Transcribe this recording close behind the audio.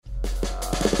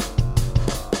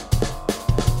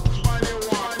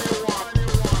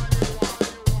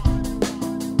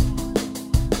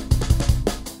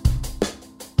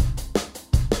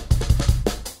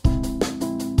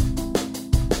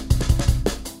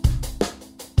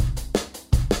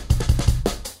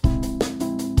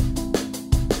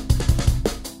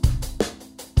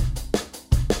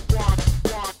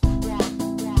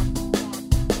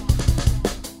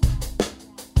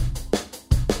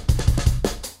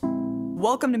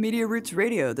Welcome to Media Roots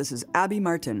Radio. This is Abby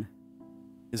Martin.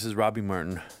 This is Robbie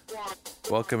Martin.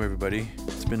 Welcome, everybody.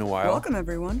 It's been a while. Welcome,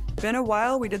 everyone. Been a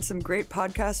while. We did some great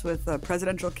podcasts with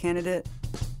presidential candidate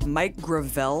Mike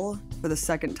Gravel for the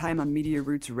second time on Media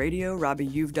Roots Radio. Robbie,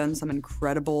 you've done some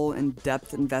incredible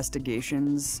in-depth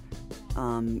investigations.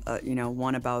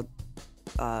 One about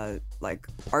like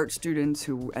art students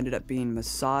who ended up being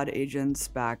Mossad agents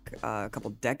back a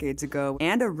couple decades ago,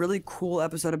 and a really cool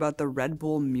episode about the Red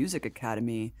Bull Music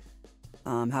Academy,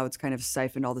 how it's kind of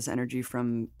siphoned all this energy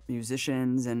from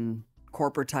musicians and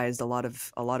corporatized a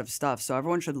lot of stuff. So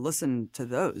everyone should listen to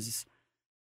those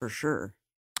for sure.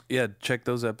 Yeah, check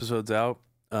those episodes out.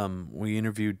 We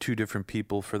interviewed two different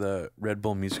people for the Red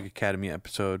Bull Music Academy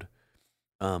episode,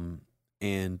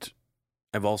 and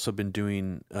I've also been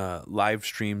doing live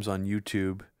streams on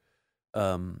YouTube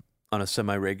on a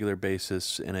semi-regular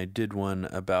basis, and I did one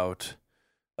about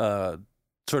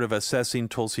sort of assessing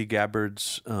Tulsi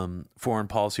Gabbard's foreign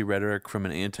policy rhetoric from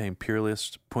an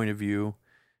anti-imperialist point of view,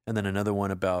 and then another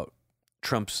one about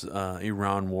Trump's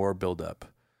Iran war buildup.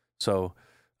 So,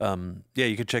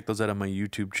 you can check those out on my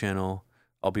YouTube channel.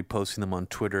 I'll be posting them on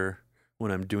Twitter when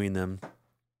I'm doing them.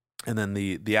 And then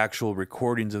the actual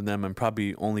recordings of them, I'm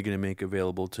probably only going to make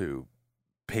available to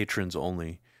patrons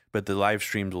only. But the live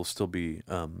streams will still be,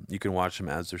 you can watch them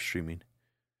as they're streaming.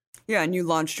 Yeah, and you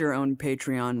launched your own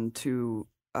Patreon to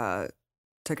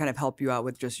kind of help you out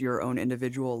with just your own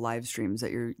individual live streams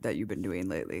that you've been doing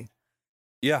lately.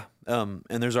 Yeah, and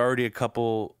there's already a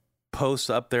couple posts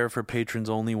up there for patrons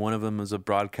only. One of them is a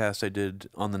broadcast I did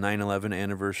on the 9/11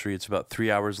 anniversary. It's about 3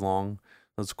 hours long.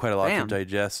 That's quite a lot to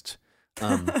digest.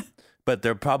 But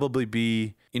there'll probably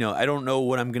be, I don't know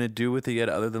what I'm going to do with it yet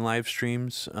other than live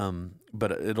streams.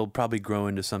 But it'll probably grow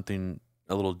into something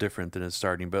a little different than it's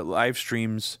starting. But live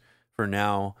streams for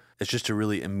now, it's just a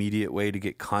really immediate way to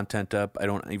get content up. I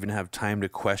don't even have time to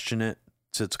question it.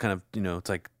 So it's kind of, it's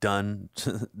like donezo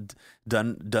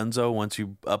once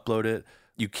you upload it.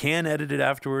 You can edit it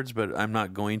afterwards, but I'm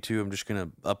not going to. I'm just going to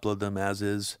upload them as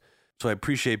is. So I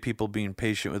appreciate people being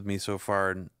patient with me so far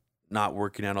and not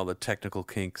working out all the technical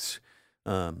kinks.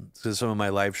 So some of my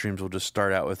live streams will just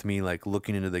start out with me like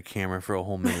looking into the camera for a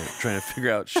whole minute, trying to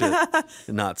figure out shit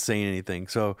and not saying anything.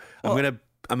 So I'm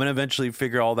gonna eventually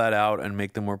figure all that out and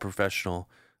make them more professional.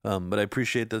 But I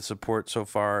appreciate the support so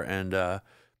far, and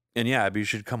yeah, you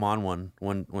should come on one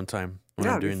time when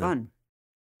I'm doing it'd be fun.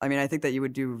 I mean, I think that you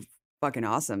would do fucking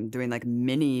awesome doing like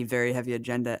mini Very Heavy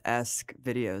Agenda-esque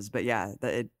videos. But yeah,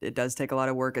 it does take a lot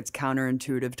of work. It's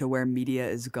counterintuitive to where media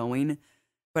is going.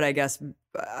 But I guess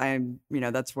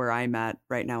that's where I'm at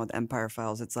right now with Empire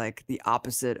Files. It's like the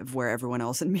opposite of where everyone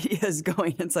else in media is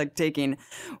going. It's like taking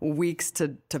weeks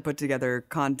to put together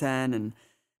content. And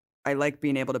I like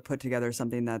being able to put together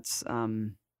something that's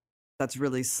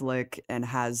really slick and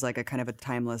has like a kind of a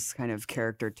timeless kind of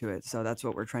character to it. So that's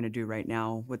what we're trying to do right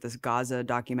now with this Gaza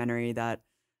documentary that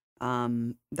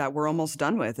we're almost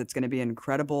done with. It's going to be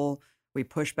incredible. We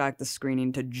pushed back the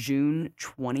screening to June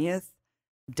 20th,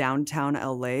 downtown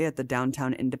LA at the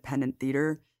Downtown Independent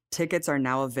Theater. Tickets are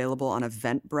now available on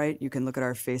Eventbrite. You can look at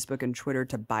our Facebook and Twitter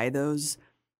to buy those.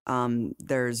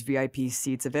 There's VIP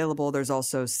seats available. There's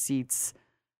also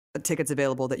tickets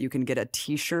available that you can get a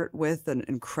t-shirt with, an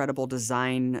incredible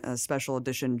design, a special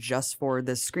edition just for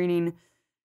this screening.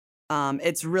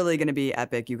 It's really going to be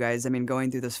epic, you guys. I mean,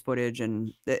 going through this footage,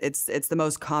 and it's the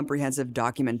most comprehensive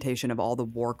documentation of all the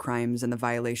war crimes and the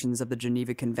violations of the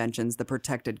Geneva Conventions, the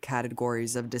protected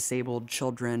categories of disabled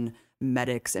children,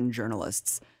 medics, and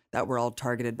journalists that were all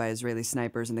targeted by Israeli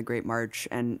snipers in the Great March,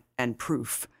 and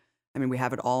proof. I mean, we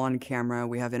have it all on camera.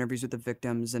 We have interviews with the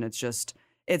victims, and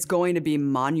it's going to be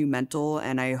monumental,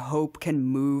 and I hope can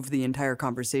move the entire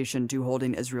conversation to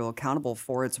holding Israel accountable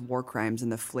for its war crimes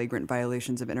and the flagrant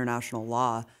violations of international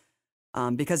law,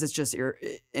 because it's just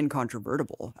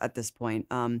incontrovertible at this point.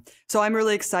 So I'm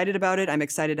really excited about it. I'm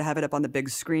excited to have it up on the big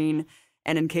screen.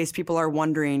 And in case people are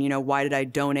wondering, why did I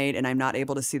donate and I'm not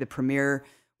able to see the premiere,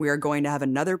 we are going to have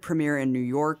another premiere in New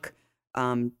York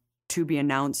to be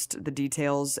announced, the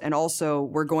details. And also,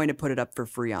 we're going to put it up for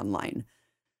free online.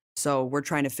 So we're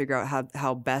trying to figure out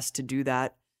how best to do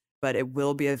that, but it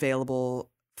will be available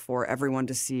for everyone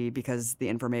to see because the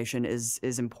information is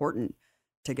important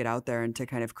to get out there and to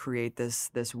kind of create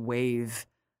this wave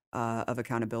of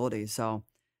accountability. So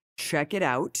check it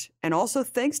out. And also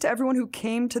thanks to everyone who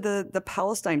came to the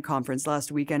Palestine conference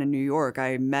last weekend in New York.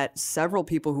 I met several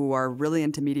people who are really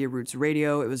into Media Roots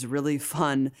Radio. It was really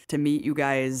fun to meet you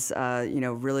guys,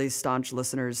 really staunch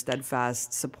listeners,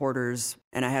 steadfast supporters,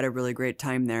 and I had a really great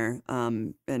time there.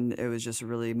 And it was just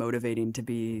really motivating to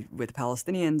be with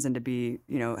Palestinians and to be,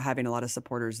 having a lot of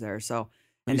supporters there. So,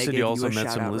 And and you they said gave you you also a met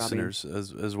shout some out, Robbie. listeners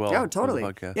as well. Oh, of the totally.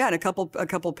 podcast. Yeah, and a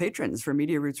couple patrons for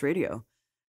Media Roots Radio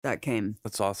that came.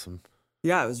 That's awesome.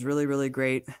 Yeah, it was really, really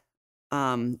great.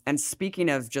 And speaking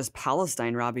of just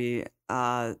Palestine, Robbie,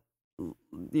 Elon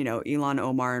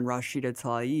Omar and Rashida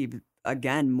Tlaib,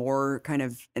 again, more kind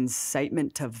of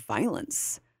incitement to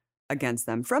violence against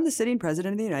them from the sitting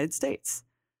president of the United States.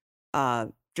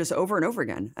 Just over and over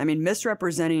again. I mean,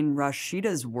 misrepresenting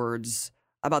Rashida's words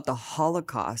about the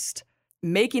Holocaust,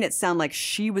 making it sound like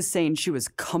she was saying she was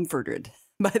comforted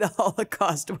by the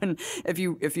Holocaust, when if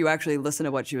you actually listen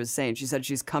to what she was saying, she said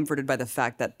she's comforted by the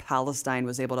fact that Palestine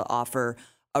was able to offer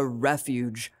a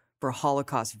refuge for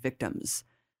Holocaust victims.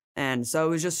 And so it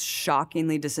was just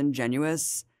shockingly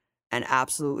disingenuous and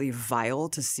absolutely vile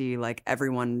to see, like,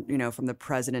 everyone, from the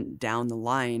president down the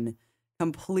line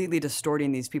completely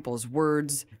distorting these people's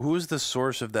words. Who is the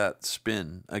source of that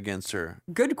spin against her?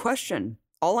 Good question.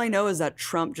 All I know is that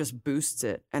Trump just boosts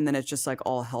it, and then it's just like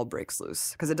all hell breaks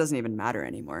loose because it doesn't even matter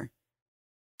anymore.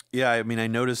 Yeah, I mean, I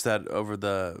noticed that over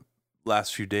the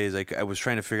last few days. I was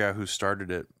trying to figure out who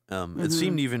started it. It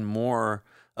seemed even more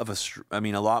of a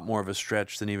lot more of a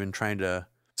stretch than even trying to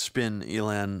spin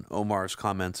Ilhan Omar's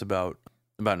comments about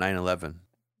 9/11.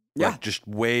 Yeah. Like, just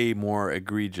way more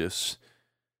egregious.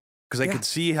 Because I could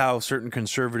see how certain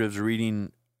conservatives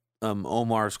reading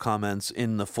Omar's comments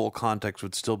in the full context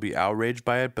would still be outraged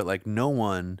by it, but like no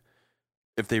one,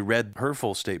 if they read her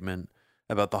full statement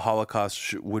about the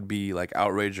Holocaust, would be like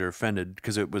outraged or offended,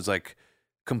 because it was like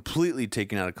completely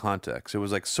taken out of context. It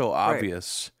was like so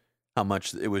obvious how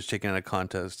much it was taken out of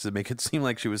context to make it seem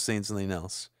like she was saying something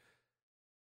else.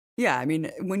 Yeah, I mean,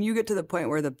 when you get to the point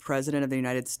where the president of the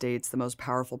United States, the most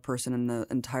powerful person in the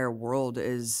entire world,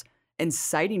 is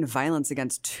inciting violence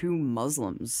against two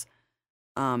Muslims,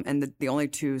 and the only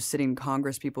two sitting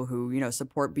Congress people who,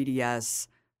 support BDS,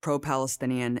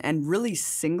 pro-Palestinian, and really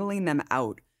singling them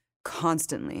out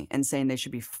constantly and saying they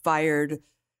should be fired.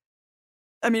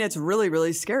 I mean, it's really,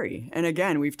 really scary. And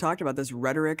again, we've talked about this.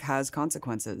 Rhetoric has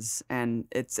consequences, and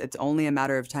it's only a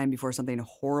matter of time before something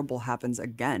horrible happens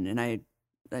again. And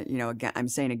again, I'm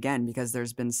saying again because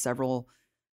there's been several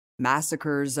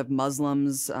massacres of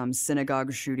Muslims,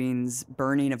 synagogue shootings,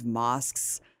 burning of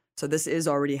mosques. So this is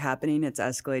already happening. It's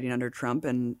escalating under Trump,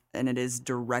 and it is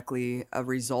directly a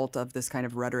result of this kind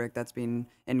of rhetoric that's being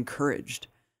encouraged.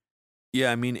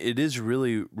 Yeah, I mean, it is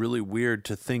really, really weird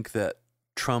to think that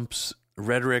Trump's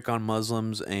rhetoric on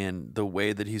Muslims and the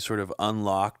way that he sort of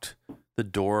unlocked the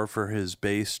door for his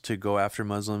base to go after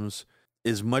Muslims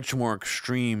is much more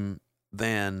extreme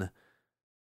than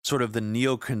sort of the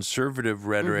neoconservative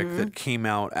rhetoric that came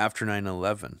out after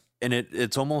 9/11. And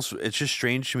it's just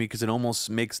strange to me because it almost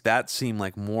makes that seem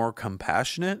like more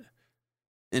compassionate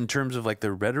in terms of like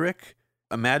the rhetoric.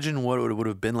 Imagine what it would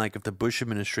have been like if the Bush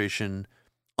administration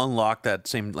unlocked that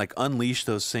same, like unleashed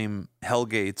those same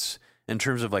hellgates in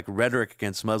terms of like rhetoric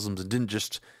against Muslims, and didn't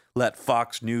just let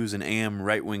Fox News and AM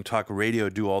right-wing talk radio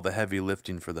do all the heavy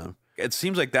lifting for them. It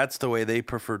seems like that's the way they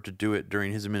preferred to do it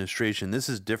during his administration. This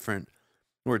is different,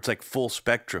 where it's like full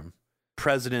spectrum.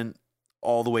 President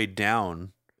all the way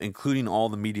down, including all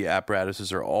the media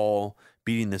apparatuses, are all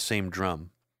beating the same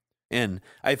drum. And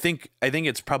I think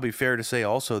it's probably fair to say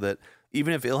also that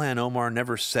even if Ilhan Omar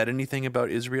never said anything about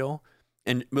Israel,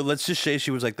 but let's just say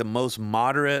she was like the most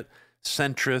moderate,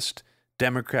 centrist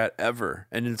Democrat ever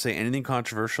and didn't say anything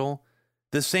controversial,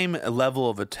 the same level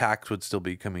of attacks would still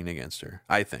be coming against her.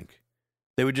 I think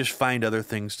they would just find other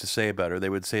things to say about her. They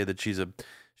would say that she's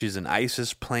an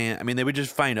ISIS plant. I mean, they would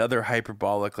just find other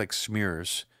hyperbolic like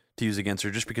smears to use against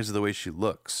her just because of the way she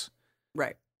looks.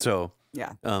 Right. So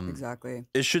yeah, exactly.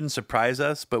 It shouldn't surprise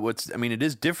us, but it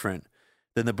is different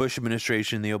than the Bush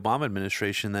administration, the Obama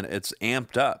administration, that it's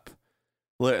amped up.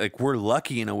 Like, we're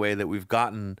lucky in a way that we've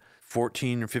gotten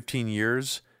 14 or 15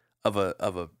 years of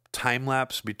a time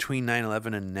lapse between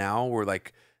 9/11 and now, where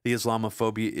like the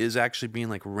Islamophobia is actually being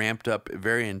like ramped up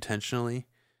very intentionally.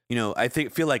 I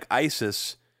feel like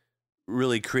ISIS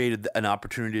really created an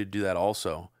opportunity to do that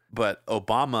also, but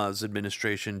Obama's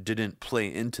administration didn't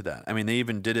play into that. I mean, they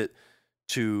even did it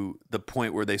to the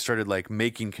point where they started like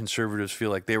making conservatives feel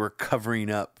like they were covering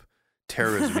up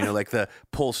terrorism. Like the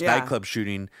Pulse nightclub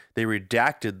shooting, they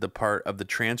redacted the part of the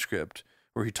transcript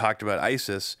where he talked about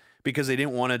ISIS because they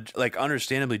didn't want to, like,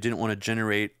 understandably didn't want to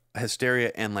generate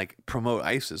hysteria and like promote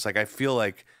ISIS. Like, I feel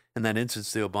like in that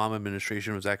instance, the Obama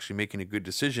administration was actually making a good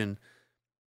decision,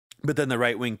 but then the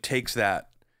right wing takes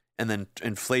that and then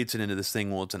inflates it into this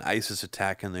thing. Well, it's an ISIS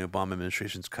attack and the Obama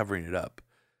administration's covering it up.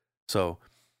 So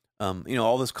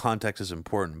All this context is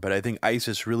important, but I think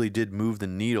ISIS really did move the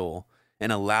needle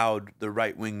and allowed the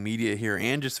right-wing media here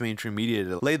and just mainstream media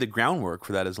to lay the groundwork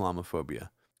for that Islamophobia.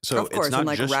 So of course, it's not and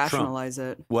like just rationalize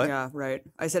Trump. it. What? Yeah, right.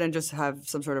 I said, and just have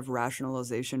some sort of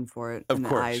rationalization for it. Of in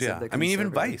course, the eyes yeah. Of the I mean,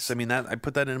 even conservatives. Vice. I mean, that I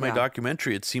put that in my Yeah.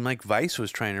 documentary. It seemed like Vice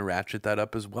was trying to ratchet that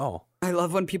up as well. I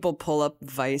love when people pull up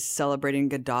Vice celebrating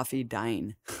Gaddafi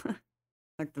dying,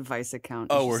 like the Vice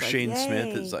account. Oh, where Shane Smith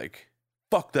Yay. is like,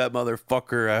 "Fuck that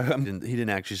motherfucker." He didn't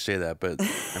actually say that, but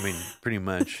I mean, pretty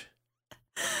much.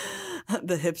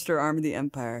 The hipster arm of the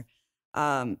empire.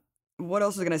 What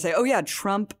else was I gonna say? Oh yeah,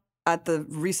 Trump at the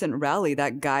recent rally.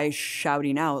 That guy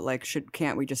shouting out like,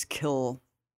 "Can't we just kill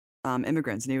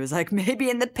immigrants?" And he was like, "Maybe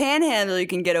in the Panhandle you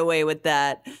can get away with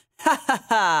that." Ha ha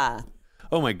ha.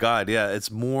 Oh my God, yeah, it's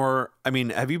more. I mean,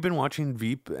 have you been watching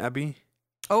Veep, Abby?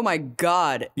 Oh my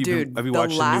god, dude! Have you the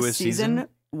watched the last newest season season?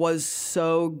 was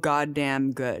so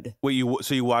goddamn good. Wait,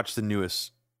 so you watched the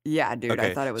newest? Yeah, dude,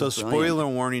 Okay, I thought it was so brilliant. spoiler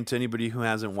warning to anybody who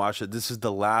hasn't watched it. This is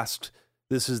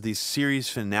the series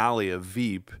finale of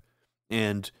Veep,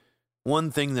 and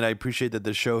one thing that I appreciate that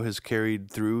the show has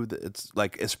carried through, it's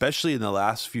like, especially in the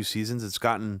last few seasons, it's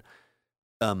gotten,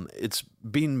 it's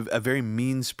been a very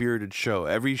mean-spirited show.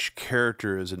 Every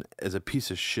character is a piece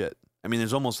of shit. I mean,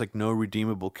 there's almost like no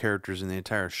redeemable characters in the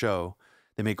entire show.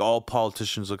 They make all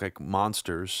politicians look like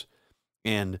monsters,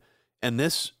 and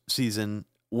this season,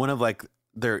 one of like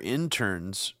their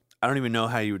interns, I don't even know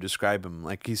how you would describe him.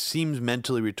 Like, he seems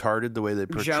mentally retarded the way they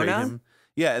portray Jonah? him.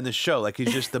 Yeah, in the show, like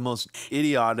he's just the most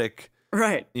idiotic,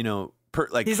 Right. he's He's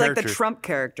like the character. Trump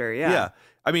character. Yeah. Yeah.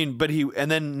 I mean, but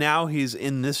then now he's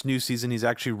in this new season, he's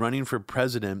actually running for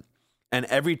president. And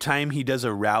every time he does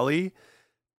a rally,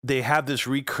 they have this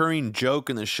recurring joke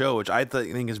in the show, which I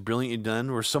think is brilliantly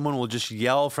done, where someone will just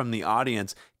yell from the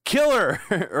audience, "Kill her,"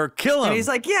 or "Kill him." And he's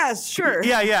like, "Yes, sure."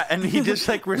 Yeah. And he just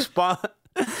like respond.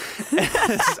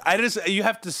 You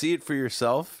have to see it for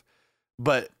yourself.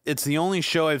 But it's the only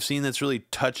show I've seen that's really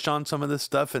touched on some of this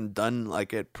stuff and done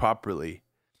like it properly.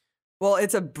 Well,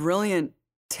 it's a brilliant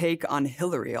take on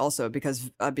Hillary also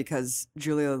because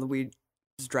Julia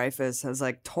Louis-Dreyfus has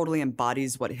like totally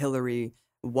embodies what Hillary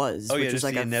was, which is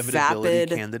like the a inevitability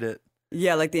vapid candidate.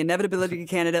 Yeah, like the inevitability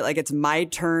candidate, like it's my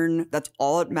turn. That's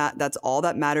all that's all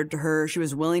that mattered to her. She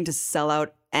was willing to sell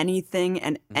out anything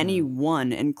and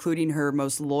anyone, including her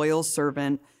most loyal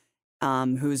servant,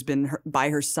 who's been by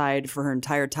her side for her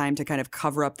entire time to kind of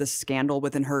cover up the scandal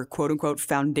within her quote unquote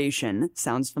foundation.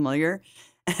 Sounds familiar?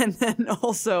 And then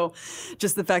also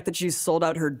just the fact that she sold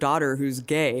out her daughter who's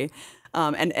gay.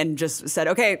 And just said,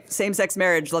 okay, same-sex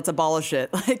marriage, let's abolish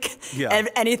it. Like,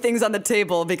 anything's on the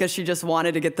table because she just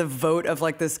wanted to get the vote of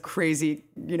like this crazy,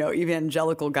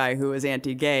 evangelical guy who is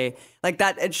anti-gay. Like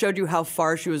that, it showed you how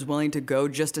far she was willing to go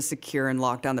just to secure and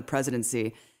lock down the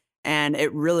presidency. And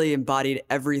it really embodied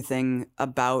everything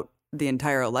about the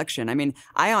entire election. I mean,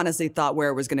 I honestly thought where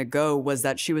it was going to go was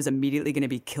that she was immediately going to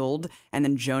be killed and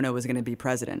then Jonah was going to be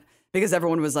president. Because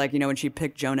everyone was like, when she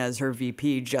picked Jonah as her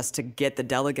VP just to get the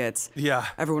delegates,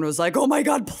 everyone was like, oh my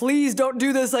God, please don't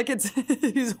do this. Like,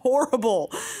 he's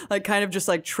horrible. Like, kind of just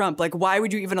like Trump. Like, why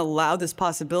would you even allow this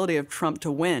possibility of Trump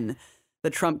to win, the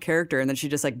Trump character? And then she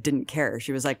just like didn't care.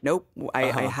 She was like, nope, I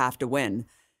have to win.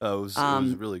 Oh, it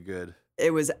was really good.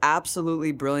 It was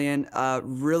absolutely brilliant,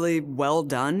 really well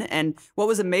done. And what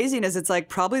was amazing is it's like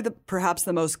probably perhaps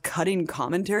the most cutting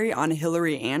commentary on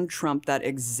Hillary and Trump that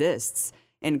exists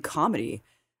in comedy,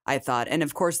 I thought. And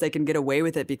of course they can get away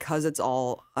with it because it's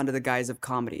all under the guise of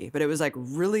comedy. But it was like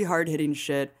really hard-hitting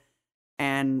shit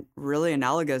and really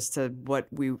analogous to what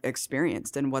we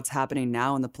experienced and what's happening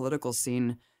now in the political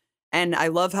scene. And I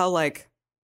love how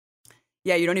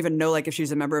you don't even know like if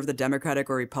she's a member of the Democratic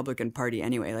or Republican Party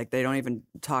anyway. Like they don't even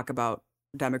talk about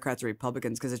Democrats or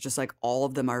Republicans because it's just like all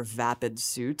of them are vapid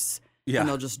suits. Yeah. And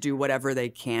they'll just do whatever they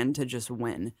can to just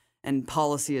win. And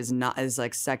policy is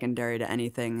like secondary to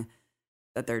anything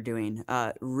that they're doing.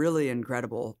 Really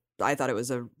incredible. I thought it was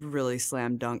a really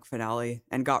slam dunk finale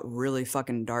and got really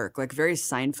fucking dark, like very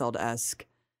Seinfeld-esque.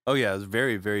 Oh yeah, it was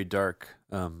very, very dark.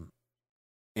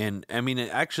 And I mean,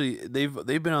 actually, they've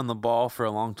been on the ball for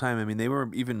a long time. I mean, they were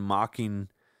even mocking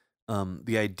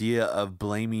the idea of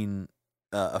blaming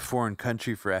a foreign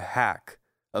country for a hack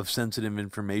of sensitive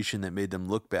information that made them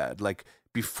look bad. Like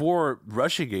before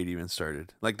Russiagate even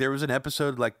started. Like there was an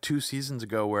episode like 2 seasons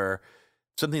ago where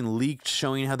something leaked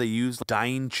showing how they used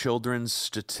dying children's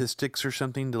statistics or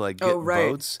something to like get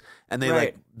votes. And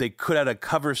they they put out a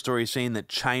cover story saying that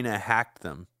China hacked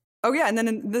them. Oh, yeah. And then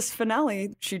in this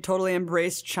finale, she totally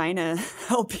embraced China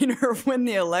helping her win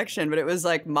the election. But it was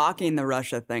like mocking the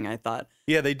Russia thing, I thought.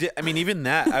 Yeah, they did. I mean, even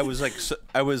that, I was like,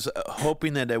 I was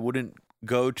hoping that I wouldn't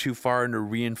go too far into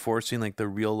reinforcing like the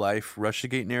real life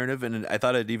Russiagate narrative. And I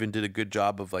thought it even did a good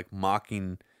job of like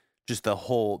mocking just that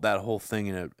whole thing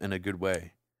in a good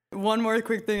way. One more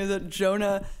quick thing is that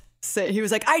Jonah said, he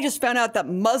was like, I just found out that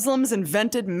Muslims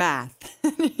invented math.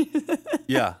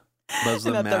 Yeah.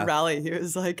 Muslim and at math. the rally, he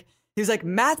was like,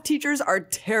 math teachers are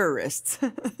terrorists.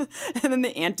 And then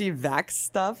the anti-vax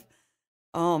stuff.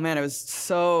 Oh man, it was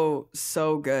so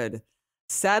good.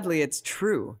 Sadly, it's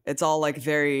true. It's all like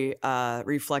very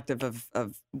reflective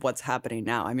of what's happening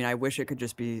now. I mean, I wish it could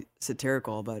just be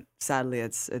satirical, but sadly,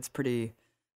 it's pretty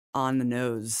on the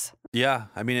nose. Yeah,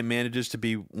 I mean, it manages to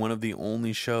be one of the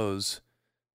only shows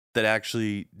that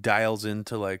actually dials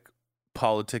into like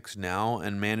politics now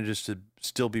and manages to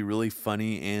still be really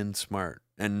funny and smart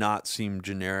and not seem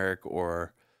generic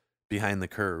or behind the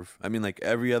curve. I mean, like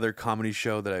every other comedy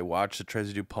show that I watch that tries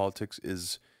to do politics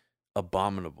is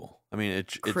abominable. I mean,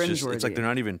 it's just, it's like they're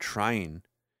not even trying.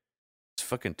 It's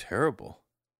fucking terrible.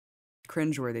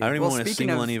 Cringeworthy. I don't even want to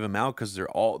single any of them out because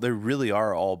they really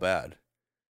are all bad.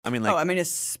 I mean, like,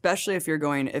 especially if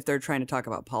they're trying to talk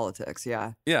about politics.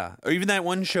 Yeah. Yeah. Or even that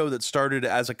one show that started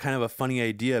as a kind of a funny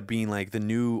idea being like the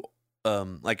new,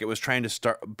 like it was trying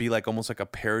to be like almost like a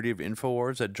parody of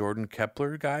InfoWars, that Jordan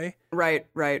Kepler guy. Right.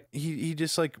 He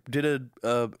just like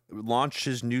launched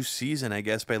his new season, I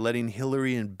guess, by letting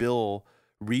Hillary and Bill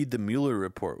read the Mueller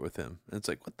report with him. And it's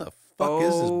like, what the fuck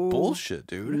is this bullshit,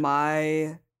 dude?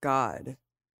 My God.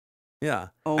 Yeah.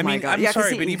 Oh my God. I'm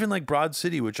sorry, but even like Broad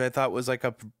City, which I thought was like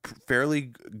a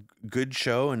fairly good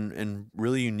show and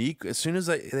really unique, as soon as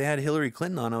they had Hillary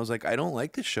Clinton on, I was like, I don't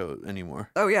like this show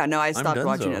anymore. Oh yeah, no, I stopped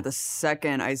watching it the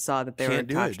second I saw that they were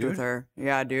attached with her.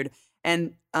 Yeah, dude.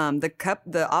 And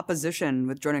the opposition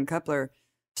with Jordan Kepler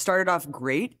started off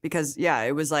great because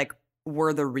it was like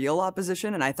we're the real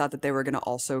opposition, and I thought that they were going to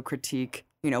also critique,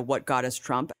 what got us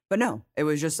Trump, but no, it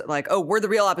was just like, oh, we're the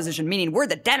real opposition, meaning we're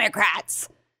the Democrats.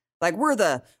 Like we're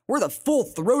the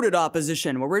full-throated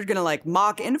opposition where we're gonna like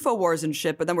mock InfoWars and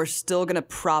shit, but then we're still gonna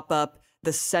prop up the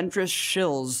centrist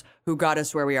shills who got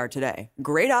us where we are today.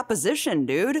 Great opposition,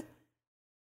 dude.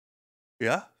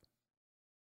 Yeah.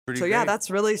 Pretty great. That's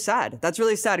really sad. That's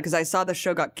really sad because I saw the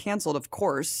show got canceled, of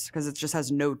course, because it just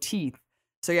has no teeth.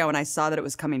 So yeah, when I saw that it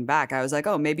was coming back, I was like,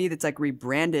 oh, maybe it's like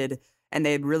rebranded and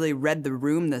they had really read the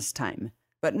room this time.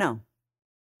 But no.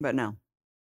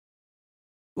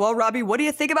 Well, Robbie, what do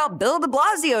you think about Bill de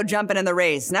Blasio jumping in the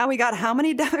race? Now we got how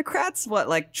many Democrats? What,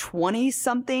 like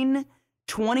 20-something?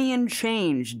 20 and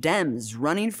change Dems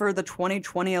running for the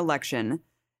 2020 election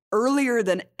earlier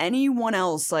than anyone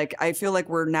else. Like, I feel like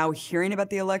we're now hearing about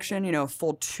the election, a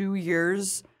full 2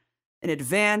 years in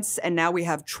advance. And now we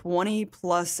have 20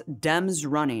 plus Dems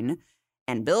running.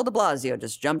 And Bill de Blasio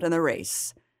just jumped in the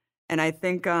race. And I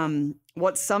think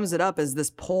what sums it up is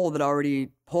this poll that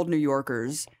already polled New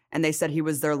Yorkers. And they said he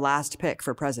was their last pick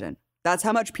for president. That's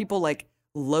how much people like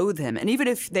loathe him. And even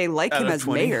if they like him as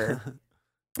mayor,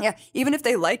 even if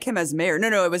they like him as mayor,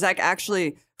 no, it was like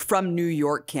actually from New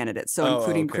York candidates. So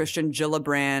including Christian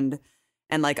Gillibrand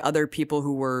and like other people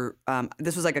who were,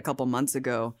 this was like a couple months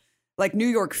ago, like New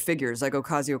York figures like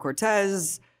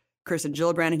Ocasio-Cortez, Christian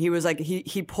Gillibrand. And he was like,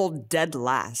 he pulled dead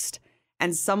last.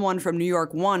 And someone from New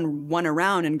York went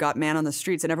around and got man on the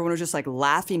streets and everyone was just like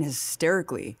laughing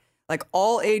hysterically. Like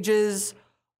all ages,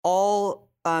 all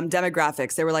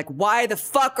demographics. They were like, why the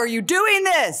fuck are you doing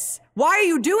this? Why are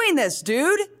you doing this,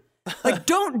 dude? Like,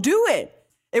 don't do it.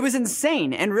 It was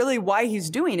insane. And really why he's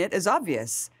doing it is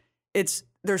obvious.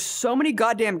 There's so many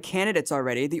goddamn candidates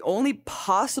already. The only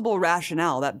possible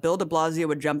rationale that Bill de Blasio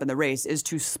would jump in the race is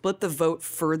to split the vote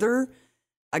further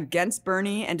against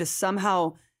Bernie and to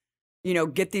somehow,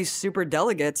 get these super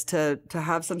delegates to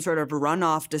have some sort of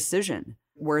runoff decision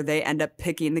where they end up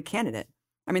picking the candidate.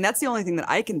 I mean, that's the only thing that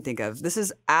I can think of. This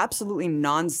is absolutely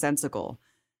nonsensical.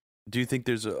 Do you think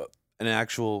there's an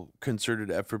actual concerted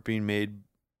effort being made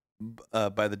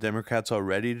by the Democrats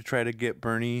already to try to get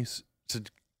Bernie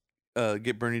to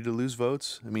lose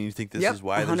votes? I mean, you think this is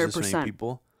why 100%. There's this many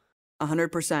people?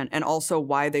 100%. And also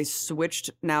why they switched.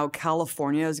 Now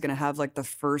California is going to have like the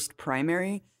first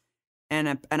primary.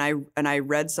 And I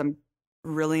read some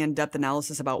really in-depth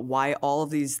analysis about why all of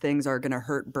these things are going to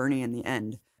hurt Bernie in the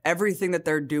end. Everything that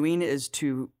they're doing is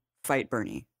to fight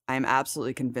Bernie. I am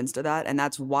absolutely convinced of that. And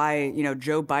that's why,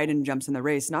 Joe Biden jumps in the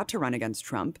race, not to run against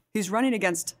Trump. He's running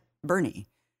against Bernie.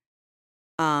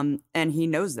 And he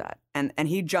knows that. And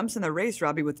he jumps in the race,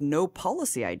 Robbie, with no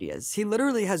policy ideas. He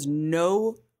literally has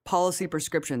no policy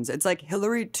prescriptions. It's like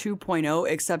Hillary 2.0,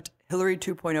 except Hillary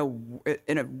 2.0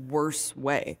 in a worse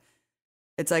way.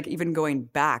 It's like even going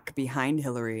back behind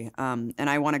Hillary. And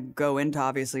I want to go into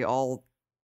obviously all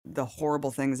the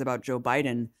horrible things about Joe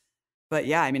Biden. But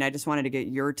yeah, I mean, I just wanted to get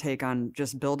your take on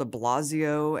just Bill de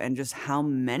Blasio and just how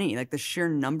many, like the sheer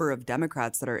number of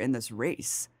Democrats that are in this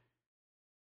race.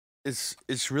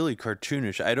 It's really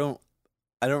cartoonish. I don't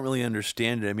really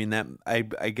understand it. I mean, that I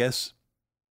guess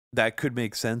that could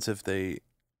make sense if a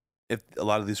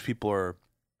lot of these people are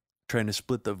trying to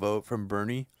split the vote from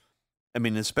Bernie. I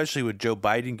mean, especially with Joe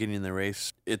Biden getting in the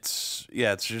race, it's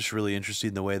just really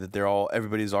interesting the way that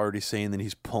everybody's already saying that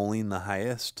he's polling the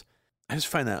highest. I just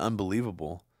find that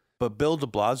unbelievable. But Bill de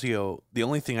Blasio, the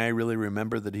only thing I really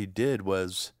remember that he did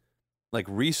was, like,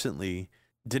 recently,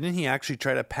 didn't he actually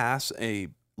try to pass a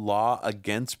law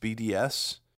against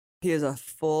BDS? He is a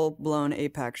full-blown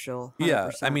AIPAC shill. 100%.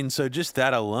 Yeah, I mean, so just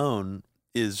that alone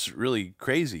is really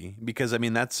crazy because, I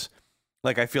mean, that's,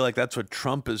 like, I feel like that's what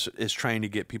Trump is trying to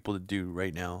get people to do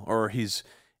right now, or he's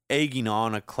egging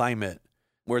on a climate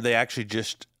where they actually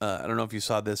just, I don't know if you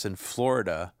saw this in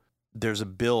Florida, there's a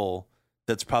bill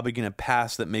that's probably going to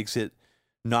pass that makes it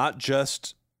not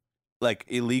just, like,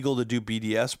 illegal to do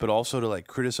BDS, but also to, like,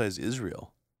 criticize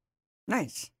Israel.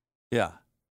 Nice. Yeah.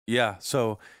 Yeah.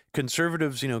 So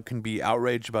conservatives, can be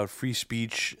outraged about free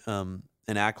speech and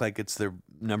act like it's their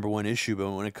number one issue.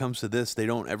 But when it comes to this, they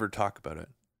don't ever talk about it.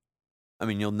 I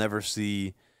mean, you'll never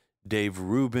see Dave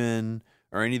Rubin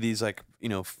or any of these, like,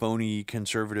 phony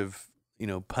conservative,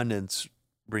 pundits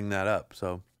bring that up.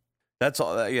 So that's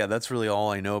all. Yeah, that's really all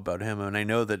I know about him. And I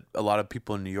know that a lot of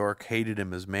people in New York hated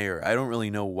him as mayor. I don't really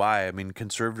know why. I mean,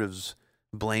 conservatives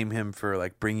blame him for,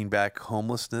 like, bringing back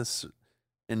homelessness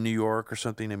in New York or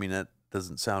something. I mean, that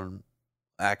doesn't sound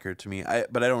accurate to me.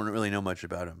 But I don't really know much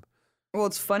about him. Well,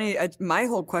 it's funny. My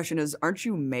whole question is, aren't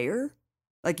you mayor?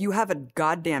 Like, you have a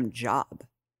goddamn job.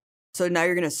 So now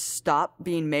you're going to stop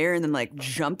being mayor and then, like,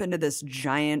 jump into this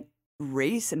giant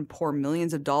race and pour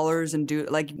millions of dollars and do,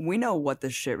 like, we know what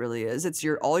this shit really is.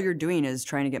 All you're doing is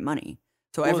trying to get money.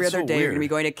 So every other day you're going to be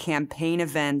going to campaign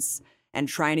events and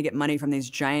trying to get money from these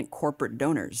giant corporate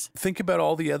donors. Think about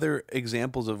all the other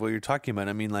examples of what you're talking about.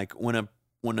 I mean, like, when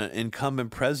an incumbent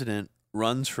president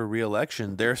runs for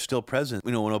re-election, they're still president.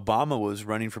 When Obama was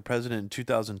running for president in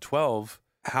 2012,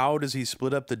 how does he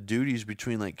split up the duties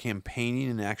between, like, campaigning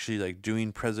and actually, like,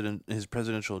 doing his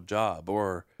presidential job?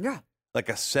 Or like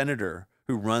a senator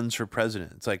who runs for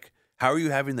president. It's like, how are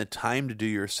you having the time to do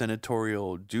your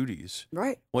senatorial duties?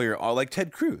 Right. Well, you're all like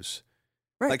Ted Cruz.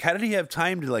 Right. Like, how did he have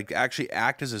time to, like, actually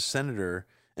act as a senator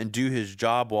and do his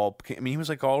job he was,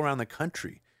 like, all around the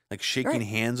country, like, shaking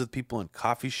hands with people in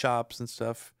coffee shops and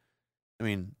stuff. I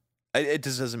mean, it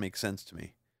just doesn't make sense to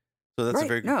me. So that's a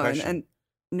very good question. And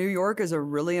New York is a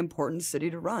really important city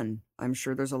to run. I'm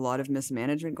sure there's a lot of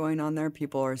mismanagement going on there.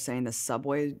 People are saying the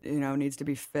subway, needs to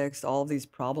be fixed, all of these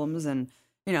problems. And,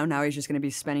 now he's just going to be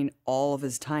spending all of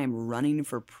his time running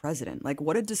for president. Like,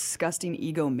 what a disgusting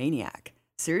egomaniac.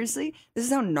 Seriously? This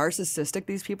is how narcissistic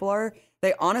these people are.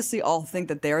 They honestly all think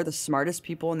that they are the smartest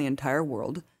people in the entire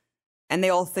world. And they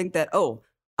all think that,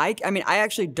 I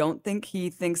actually don't think he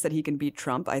thinks that he can beat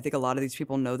Trump. I think a lot of these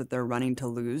people know that they're running to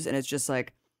lose. And it's just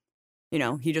like,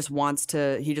 he just wants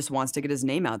to get his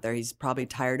name out there. He's probably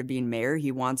tired of being mayor.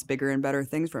 He wants bigger and better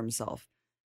things for himself.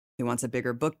 He wants a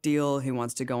bigger book deal. He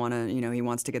wants to go on he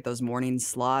wants to get those morning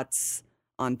slots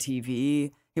on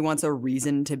TV. He wants a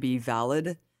reason to be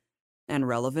valid and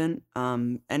relevant.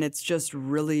 And it's just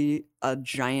really a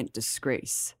giant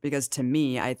disgrace because to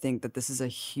me, I think that this is a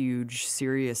huge,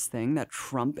 serious thing that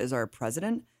Trump is our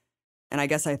president. And I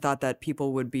guess I thought that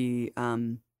people would be,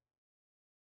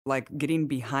 like, getting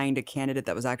behind a candidate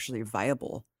that was actually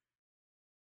viable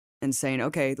and saying,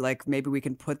 okay, like, maybe we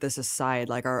can put this aside,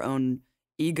 like our own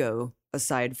ego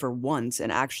aside for once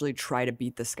and actually try to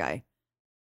beat this guy.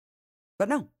 But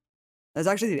no, that's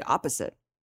actually the opposite.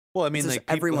 Well, I mean, like,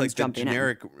 everyone's like the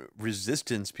generic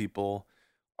resistance people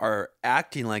are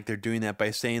acting like they're doing that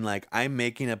by saying, like, I'm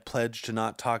making a pledge to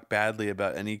not talk badly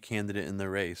about any candidate in the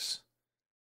race.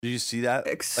 Did you see that?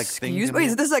 Excuse me?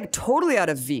 This is, like, totally out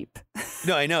of Veep.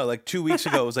 No, I know. Like, 2 weeks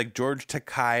ago, it was like George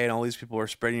Takei and all these people were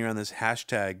spreading around this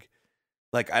hashtag.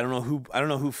 Like, I don't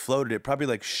know who floated it. Probably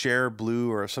like Share Blue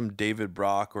or some David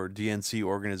Brock or DNC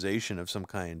organization of some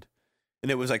kind. And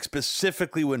it was like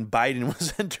specifically when Biden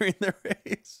was entering the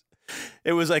race.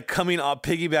 It was like coming off,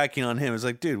 piggybacking on him. It's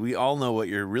like, dude, we all know what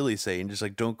you're really saying. Just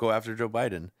like, don't go after Joe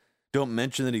Biden. Don't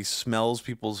mention that he smells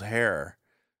people's hair.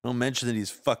 Don't mention that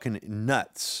he's fucking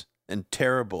nuts and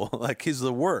terrible. Like he's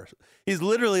the worst. He's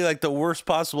literally like the worst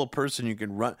possible person you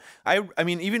can run. I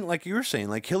mean, even like you were saying,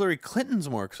 like Hillary Clinton's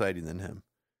more exciting than him.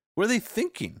 What are they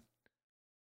thinking?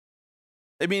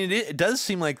 I mean, it does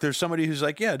seem like there's somebody who's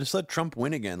like, yeah, just let Trump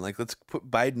win again. Like, let's put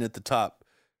Biden at the top.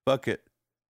 Fuck it.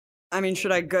 I mean,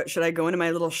 should I go into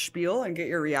my little spiel and get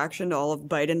your reaction to all of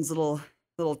Biden's little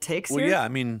takes Well, here? yeah. I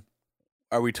mean,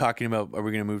 are we going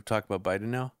to move to talk about Biden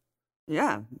now?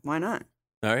 Yeah, why not?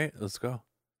 All right, let's go.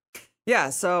 Yeah,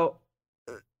 so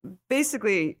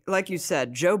basically, like you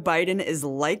said, Joe Biden is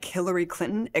like Hillary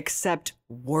Clinton, except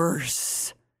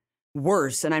worse.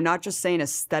 Worse. And I'm not just saying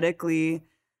aesthetically,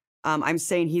 I'm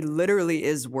saying he literally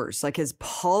is worse. Like his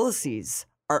policies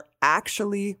are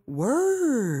actually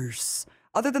worse.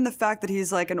 Other than the fact that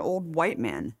he's like an old white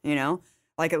man, you know?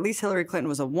 Like at least Hillary Clinton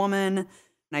was a woman. And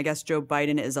I guess Joe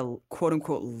Biden is a quote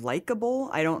unquote likable.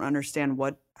 I don't understand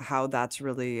how that's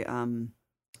really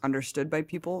understood by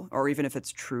people, or even if it's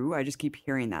true. I just keep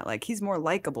hearing that. Like he's more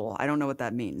likable. I don't know what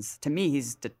that means. To me,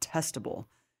 he's detestable.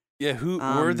 Yeah,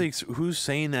 who's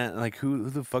saying that? Like who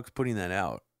the fuck's putting that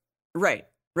out? Right.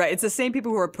 It's the same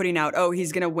people who are putting out, oh,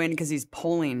 he's gonna win because he's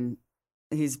polling.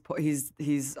 He's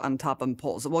on top of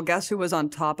polls. Well, guess who was on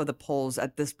top of the polls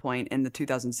at this point in the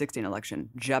 2016 election?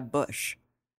 Jeb Bush.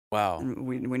 Wow. And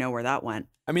we know where that went.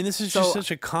 I mean, this is just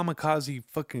such a kamikaze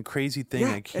fucking crazy thing.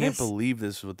 Yeah, I can't believe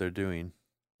this is what they're doing.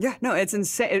 Yeah, no, it's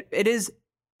insane. It is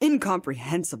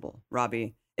incomprehensible,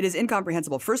 Robbie. It is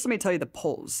incomprehensible. First, let me tell you the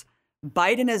polls.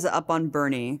 Biden is up on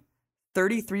Bernie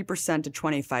 33% to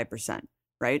 25%.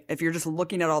 Right? If you're just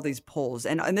looking at all these polls,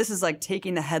 and this is like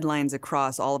taking the headlines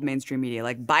across all of mainstream media,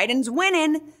 like Biden's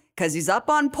winning because he's up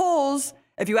on polls.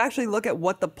 If you actually look at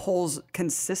what the polls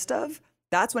consist of,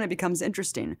 that's when it becomes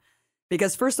interesting.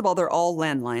 Because first of all, they're all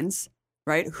landlines,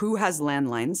 right? Who has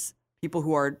landlines? People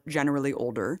who are generally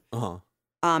older. Uh-huh.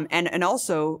 And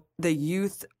also the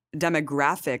youth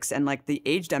demographics and like the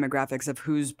age demographics of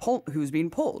who's being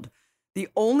polled. The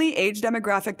only age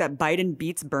demographic that Biden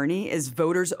beats Bernie is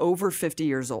voters over 50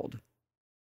 years old.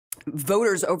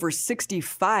 Voters over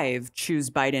 65 choose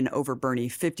Biden over Bernie,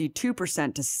 52%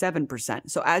 to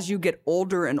 7%. So as you get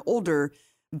older and older,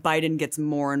 Biden gets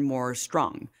more and more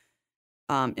strong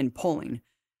in polling.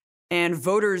 And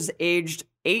voters aged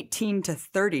 18 to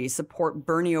 30 support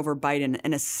Bernie over Biden,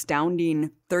 an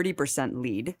astounding 30%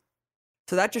 lead.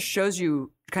 So that just shows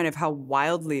you kind of how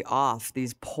wildly off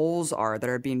these polls are that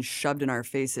are being shoved in our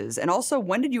faces. And also,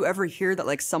 when did you ever hear that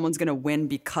like someone's going to win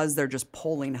because they're just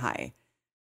polling high?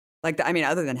 Like, I mean,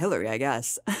 other than Hillary, I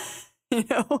guess. You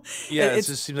know? Yeah, it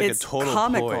just seems like a total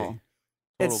comical. Ploy.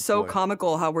 It's so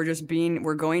comical how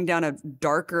we're going down a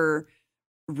darker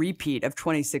repeat of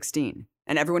 2016.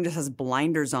 And everyone just has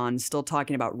blinders on, still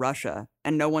talking about Russia.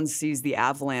 And no one sees the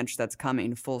avalanche that's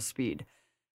coming full speed.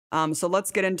 So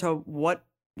let's get into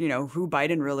who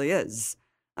Biden really is,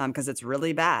 because it's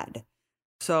really bad.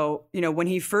 So, when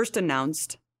he first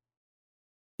announced,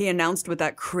 with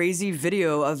that crazy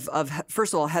video of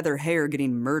first of all, Heather Heyer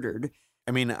getting murdered.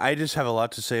 I mean, I just have a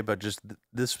lot to say about just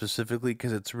this specifically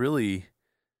because it's really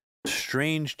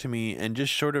strange to me and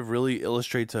just sort of really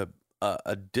illustrates a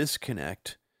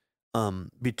disconnect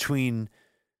between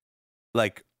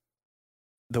like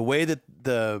the way that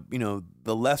the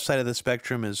left side of the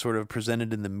spectrum is sort of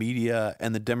presented in the media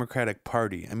and the Democratic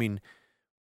Party. I mean,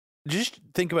 just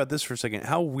think about this for a second.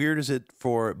 How weird is it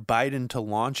for Biden to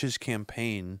launch his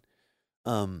campaign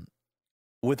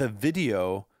with a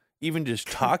video, even just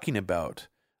talking about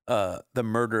the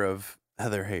murder of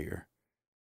Heather Heyer?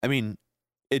 I mean,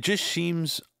 it just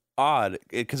seems odd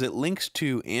because it links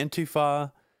to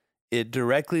Antifa. It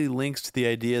directly links to the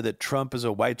idea that Trump is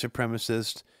a white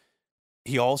supremacist.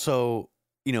 He also,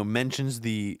 mentions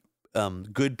the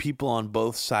good people on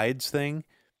both sides thing.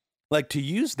 Like, to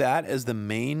use that as the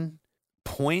main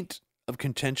point of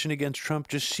contention against Trump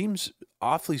just seems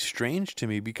awfully strange to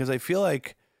me because I feel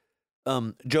like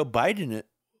Joe Biden,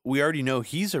 we already know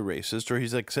he's a racist, or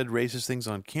he's like said racist things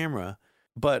on camera.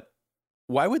 But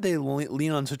why would they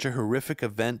lean on such a horrific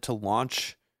event to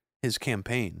launch his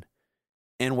campaign?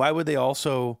 And why would they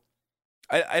also,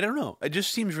 I don't know. It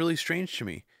just seems really strange to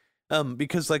me.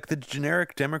 Because like the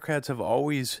generic Democrats have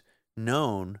always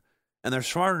known, and they're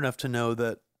smart enough to know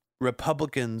that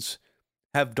Republicans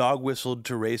have dog whistled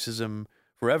to racism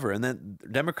forever, and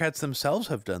that Democrats themselves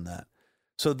have done that.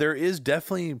 So there is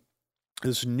definitely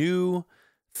this new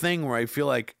thing where I feel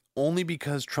like only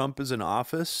because Trump is in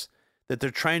office that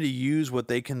they're trying to use what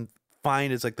they can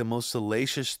find as like the most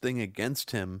salacious thing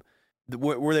against him,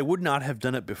 where they would not have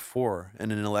done it before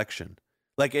in an election.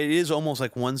 Like, it is almost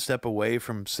like one step away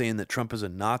from saying that Trump is a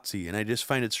Nazi. And I just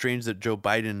find it strange that Joe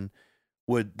Biden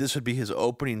would be his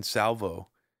opening salvo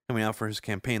coming out for his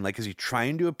campaign? Like, is he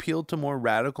trying to appeal to more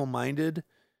radical-minded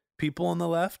people on the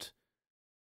left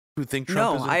who think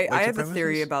Trump is No, a white I have a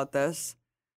theory supremacist? about this.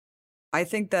 I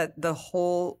think that the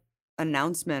whole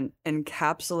announcement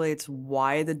encapsulates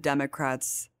why the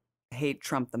Democrats hate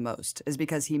Trump the most, is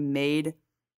because he made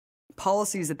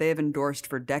policies that they have endorsed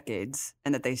for decades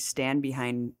and that they stand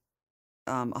behind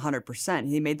 100%.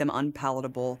 He made them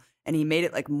unpalatable, and he made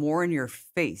it like more in your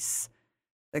face.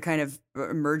 The kind of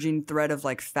emerging threat of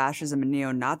like fascism and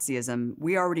neo-Nazism.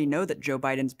 We already know that Joe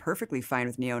Biden's perfectly fine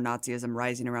with neo-Nazism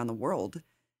rising around the world.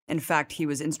 In fact, he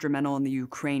was instrumental in the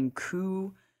Ukraine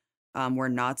coup, where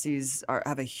Nazis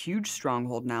have a huge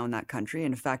stronghold now in that country.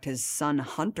 In fact, his son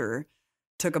Hunter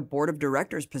took a board of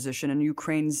directors position in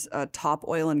Ukraine's top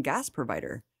oil and gas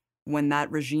provider when that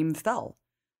regime fell.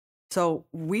 So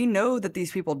we know that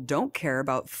these people don't care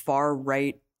about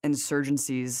far-right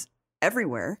insurgencies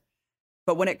everywhere.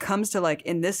 But when it comes to like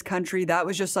in this country, that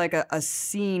was just like a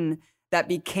scene that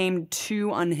became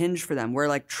too unhinged for them, where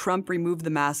like Trump removed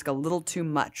the mask a little too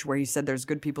much, where he said there's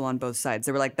good people on both sides.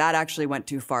 They were like, that actually went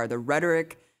too far. The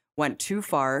rhetoric went too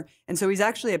far. And so he's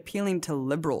actually appealing to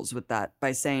liberals with that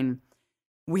by saying,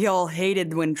 we all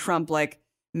hated when Trump like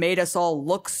made us all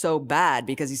look so bad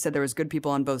because he said there was good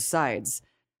people on both sides.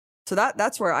 So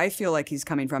that's where I feel like he's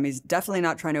coming from. He's definitely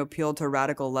not trying to appeal to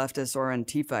radical leftists or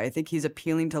Antifa. I think he's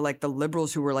appealing to like the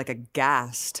liberals who were like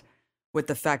aghast with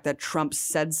the fact that Trump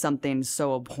said something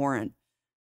so abhorrent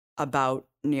about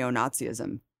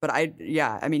neo-Nazism. But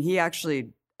I mean, he actually,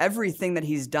 everything that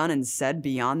he's done and said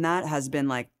beyond that has been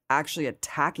like actually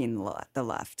attacking the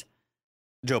left.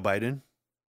 Joe Biden?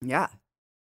 Yeah.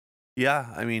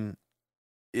 Yeah, I mean,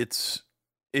 it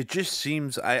just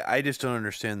seems, I just don't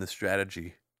understand the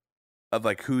strategy of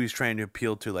like who he's trying to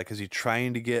appeal to. Like, is he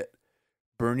trying to get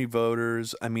Bernie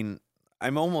voters? I mean,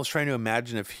 I'm almost trying to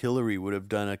imagine if Hillary would have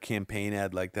done a campaign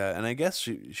ad like that. And I guess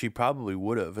she probably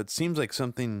would have. It seems like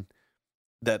something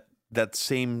that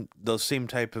those same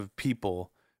type of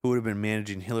people who would have been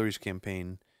managing Hillary's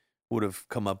campaign would have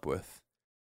come up with.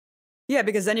 Yeah,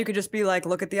 because then you could just be like,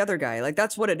 look at the other guy. Like,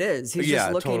 that's what it is. He's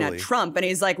just looking at Trump and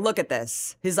he's like, look at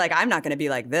this. He's like, I'm not going to be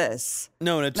like this.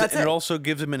 No, and it also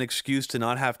gives him an excuse to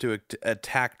not have to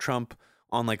attack Trump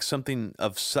on like something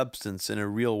of substance in a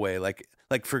real way. Like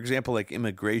for example, like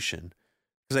immigration.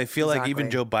 Because I feel like even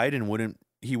Joe Biden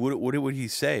what would he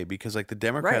say? Because like the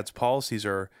Democrats' policies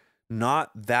are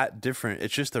not that different.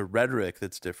 It's just the rhetoric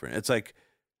that's different. It's like,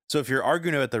 so if you're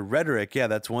arguing about the rhetoric, yeah,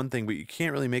 that's one thing, but you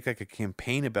can't really make like a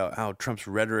campaign about how Trump's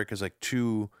rhetoric is like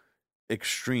too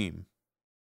extreme.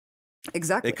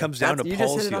 Exactly. It comes down to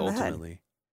policy ultimately.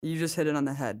 You just hit it on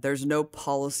the head. There's no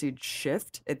policy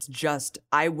shift. It's just,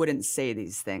 I wouldn't say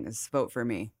these things. Vote for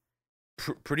me.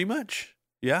 Pretty much.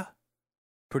 Yeah.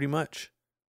 Pretty much.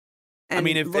 And I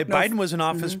mean, if Biden was in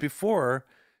office before,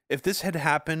 if this had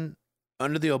happened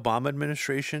under the Obama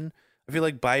administration, I feel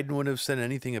like Biden wouldn't have said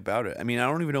anything about it. I mean, I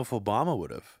don't even know if Obama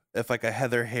would have. If like a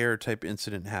Heather Heyer type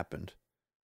incident happened,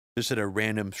 just at a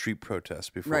random street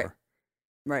protest before.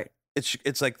 Right.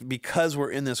 It's like because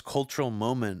we're in this cultural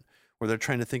moment where they're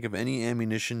trying to think of any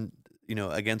ammunition,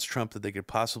 against Trump that they could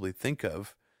possibly think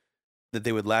of, that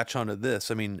they would latch onto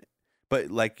this. I mean, but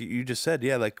like you just said,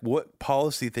 yeah, like what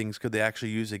policy things could they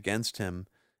actually use against him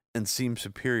and seem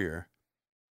superior?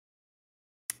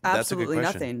 Absolutely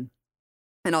nothing.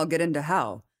 And I'll get into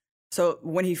how. So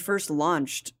when he first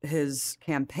launched his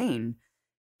campaign,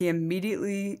 he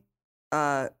immediately,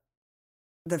 the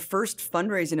first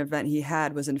fundraising event he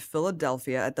had was in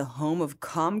Philadelphia at the home of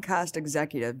Comcast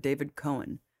executive David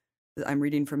Cohen. I'm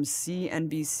reading from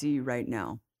CNBC right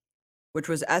now, which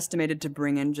was estimated to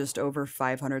bring in just over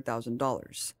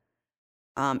 $500,000.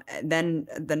 Then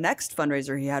the next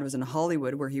fundraiser he had was in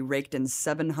Hollywood, where he raked in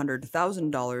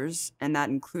 $700,000, and that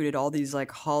included all these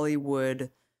like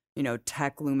Hollywood,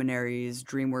 tech luminaries,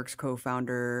 DreamWorks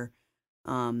co-founder,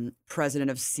 president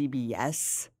of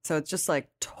CBS. So it's just like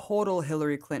total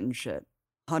Hillary Clinton shit,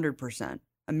 100%,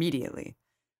 immediately.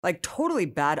 Like totally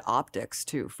bad optics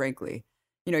too, frankly.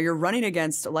 You're running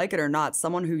against, like it or not,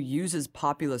 someone who uses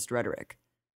populist rhetoric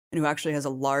and who actually has a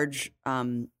large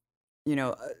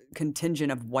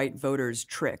contingent of white voters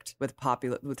tricked with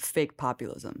fake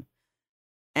populism.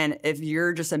 And if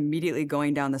you're just immediately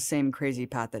going down the same crazy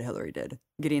path that Hillary did,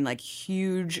 getting like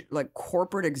huge, like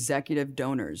corporate executive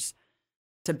donors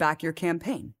to back your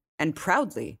campaign and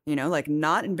proudly, like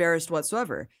not embarrassed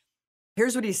whatsoever.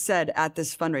 Here's what he said at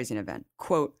this fundraising event,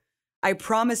 quote, "I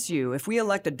promise you, if we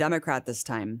elect a Democrat this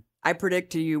time, I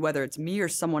predict to you whether it's me or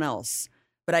someone else,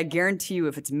 but I guarantee you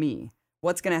if it's me,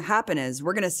 what's going to happen is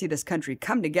we're going to see this country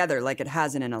come together like it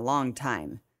hasn't in a long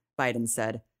time. Biden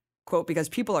said, quote, because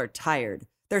people are tired.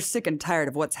 They're sick and tired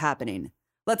of what's happening.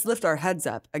 Let's lift our heads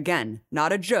up. Again,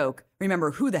 not a joke.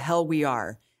 Remember who the hell we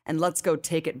are. And let's go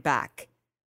take it back.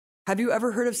 Have you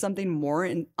ever heard of something more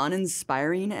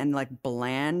uninspiring and like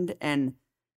bland and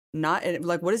not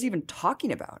like what is he even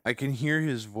talking about? I can hear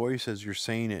his voice as you're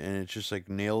saying it, and it's just like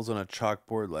nails on a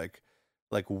chalkboard,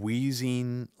 like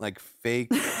wheezing, like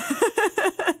fake,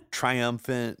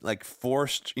 triumphant, like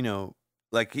forced,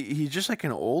 like he's just like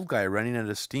an old guy running out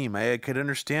of steam. I could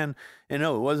understand,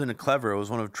 no, it wasn't clever. It was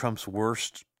one of Trump's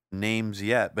worst names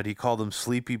yet, but he called him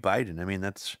Sleepy Biden. I mean,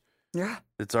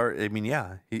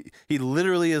 he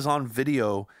literally is on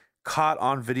video, caught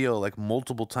on video like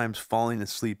multiple times falling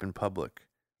asleep in public.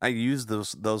 I use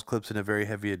those clips in A Very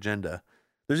Heavy Agenda.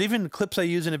 There's even clips I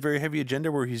use in A Very Heavy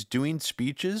Agenda where he's doing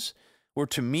speeches where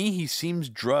to me he seems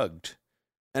drugged.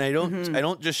 And I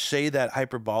don't just say that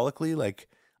hyperbolically. Like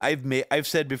I've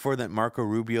said before that Marco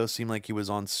Rubio seemed like he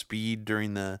was on speed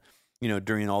during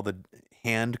during all the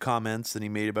hand comments that he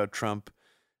made about Trump.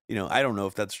 I don't know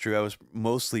if that's true. I was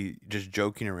mostly just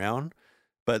joking around,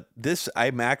 but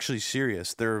I'm actually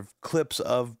serious. There are clips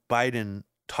of Biden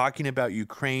talking about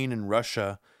Ukraine and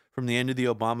Russia from the end of the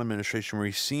Obama administration where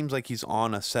he seems like he's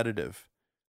on a sedative.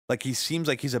 Like he seems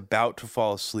like he's about to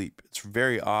fall asleep. It's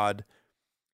very odd.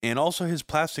 And also his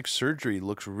plastic surgery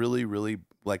looks really, really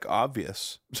like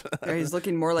obvious. Yeah, he's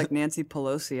looking more like Nancy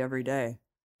Pelosi every day.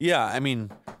 Yeah, I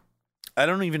mean,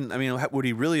 would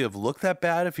he really have looked that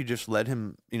bad if you just let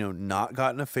him, not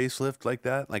gotten a facelift like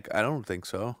that? Like, I don't think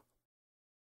so.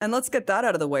 And let's get that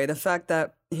out of the way. The fact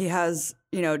that he has,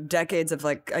 decades of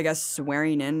like, I guess,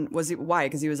 swearing in. Why?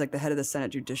 Because he was like the head of the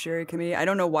Senate Judiciary Committee. I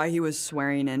don't know why he was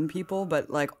swearing in people, but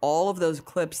like all of those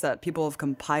clips that people have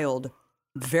compiled,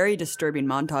 very disturbing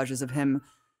montages of him,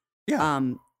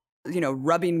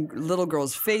 rubbing little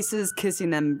girls' faces, kissing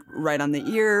them right on the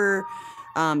ear,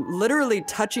 literally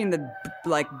touching the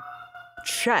like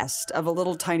chest of a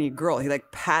little tiny girl. He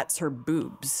like pats her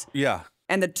boobs. Yeah.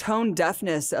 And the tone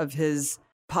deafness of his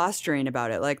posturing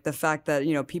about it, like the fact that,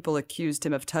 people accused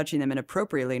him of touching them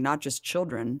inappropriately, not just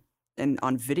children and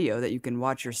on video that you can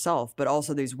watch yourself, but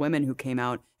also these women who came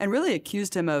out and really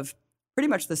accused him of pretty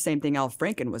much the same thing Al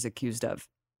Franken was accused of.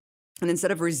 And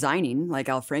instead of resigning like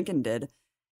Al Franken did,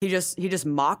 he just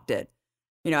mocked it.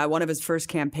 At one of his first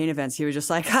campaign events, he was just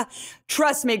like,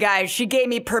 trust me, guys, she gave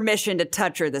me permission to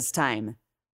touch her this time.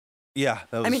 Yeah,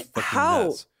 that was how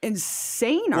nuts.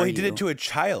 Insane are you? Well, he did it to a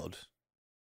child.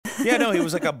 Yeah, no, he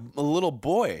was like a little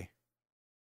boy.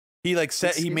 He like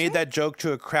said he made that joke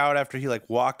to a crowd after he like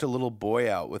walked a little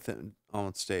boy out with him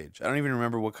on stage. I don't even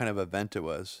remember what kind of event it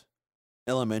was.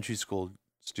 Elementary school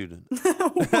student.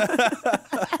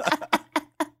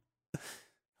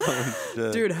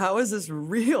 Dude, how is this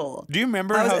real? Do you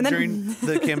remember how during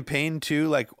the campaign too,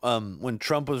 like when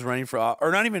Trump was running for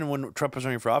or not even when Trump was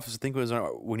running for office, I think it was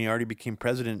when he already became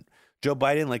president, Joe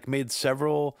Biden like made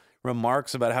several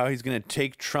remarks about how he's going to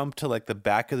take Trump to like the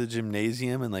back of the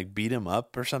gymnasium and like beat him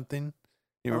up or something.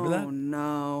 You remember that? Oh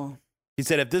no. He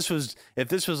said if this was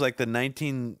like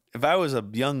if I was a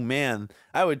young man,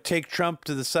 I would take Trump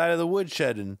to the side of the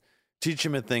woodshed and teach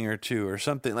him a thing or two or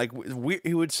something. Like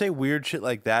he would say weird shit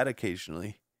like that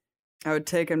occasionally. I would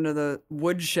take him to the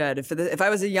woodshed if I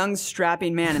was a young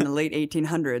strapping man in the late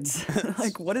 1800s.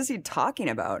 Like, what is he talking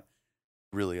about?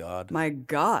 Really odd. My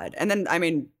God. And then, I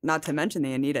mean, not to mention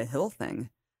the Anita Hill thing,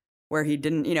 where he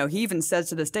didn't, he even says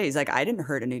to this day, he's like, I didn't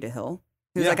hurt Anita Hill.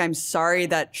 He was like, I'm sorry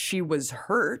that she was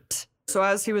hurt. So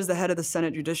as he was the head of the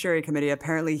Senate Judiciary Committee,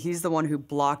 apparently he's the one who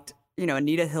blocked,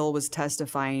 Anita Hill was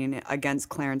testifying against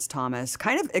Clarence Thomas,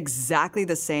 kind of exactly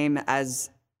the same as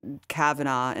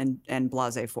Kavanaugh and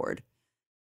Blasey Ford.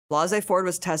 Blasey Ford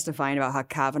was testifying about how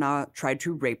Kavanaugh tried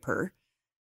to rape her.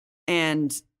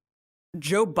 And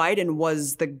Joe Biden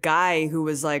was the guy who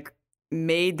was like,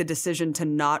 made the decision to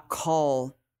not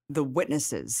call the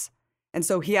witnesses. And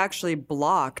so he actually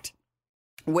blocked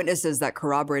witnesses that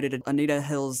corroborated Anita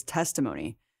Hill's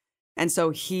testimony. And so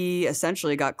he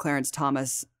essentially got Clarence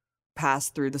Thomas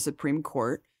passed through the Supreme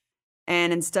Court.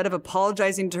 And instead of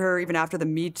apologizing to her, even after the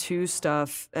Me Too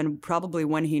stuff, and probably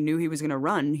when he knew he was going to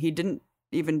run, he didn't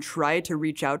even try to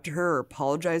reach out to her or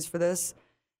apologize for this.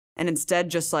 And instead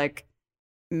just like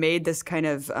made this kind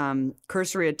of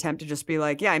cursory attempt to just be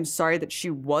like, yeah, I'm sorry that she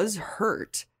was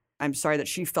hurt. I'm sorry that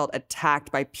she felt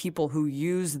attacked by people who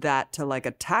used that to like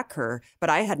attack her, but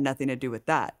I had nothing to do with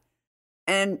that.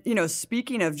 And,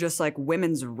 speaking of just like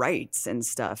women's rights and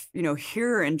stuff,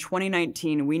 here in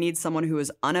 2019, we need someone who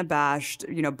is unabashed.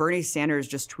 Bernie Sanders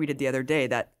just tweeted the other day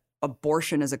that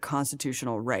abortion is a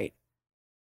constitutional right.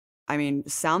 I mean,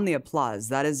 sound the applause.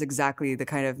 That is exactly the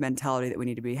kind of mentality that we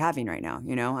need to be having right now.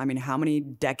 You know, I mean, how many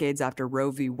decades after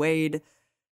Roe v. Wade,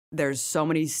 there's so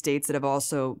many states that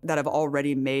have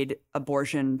already made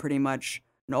abortion pretty much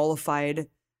nullified.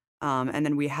 And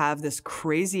then we have this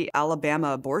crazy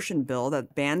Alabama abortion bill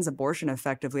that bans abortion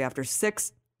effectively after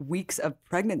 6 weeks of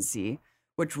pregnancy,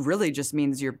 which really just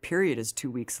means your period is 2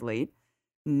 weeks late.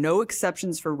 No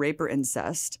exceptions for rape or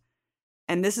incest.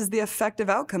 And this is the effective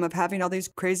outcome of having all these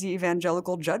crazy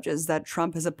evangelical judges that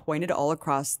Trump has appointed all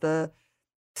across the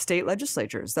state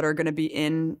legislatures that are going to be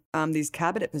in these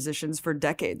cabinet positions for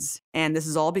decades. And this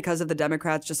is all because of the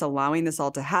Democrats just allowing this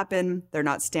all to happen. They're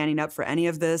not standing up for any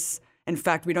of this. In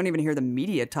fact, we don't even hear the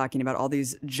media talking about all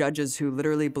these judges who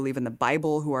literally believe in the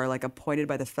Bible, who are like appointed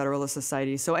by the Federalist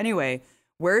Society. So anyway,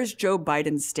 where is Joe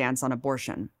Biden's stance on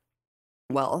abortion?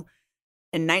 Well,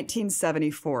 in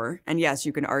 1974, and yes,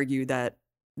 you can argue that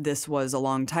this was a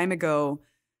long time ago.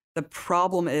 The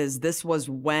problem is this was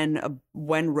when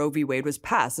Roe v. Wade was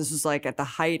passed. This was like at the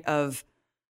height of,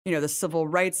 you know, the civil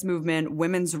rights movement,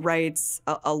 women's rights.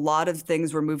 A lot of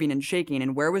things were moving and shaking.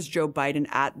 And where was Joe Biden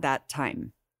at that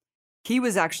time? He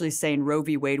was actually saying Roe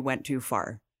v. Wade went too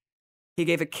far. He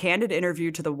gave a candid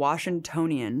interview to the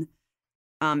Washingtonian.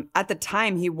 At the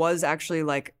time, he was actually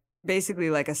basically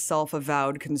like a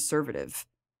self-avowed conservative.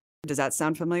 Does that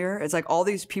sound familiar? It's like all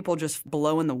these people just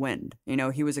blow in the wind. You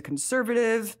know, he was a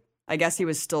conservative. I guess he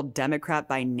was still Democrat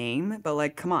by name, but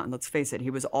like, come on, let's face it. He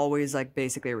was always like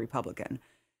basically a Republican.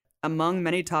 Among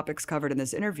many topics covered in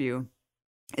this interview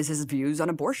is his views on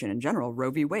abortion in general,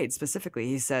 Roe v. Wade specifically.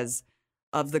 He says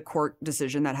of the court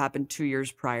decision that happened 2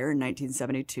 years prior in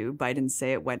 1972, Biden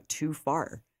say it went too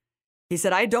far. He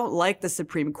said, I don't like the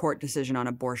Supreme Court decision on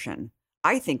abortion.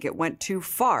 I think it went too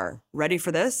far. Ready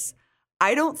for this?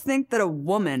 I don't think that a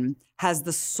woman has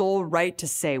the sole right to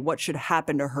say what should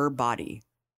happen to her body.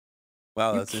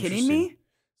 Wow, that's interesting. Me?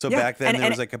 So yeah. back then there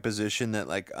was like a position that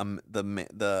like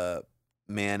the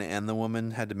man and the woman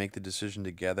had to make the decision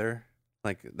together.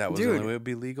 Like that was the only way it would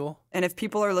be legal. And if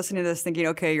people are listening to this thinking,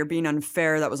 okay, you're being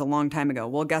unfair, that was a long time ago.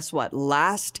 Well, guess what?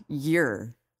 Last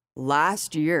year,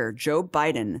 Joe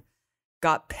Biden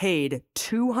got paid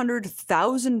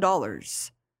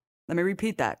 $200,000. Let me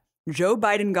repeat that. Joe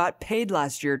Biden got paid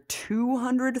last year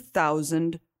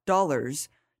 $200,000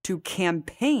 to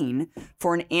campaign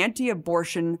for an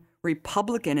anti-abortion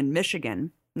Republican in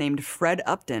Michigan named Fred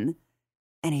Upton,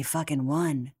 and he fucking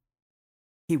won.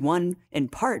 He won in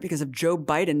part because of Joe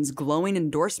Biden's glowing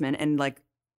endorsement and like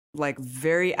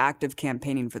very active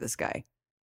campaigning for this guy.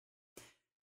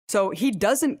 So he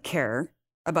doesn't care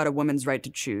about a woman's right to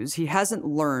choose. He hasn't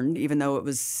learned, even though it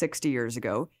was 60 years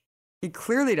ago. He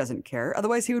clearly doesn't care.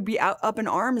 Otherwise, he would be up in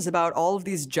arms about all of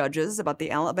these judges, about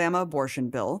the Alabama abortion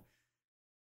bill,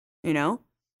 you know,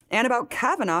 and about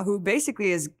Kavanaugh, who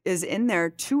basically is in there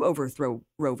to overthrow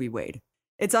Roe v. Wade.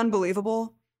 It's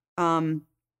unbelievable. And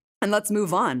let's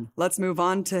move on. Let's move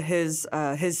on to his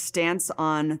stance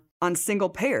on single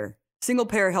payer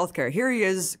healthcare. Here he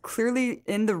is clearly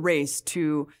in the race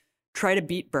to try to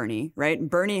beat Bernie, right?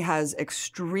 Bernie has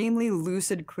extremely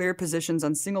lucid, clear positions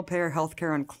on single-payer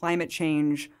healthcare, on climate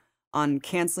change, on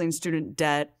canceling student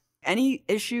debt, any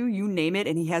issue, you name it,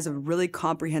 and he has a really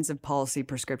comprehensive policy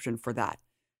prescription for that.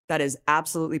 That is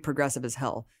absolutely progressive as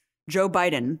hell. Joe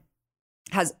Biden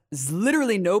has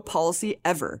literally no policy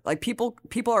ever. Like people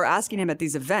are asking him at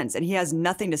these events, and he has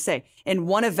nothing to say. In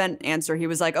one event answer, he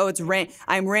was like, "Oh,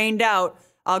 I'm rained out.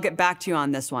 I'll get back to you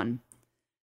on this one."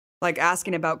 Like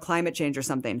asking about climate change or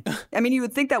something. I mean, you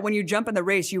would think that when you jump in the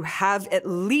race, you have at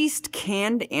least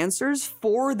canned answers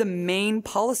for the main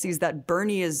policies that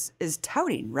Bernie is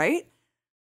touting, right?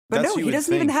 But no, he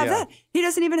doesn't even have that. He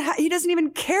doesn't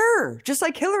even care. Just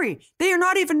like Hillary, they are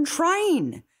not even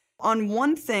trying. On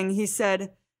one thing, he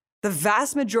said, the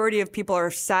vast majority of people are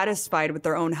satisfied with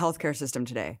their own healthcare system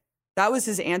today. That was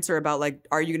his answer about like,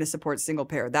 are you going to support single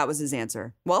payer? That was his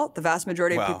answer. Well, the vast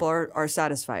majority of people are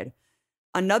satisfied.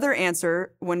 Another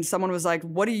answer, when someone was like,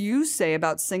 what do you say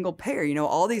about single payer? You know,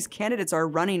 all these candidates are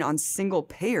running on single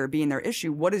payer being their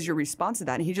issue. What is your response to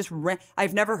that? And he just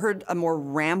I've never heard a more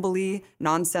rambly,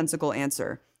 nonsensical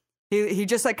answer. He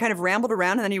just like kind of rambled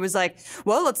around, and then he was like,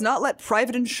 well, let's not let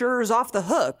private insurers off the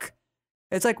hook.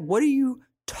 It's like, what are you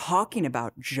talking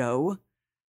about, Joe?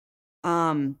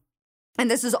 And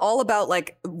this is all about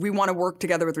like, we want to work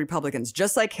together with Republicans,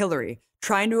 just like Hillary,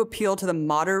 trying to appeal to the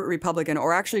moderate Republican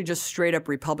or actually just straight up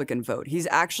Republican vote. He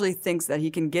actually thinks that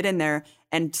he can get in there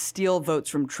and steal votes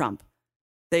from Trump.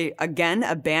 They, again,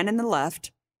 abandon the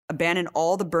left, abandon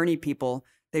all the Bernie people.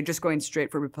 They're just going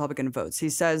straight for Republican votes. He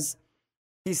says,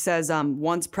 He says,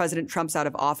 once President Trump's out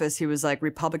of office, he was like,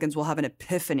 Republicans will have an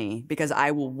epiphany because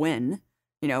I will win.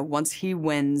 You know, once he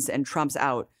wins and Trump's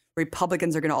out,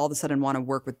 Republicans are going to all of a sudden want to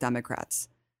work with Democrats.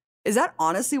 Is that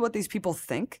honestly what these people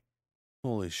think?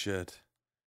 Holy shit.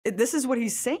 This is what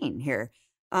he's saying here.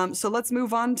 So let's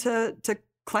move on to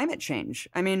climate change.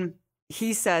 I mean,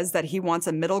 he says that he wants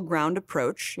a middle ground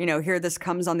approach. You know, here this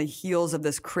comes on the heels of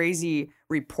this crazy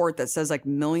report that says like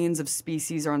millions of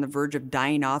species are on the verge of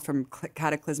dying off from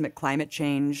cataclysmic climate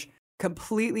change,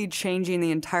 completely changing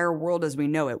the entire world as we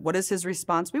know it. What is his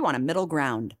response? We want a middle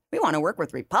ground. We want to work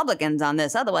with Republicans on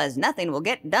this, otherwise nothing will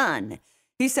get done.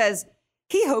 He says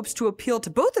he hopes to appeal to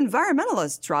both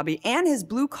environmentalists, Robbie, and his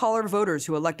blue-collar voters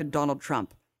who elected Donald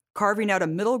Trump, carving out a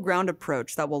middle ground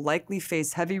approach that will likely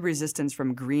face heavy resistance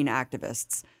from green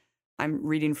activists. I'm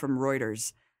reading from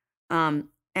Reuters. And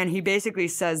he basically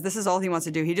says this is all he wants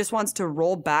to do. He just wants to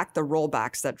roll back the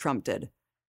rollbacks that Trump did.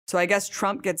 So I guess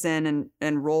Trump gets in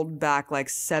and rolled back like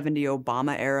 70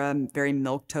 Obama era, very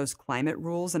milquetoast climate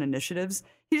rules and initiatives.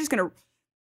 He's just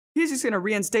gonna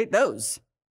reinstate those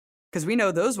because we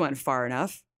know those went far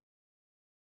enough.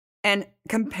 And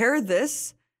compare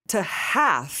this to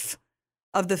half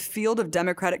of the field of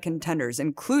Democratic contenders,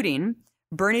 including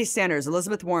Bernie Sanders,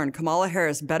 Elizabeth Warren, Kamala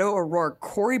Harris, Beto O'Rourke,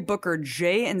 Cory Booker,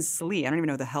 Jay Inslee, I don't even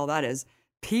know who the hell that is,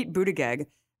 Pete Buttigieg.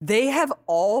 They have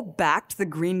all backed the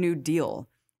Green New Deal.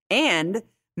 And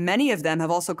many of them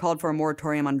have also called for a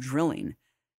moratorium on drilling.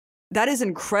 That is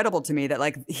incredible to me that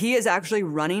like he is actually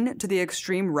running to the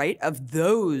extreme right of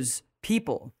those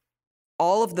people.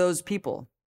 All of those people.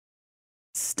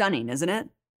 Stunning, isn't it?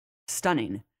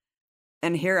 Stunning.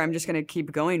 And here, I'm just going to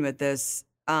keep going with this.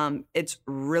 It's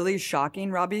really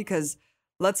shocking, Robbie, because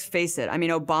let's face it. I mean,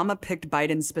 Obama picked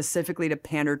Biden specifically to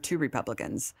pander to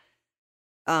Republicans.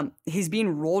 He's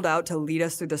being rolled out to lead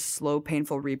us through the slow,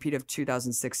 painful repeat of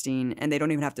 2016, and they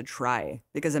don't even have to try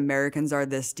because Americans are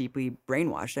this deeply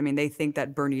brainwashed. I mean, they think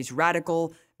that Bernie's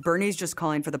radical. Bernie's just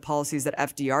calling for the policies that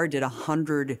FDR did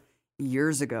 100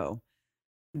 years ago.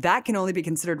 That can only be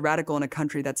considered radical in a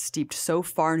country that's steeped so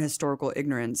far in historical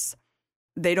ignorance.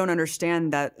 They don't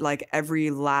understand that like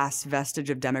every last vestige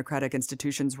of democratic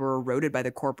institutions were eroded by the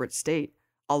corporate state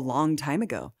a long time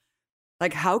ago.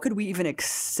 Like, how could we even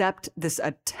accept this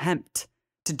attempt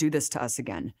to do this to us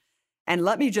again? And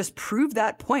let me just prove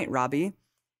that point, Robbie.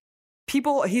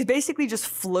 He's basically just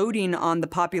floating on the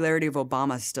popularity of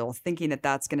Obama still, thinking that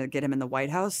that's going to get him in the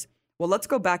White House. Well, let's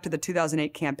go back to the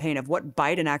 2008 campaign of what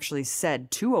Biden actually said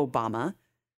to Obama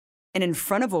and in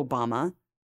front of Obama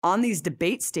on these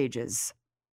debate stages.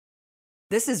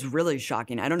 This is really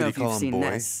shocking. I don't know if you've seen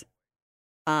this.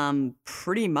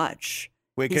 Pretty much.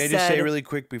 Wait, can I just say really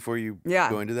quick before you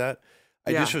go into that?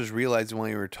 I just was realizing while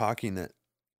you were talking that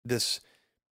this,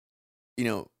 you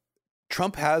know,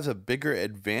 Trump has a bigger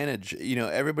advantage. You know,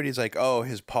 everybody's like, oh,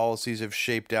 his policies have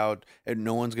shaped out and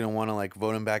no one's going to want to like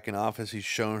vote him back in office. He's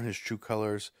shown his true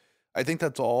colors. I think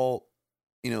that's all,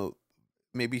 you know,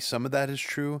 maybe some of that is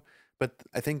true. But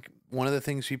I think one of the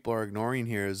things people are ignoring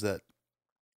here is that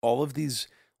all of these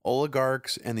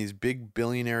oligarchs and these big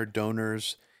billionaire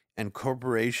donors and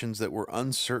corporations that were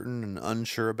uncertain and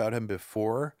unsure about him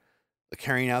before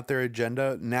carrying out their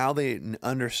agenda, now they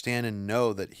understand and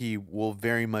know that he will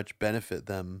very much benefit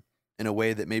them in a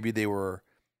way that maybe they were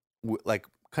like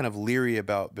kind of leery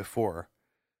about before.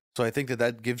 So I think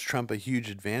that gives Trump a huge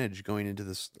advantage going into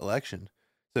this election.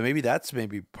 So maybe that's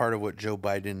part of what Joe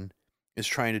Biden is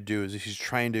trying to do, is he's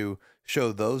trying to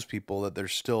show those people that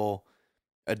there's still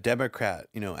a Democrat,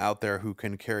 you know, out there who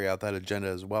can carry out that agenda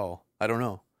as well. I don't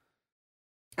know.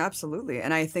 Absolutely.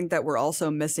 And I think that we're also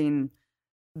missing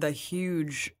the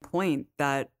huge point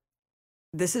that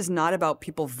this is not about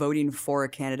people voting for a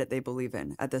candidate they believe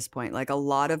in at this point. Like a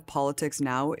lot of politics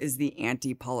now is the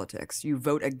anti-politics. You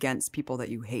vote against people that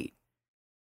you hate.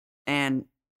 And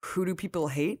who do people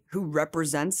hate? Who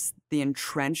represents the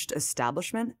entrenched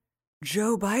establishment?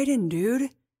 Joe Biden, dude.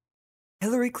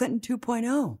 Hillary Clinton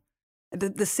 2.0.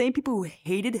 The same people who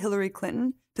hated Hillary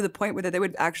Clinton to the point where they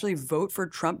would actually vote for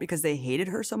Trump because they hated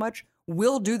her so much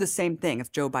will do the same thing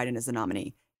if Joe Biden is the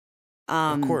nominee.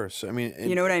 Of course. I mean,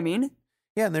 you know what I mean?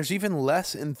 Yeah, and there's even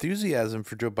less enthusiasm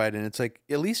for Joe Biden. It's like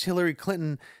at least Hillary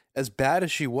Clinton, as bad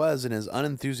as she was and as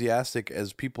unenthusiastic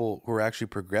as people who are actually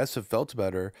progressive felt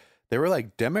about her, they were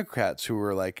like Democrats who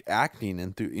were like acting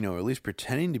and, you know, at least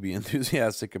pretending to be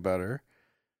enthusiastic about her.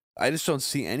 I just don't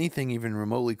see anything even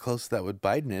remotely close to that with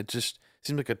Biden. It just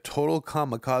seems like a total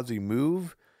kamikaze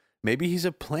move. Maybe he's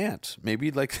a plant.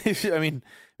 Maybe like, I mean,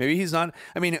 maybe he's not.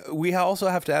 I mean, we also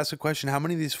have to ask the question, how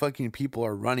many of these fucking people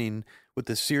are running with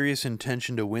the serious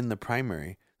intention to win the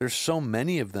primary? There's so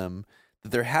many of them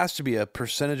that there has to be a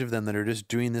percentage of them that are just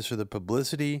doing this for the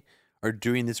publicity or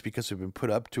doing this because they've been put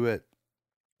up to it.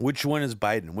 Which one is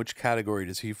Biden? Which category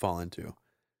does he fall into?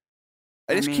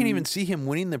 I just can't even see him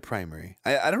winning the primary.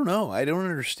 I don't know. I don't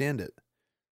understand it.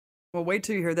 Well, wait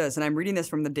till you hear this. And I'm reading this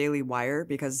from the Daily Wire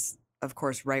because, of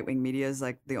course, right-wing media is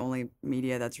like the only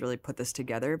media that's really put this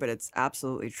together, but it's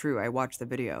absolutely true. I watched the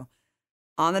video.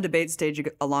 On the debate stage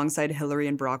alongside Hillary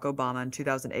and Barack Obama in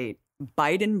 2008,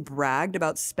 Biden bragged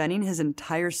about spending his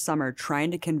entire summer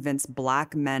trying to convince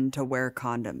black men to wear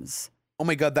condoms. Oh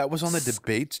my God, that was on the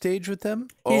debate stage with them?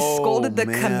 He scolded the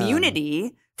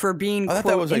community for being, I thought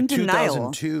quote, that was in like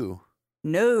denial. 2002.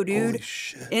 No, dude. Holy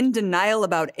shit. In denial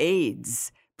about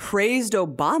AIDS. Praised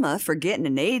Obama for getting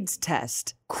an AIDS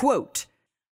test. Quote,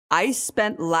 I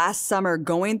spent last summer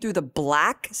going through the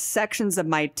black sections of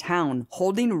my town,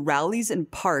 holding rallies in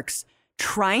parks,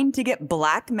 trying to get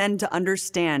black men to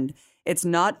understand it's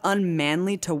not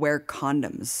unmanly to wear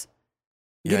condoms.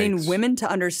 Yikes. Getting women to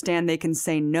understand they can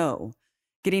say no.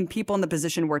 Getting people in the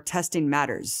position where testing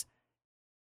matters.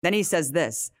 Then he says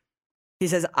this. He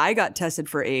says, I got tested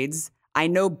for AIDS. I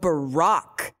know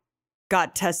Barack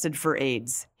got tested for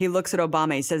AIDS. He looks at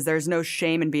Obama. He says, there's no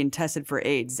shame in being tested for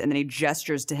AIDS. And then he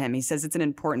gestures to him. He says, it's an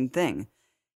important thing.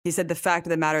 He said, the fact of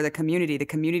the matter, the community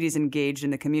is engaged in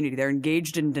the community. They're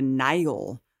engaged in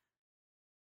denial.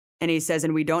 And he says,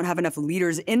 and we don't have enough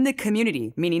leaders in the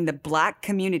community, meaning the black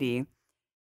community,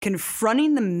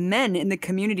 confronting the men in the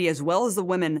community as well as the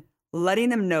women, letting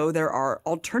them know there are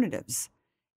alternatives.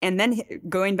 And then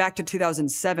going back to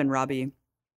 2007, Robbie,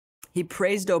 he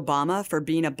praised Obama for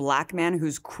being a black man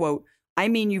who's, quote, I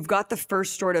mean, you've got the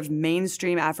first sort of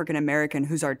mainstream African-American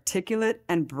who's articulate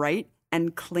and bright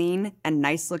and clean and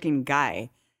nice-looking guy.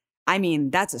 I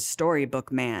mean, that's a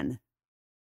storybook man.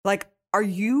 Like, are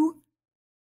you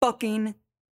fucking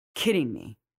kidding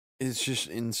me? It's just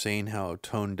insane how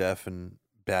tone deaf and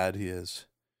bad he is.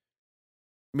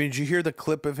 I mean, did you hear the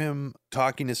clip of him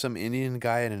talking to some Indian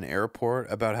guy at an airport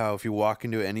about how if you walk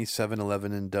into any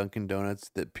 7-Eleven and Dunkin' Donuts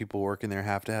that people working there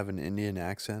have to have an Indian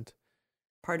accent?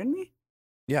 Pardon me?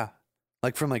 Yeah.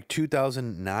 Like from like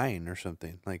 2009 or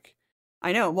something. Like,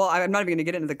 I know. Well, I'm not even going to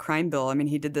get into the crime bill. I mean,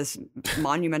 he did this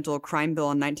monumental crime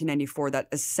bill in 1994 that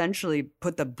essentially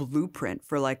put the blueprint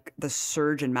for like the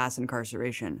surge in mass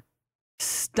incarceration.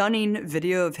 Stunning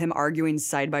video of him arguing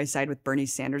side by side with Bernie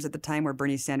Sanders at the time, where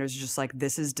Bernie Sanders is just like,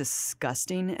 this is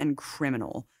disgusting and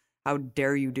criminal. How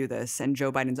dare you do this? And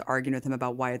Joe Biden's arguing with him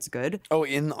about why it's good. oh,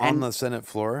 on the Senate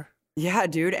floor? Yeah,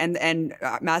 dude. And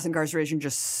mass incarceration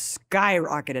just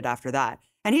skyrocketed after that.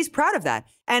 And he's proud of that.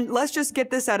 And let's just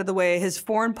get this out of the way. His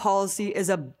foreign policy is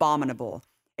abominable.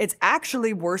 It's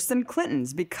actually worse than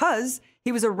Clinton's because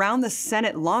he was around the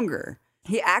Senate longer.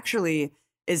 He actually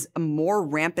is a more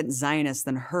rampant Zionist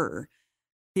than her.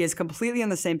 He is completely on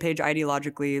the same page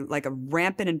ideologically, like a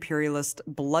rampant imperialist,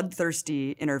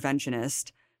 bloodthirsty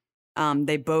interventionist.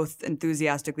 They both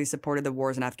enthusiastically supported the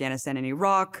wars in Afghanistan and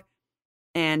Iraq.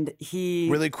 And he...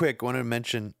 Really quick, I wanted to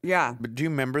mention... Yeah. But do you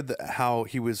remember how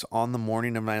he was on the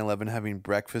morning of 9/11 having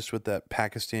breakfast with that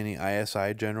Pakistani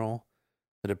ISI general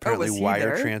that apparently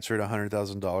wire transferred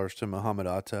 $100,000 to Muhammad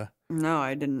Atta? No,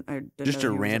 I didn't. Just a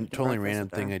totally random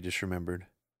thing I just remembered.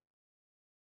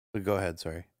 But go ahead,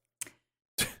 sorry.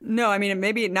 No, I mean,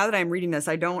 maybe now that I'm reading this,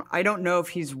 I don't know if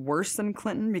he's worse than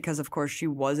Clinton because, of course, she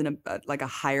was in a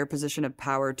higher position of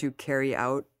power to carry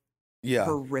out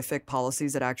horrific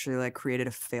policies that actually like created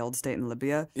a failed state in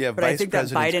Libya. Yeah, but vice I think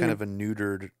president's that Biden kind of a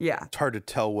neutered. Yeah, it's hard to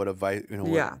tell what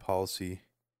what policy.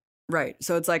 Right.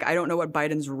 So it's like I don't know what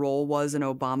Biden's role was in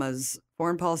Obama's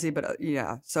foreign policy, but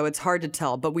so it's hard to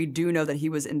tell. But we do know that he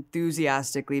was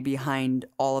enthusiastically behind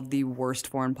all of the worst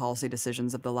foreign policy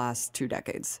decisions of the last 2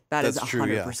 decades. That's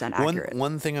 100% accurate.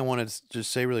 One thing I wanted to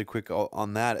just say really quick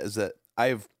on that is that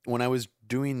when I was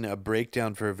doing a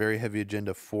breakdown for a Very Heavy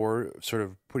Agenda 4, sort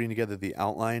of putting together the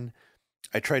outline,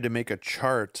 I tried to make a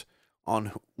chart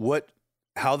on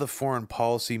how the foreign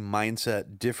policy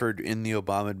mindset differed in the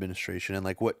Obama administration and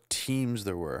like what teams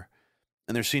there were.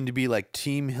 And there seemed to be like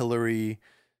Team Hillary,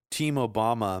 Team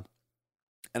Obama,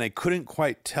 and I couldn't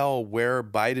quite tell where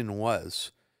Biden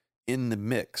was in the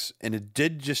mix. And it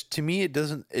did just, to me, it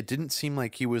didn't seem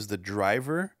like he was the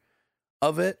driver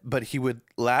of it, but he would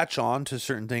latch on to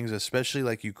certain things, especially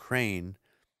like Ukraine,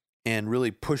 and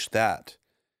really push that.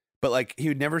 But like he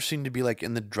would never seem to be like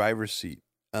in the driver's seat.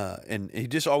 And he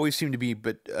just always seemed to be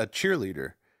a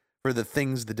cheerleader for the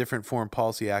things, the different foreign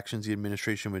policy actions the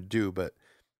administration would do. But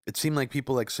it seemed like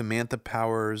people like Samantha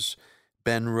Powers,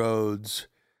 Ben Rhodes,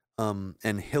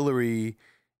 and Hillary,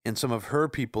 and some of her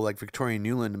people like Victoria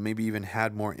Nuland maybe even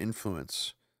had more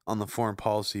influence on the foreign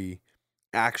policy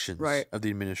actions Right. of the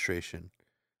administration,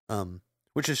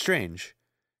 which is strange.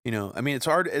 I mean, it's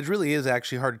hard. It really is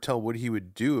actually hard to tell what he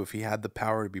would do if he had the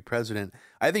power to be president.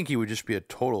 I think he would just be a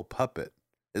total puppet.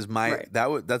 Right.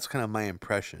 That's kind of my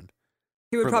impression.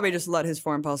 He would From- probably just let his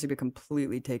foreign policy be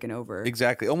completely taken over.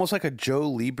 Exactly, almost like a Joe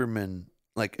Lieberman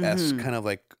esque kind of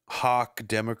like hawk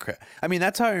Democrat. I mean,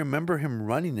 that's how I remember him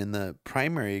running in the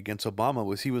primary against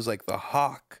Obama. He was like the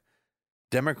hawk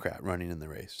Democrat running in the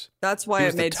race. That's He why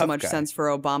was it the made so tough much guy. sense for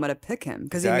Obama to pick him,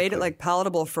 because he made it Exactly. like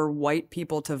palatable for white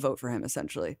people to vote for him,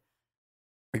 essentially.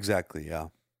 Exactly. Yeah.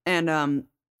 And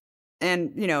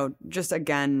just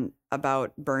again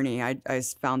about Bernie, I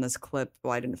found this clip.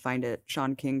 Well, I didn't find it.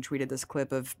 Sean King tweeted this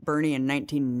clip of Bernie in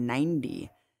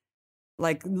 1990.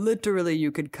 Like literally,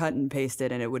 you could cut and paste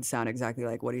it, and it would sound exactly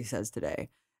like what he says today.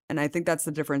 And I think that's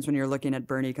the difference when you're looking at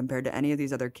Bernie compared to any of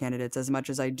these other candidates. As much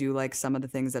as I do like some of the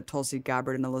things that Tulsi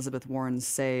Gabbard and Elizabeth Warren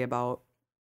say about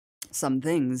some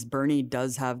things, Bernie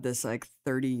does have this like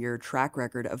 30-year track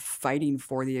record of fighting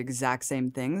for the exact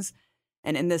same things.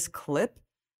 And in this clip,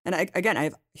 and I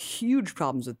have huge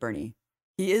problems with Bernie.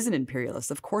 He is an imperialist.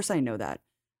 Of course, I know that.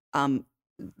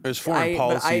 His foreign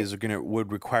policy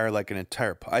would require like an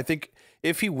entire. I think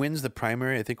if he wins the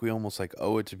primary, I think we almost like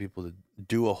owe it to people to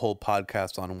do a whole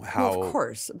podcast on how. Well, of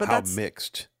course, but how that's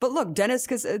mixed. But look, Dennis,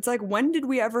 because it's like, when did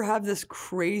we ever have this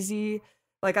crazy?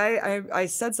 Like I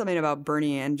said something about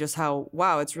Bernie and just how,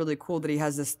 wow, it's really cool that he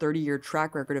has this 30-year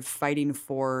track record of fighting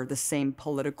for the same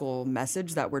political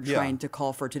message that we're trying to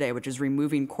call for today, which is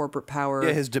removing corporate power,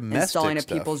 his domestic installing a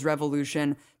stuff. people's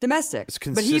revolution, domestic. It's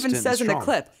But he even consistent says and in the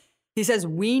strong. clip, he says,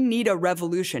 we need a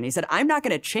revolution. He said, I'm not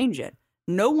going to change it.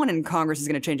 No one in Congress is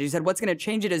going to change it. He said, what's going to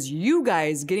change it is you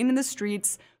guys getting in the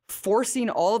streets, forcing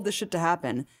all of this shit to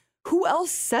happen. Who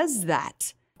else says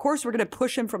that? Of course, we're going to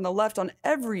push him from the left on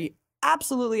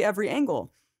absolutely every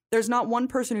angle. There's not one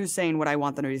person who's saying what I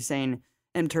want them to be saying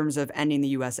in terms of ending the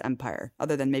U.S. empire,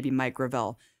 other than maybe Mike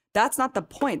Gravel. That's not the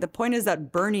point. The point is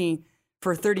that Bernie,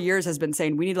 for 30 years, has been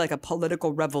saying we need like a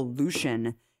political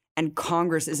revolution, and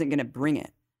Congress isn't going to bring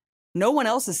it. No one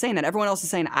else is saying that. Everyone else is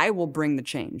saying, I will bring the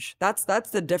change. That's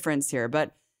the difference here.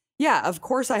 But yeah, of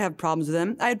course I have problems with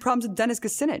him. I had problems with Dennis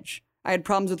Kucinich. I had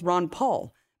problems with Ron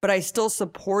Paul. But I still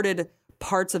supported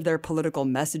parts of their political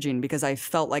messaging because I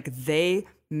felt like they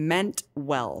meant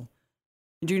well.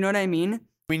 Do you know what I mean?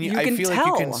 I mean, I feel like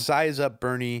you can size up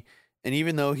Bernie, and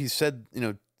even though he said,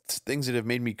 things that have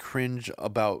made me cringe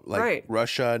about like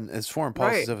Russia and his foreign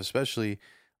policy stuff, especially,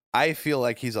 I feel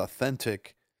like he's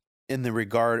authentic in the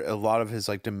regard a lot of his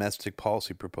like domestic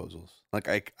policy proposals.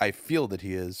 Like I feel that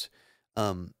he is.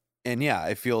 And yeah,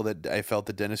 I felt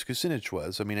that Dennis Kucinich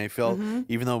was. I mean, I felt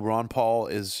even though Ron Paul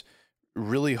is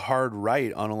really hard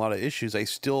right on a lot of issues, I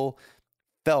still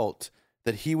felt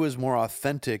that he was more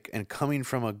authentic and coming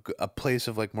from a place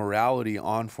of like morality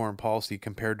on foreign policy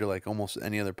compared to like almost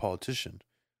any other politician,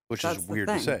 which is weird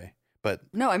to say. But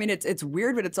no, I mean, it's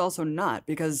weird, but it's also not,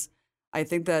 because I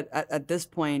think that at this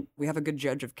point we have a good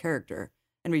judge of character,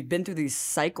 and we've been through these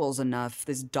cycles enough,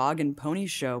 this dog and pony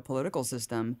show political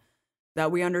system, that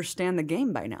we understand the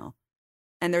game by now.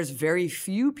 And there's very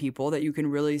few people that you can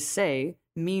really say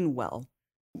mean well.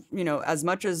 As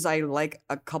much as I like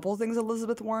a couple things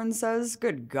Elizabeth Warren says,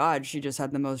 good God, she just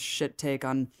had the most shit take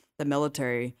on the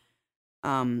military.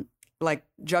 Like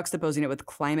juxtaposing it with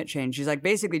climate change. She's like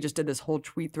basically just did this whole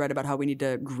tweet thread about how we need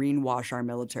to greenwash our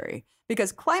military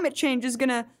because climate change is going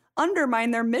to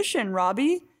undermine their mission,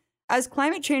 Robbie. As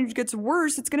climate change gets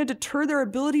worse, it's going to deter their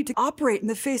ability to operate in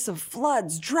the face of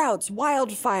floods, droughts,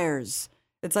 wildfires.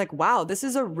 It's like, wow, this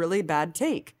is a really bad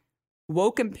take.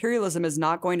 Woke imperialism is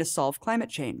not going to solve climate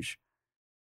change.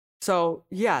 So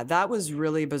yeah, that was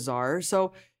really bizarre.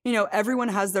 So, everyone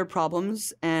has their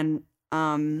problems, and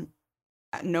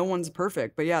no one's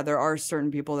perfect. But yeah, there are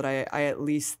certain people that I at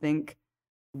least think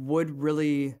would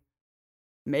really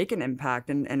make an impact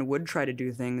and would try to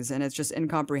do things. And it's just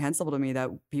incomprehensible to me that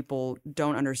people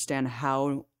don't understand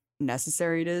how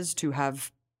necessary it is to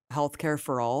have healthcare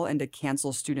for all and to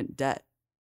cancel student debt.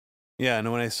 Yeah,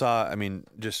 and when I saw,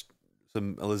 just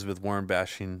some Elizabeth Warren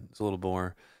bashing, it's a little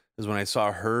more, is when I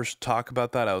saw her talk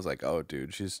about that, I was like, oh,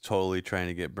 dude, she's totally trying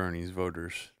to get Bernie's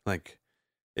voters. Like,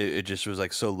 it just was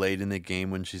like so late in the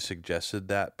game when she suggested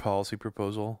that policy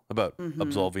proposal about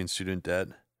absolving student debt.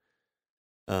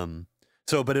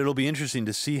 But it'll be interesting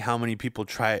to see how many people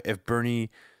try, if Bernie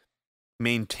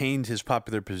maintained his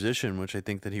popular position, which I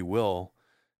think that he will,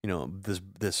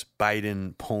 this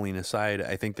Biden polling aside,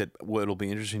 I think that it'll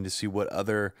be interesting to see what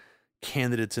other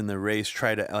candidates in the race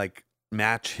try to like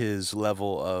match his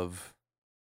level of,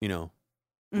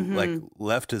 like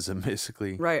leftism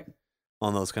basically. Right.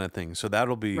 On those kind of things. So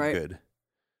that'll be good.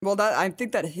 Well, that I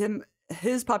think that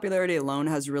his popularity alone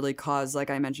has really caused, like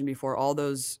I mentioned before, all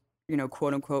those,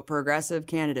 quote unquote progressive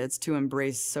candidates to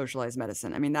embrace socialized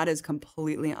medicine. I mean, that is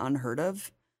completely unheard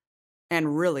of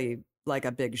and really like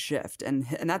a big shift. And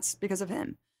that's because of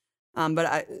him.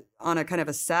 But on a kind of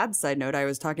a sad side note, I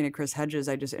was talking to Chris Hedges.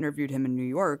 I just interviewed him in New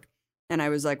York, and I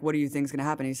was like, "What do you think is going to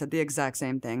happen?" He said the exact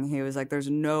same thing. He was like, "There's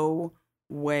no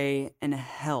way in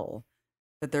hell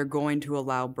that they're going to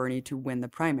allow Bernie to win the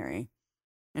primary."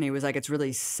 And he was like, "It's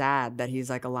really sad that he's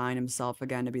like allowing himself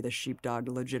again to be the sheepdog,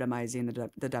 legitimizing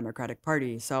the Democratic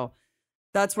Party." So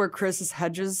that's where Chris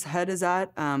Hedges' head is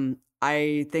at.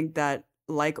 I think that,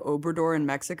 like Obrador in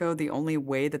Mexico, the only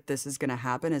way that this is going to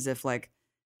happen is if like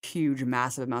huge,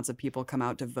 massive amounts of people come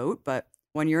out to vote. But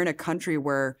when you're in a country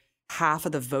where half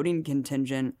of the voting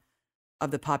contingent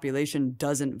of the population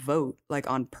doesn't vote, like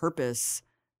on purpose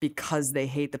because they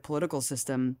hate the political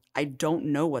system, I don't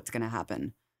know what's going to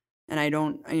happen. And I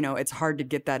don't, it's hard to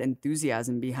get that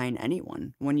enthusiasm behind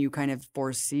anyone when you kind of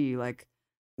foresee like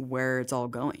where it's all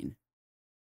going.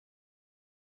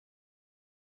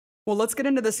 Well, let's get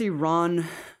into this Iran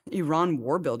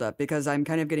war buildup, because I'm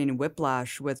kind of getting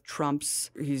whiplash with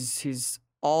Trump's. He's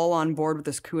all on board with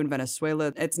this coup in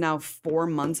Venezuela. It's now 4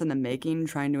 months in the making,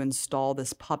 trying to install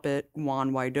this puppet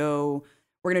Juan Guaido.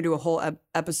 We're gonna do a whole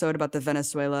episode about the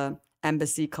Venezuela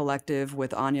Embassy Collective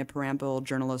with Anya Parampil,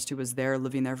 journalist who was there,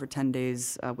 living there for 10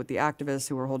 days with the activists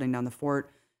who were holding down the fort.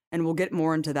 And we'll get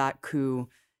more into that coup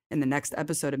in the next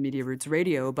episode of Media Roots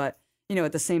Radio. But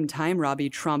at the same time, Robbie,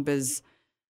 Trump is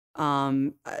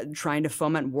trying to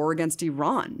foment war against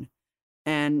Iran.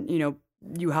 And,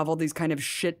 you have all these kind of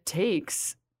shit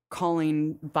takes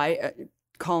calling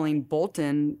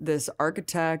Bolton this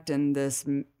architect and this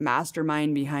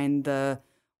mastermind behind the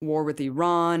war with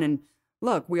Iran. And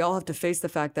look, we all have to face the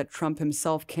fact that Trump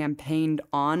himself campaigned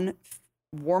on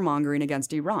warmongering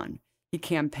against Iran. He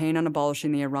campaigned on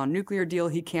abolishing the Iran nuclear deal.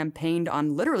 He campaigned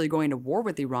on literally going to war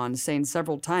with Iran, saying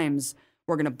several times,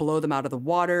 we're going to blow them out of the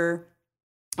water.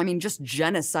 I mean, just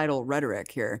genocidal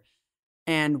rhetoric here.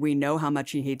 And we know how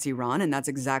much he hates Iran, and that's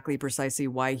exactly precisely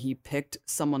why he picked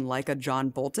someone like a John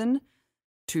Bolton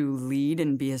to lead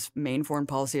and be his main foreign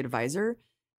policy advisor.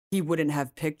 He wouldn't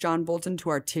have picked John Bolton to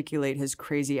articulate his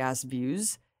crazy-ass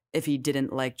views if he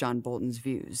didn't like John Bolton's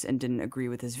views and didn't agree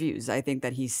with his views. I think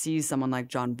that he sees someone like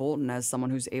John Bolton as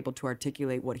someone who's able to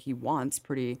articulate what he wants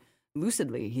pretty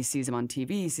lucidly. He sees him on TV,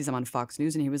 he sees him on Fox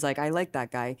News, and he was like, I like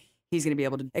that guy. He's going to be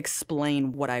able to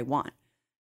explain what I want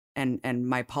and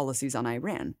my policies on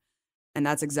Iran. And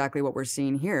that's exactly what we're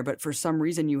seeing here. But for some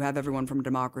reason, you have everyone from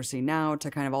Democracy Now! To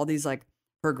kind of all these like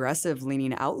progressive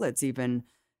leaning outlets even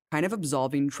kind of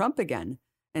absolving Trump again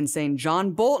and saying,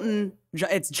 John Bolton,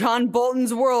 it's John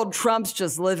Bolton's world. Trump's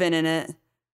just living in it.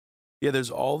 Yeah,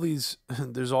 there's all these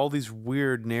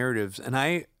weird narratives. And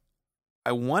I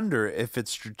wonder if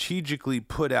it's strategically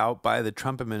put out by the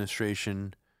Trump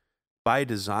administration by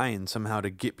design somehow to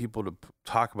get people to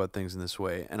talk about things in this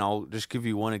way. And I'll just give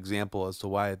you one example as to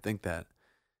why I think that.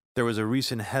 There was a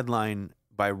recent headline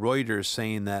by Reuters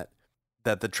saying that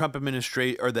the Trump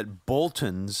administration, or that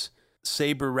Bolton's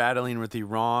saber rattling with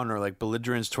Iran or like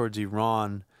belligerence towards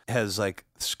Iran has like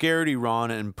scared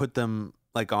Iran and put them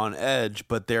like on edge,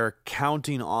 but they're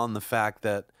counting on the fact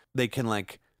that they can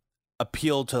like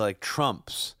appeal to like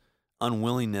Trump's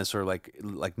unwillingness or like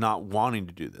not wanting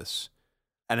to do this.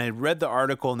 And I read the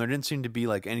article, and there didn't seem to be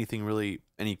like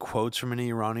any quotes from any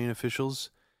Iranian officials.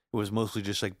 It was mostly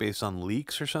just like based on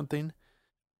leaks or something.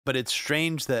 But it's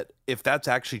strange that if that's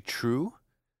actually true,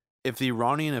 if the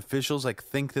Iranian officials like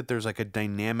think that there's like a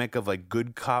dynamic of like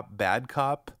good cop, bad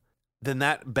cop, then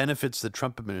that benefits the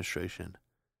Trump administration.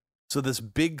 So this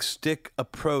big stick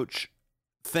approach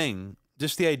thing,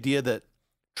 just the idea that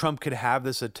Trump could have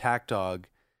this attack dog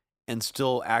and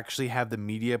still actually have the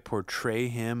media portray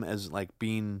him as like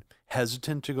being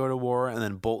hesitant to go to war, and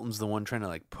then Bolton's the one trying to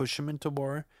like push him into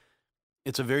war.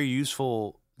 It's a very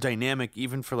useful dynamic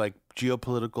even for like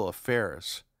geopolitical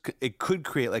affairs. It could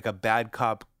create like a bad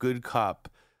cop, good cop,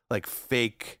 like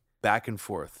fake back and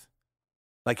forth.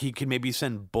 Like he could maybe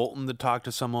send Bolton to talk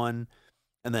to someone,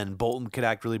 and then Bolton could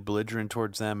act really belligerent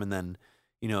towards them, and then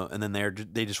and then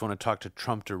they just want to talk to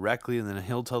Trump directly, and then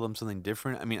he'll tell them something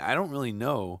different. I mean, I don't really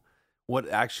know what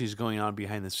actually is going on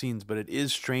behind the scenes, but it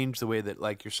is strange the way that,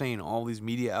 like you're saying, all these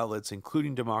media outlets,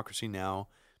 including Democracy Now!,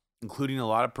 including a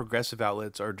lot of progressive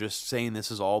outlets, are just saying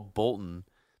this is all Bolton,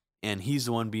 and he's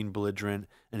the one being belligerent,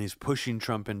 and he's pushing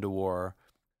Trump into war,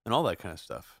 and all that kind of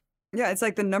stuff. Yeah, it's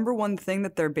like the number one thing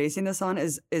that they're basing this on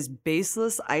is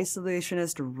baseless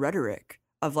isolationist rhetoric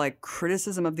of like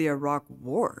criticism of the Iraq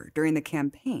war during the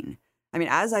campaign. I mean,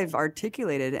 as I've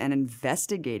articulated and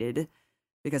investigated,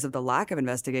 because of the lack of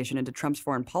investigation into Trump's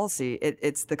foreign policy,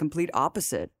 it's the complete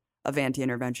opposite of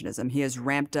anti-interventionism. He has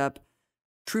ramped up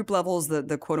troop levels.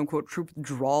 The quote-unquote troop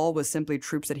withdrawal was simply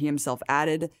troops that he himself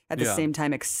added, at the same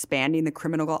time expanding the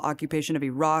criminal occupation of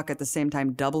Iraq, at the same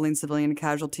time doubling civilian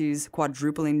casualties,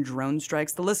 quadrupling drone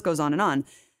strikes. The list goes on and on.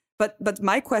 But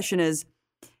my question is,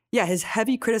 yeah, his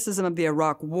heavy criticism of the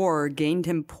Iraq war gained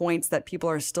him points that people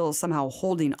are still somehow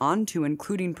holding on to,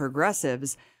 including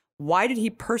progressives. Why did he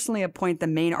personally appoint the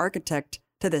main architect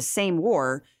to the same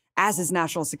war as his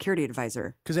national security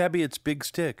advisor? Because, Abby, it's big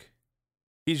stick.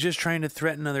 He's just trying to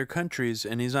threaten other countries,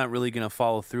 and he's not really going to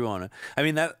follow through on it. I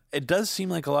mean, that it does seem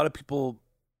like a lot of people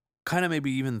kind of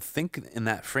maybe even think in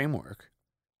that framework.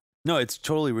 No, it's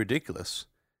totally ridiculous.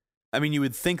 I mean, you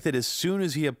would think that as soon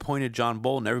as he appointed John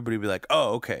Bolton, everybody would be like,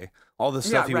 oh, okay. All the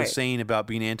stuff he was saying about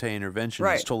being anti-intervention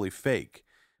is totally fake.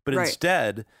 But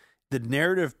instead, the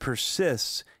narrative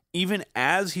persists even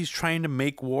as he's trying to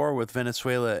make war with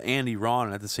Venezuela and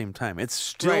Iran at the same time. It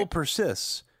still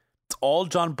persists. It's all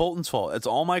John Bolton's fault. It's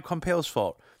all Mike Pompeo's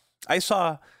fault. I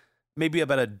saw maybe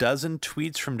about a dozen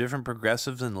tweets from different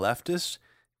progressives and leftists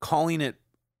calling it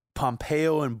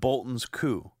Pompeo and Bolton's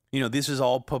coup. You know, this is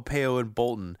all Pompeo and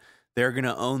Bolton. They're going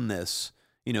to own this,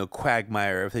 you know,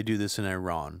 quagmire if they do this in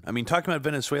Iran. I mean, talking about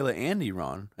Venezuela and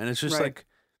Iran. And it's just like,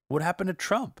 what happened to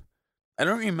Trump? I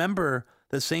don't remember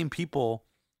the same people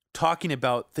talking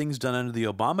about things done under the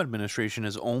Obama administration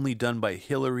as only done by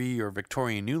Hillary or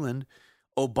Victoria Nuland.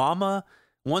 Obama,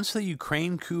 once the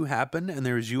Ukraine coup happened and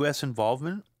there was U.S.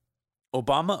 involvement,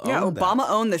 Obama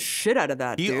owned the shit out of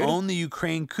that, dude. He owned the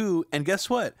Ukraine coup. And guess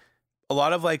what? A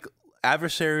lot of like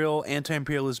adversarial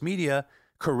anti-imperialist media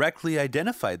correctly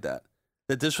identified that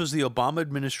this was the Obama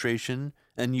administration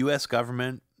and U.S.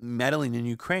 government meddling in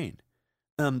Ukraine.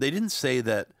 They didn't say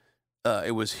that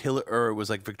it was Hillary or it was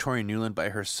like Victoria Nuland by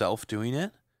herself doing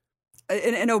it.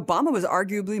 And Obama was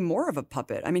arguably more of a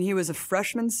puppet. I mean, he was a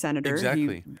freshman senator.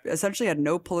 Exactly. He essentially had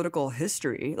no political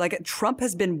history. Like, Trump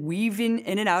has been weaving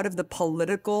in and out of the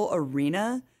political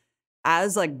arena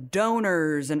as like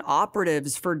donors and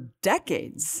operatives for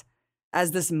decades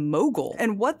as this mogul.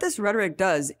 And what this rhetoric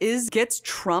does is gets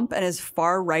Trump and his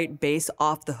far-right base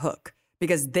off the hook,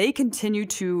 because they continue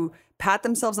to pat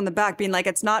themselves on the back being like,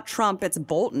 it's not Trump, it's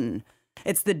Bolton.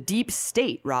 It's the deep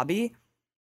state, Robbie.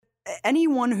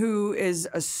 Anyone who is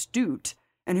astute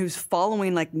and who's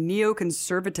following like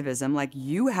neoconservatism, like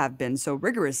you have been so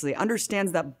rigorously,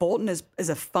 understands that Bolton is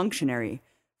a functionary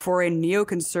for a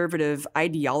neoconservative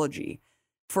ideology,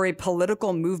 for a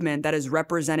political movement that is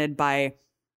represented by,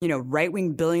 you know,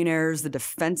 right-wing billionaires, the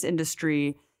defense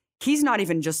industry. He's not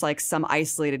even just like some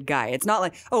isolated guy. It's not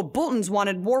like, oh, Bolton's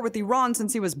wanted war with Iran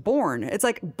since he was born. It's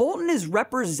like Bolton is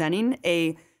representing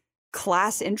a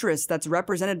class interest that's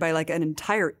represented by like an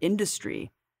entire industry.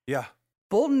 Yeah.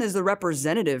 Bolton is the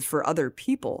representative for other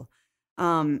people.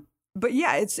 But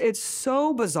yeah, it's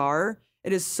so bizarre.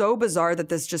 It is so bizarre that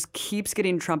this just keeps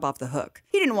getting Trump off the hook.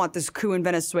 He didn't want this coup in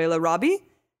Venezuela, Robbie.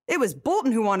 It was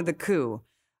Bolton who wanted the coup.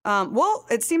 Well,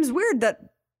 it seems weird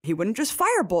that he wouldn't just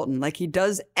fire Bolton like he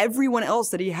does everyone else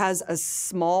that he has a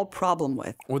small problem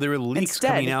with. Or there were leaks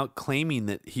coming out claiming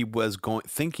that he was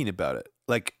thinking about it.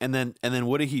 Like, and then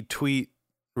what did he tweet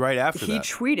right after that?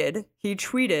 He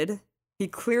tweeted, he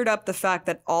cleared up the fact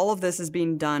that all of this is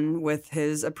being done with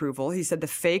his approval. He said the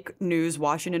fake news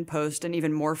Washington Post and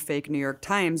even more fake New York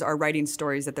Times are writing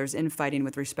stories that there's infighting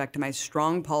with respect to my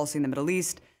strong policy in the Middle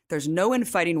East. There's no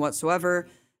infighting whatsoever.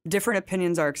 Different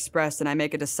opinions are expressed, and I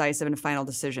make a decisive and final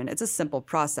decision. It's a simple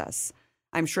process.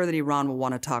 I'm sure that Iran will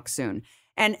want to talk soon.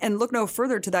 And look no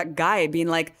further to that guy being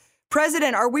like,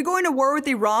 President, are we going to war with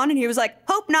Iran? And he was like,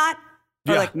 hope not.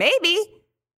 Or like, maybe.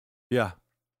 Yeah.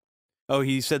 Oh,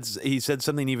 he said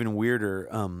something even weirder.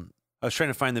 I was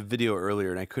trying to find the video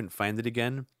earlier, and I couldn't find it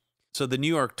again. So the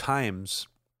New York Times,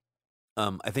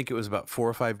 I think it was about 4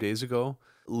 or 5 days ago,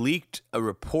 leaked a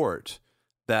report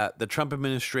that the Trump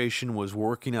administration was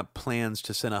working up plans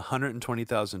to send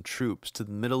 120,000 troops to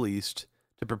the Middle East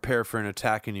to prepare for an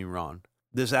attack in Iran.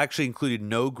 This actually included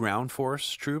no ground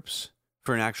force troops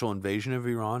for an actual invasion of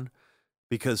Iran,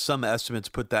 because some estimates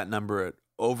put that number at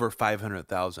over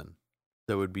 500,000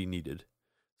 that would be needed.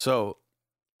 So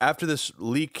after this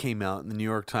leak came out in the New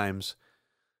York Times,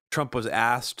 Trump was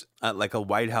asked at like a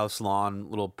White House lawn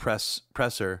little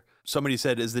presser. Somebody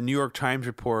said, is the New York Times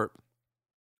report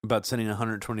about sending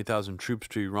 120,000 troops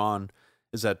to Iran,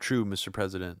 is that true, Mr.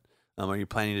 President? Are you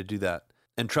planning to do that?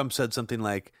 And Trump said something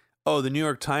like, oh, the New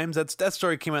York Times? That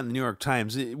story came out in the New York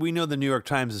Times. We know the New York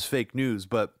Times is fake news,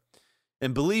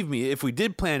 and believe me, if we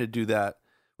did plan to do that,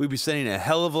 we'd be sending a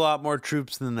hell of a lot more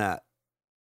troops than that.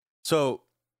 So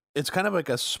it's kind of like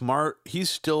a smart, he's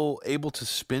still able to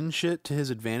spin shit to his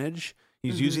advantage.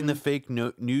 He's using the Hmm. fake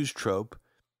news trope.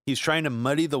 He's trying to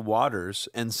muddy the waters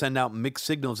and send out mixed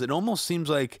signals. It almost seems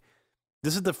like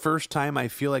this is the first time I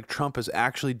feel like Trump is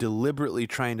actually deliberately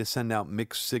trying to send out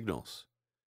mixed signals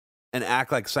and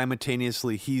act like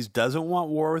simultaneously he doesn't want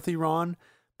war with Iran,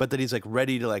 but that he's like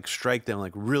ready to like strike them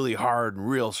like really hard and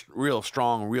real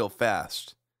strong, real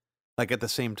fast, like at the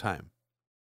same time.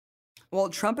 Well,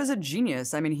 Trump is a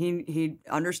genius. I mean, he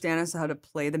understands how to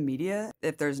play the media.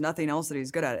 If there's nothing else that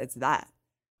he's good at, it's that.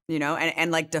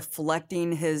 And like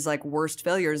deflecting his like worst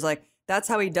failures, like that's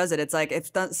how he does it. It's like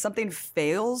if something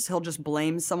fails, he'll just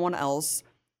blame someone else,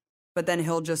 but then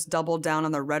he'll just double down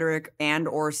on the rhetoric and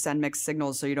or send mixed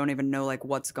signals so you don't even know like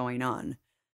what's going on.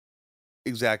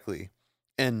 Exactly.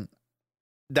 And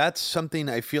that's something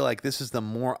I feel like this is the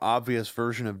more obvious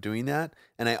version of doing that.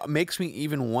 And it makes me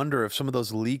even wonder if some of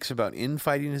those leaks about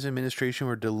infighting his administration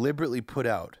were deliberately put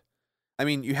out. I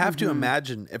mean, you have to Hmm.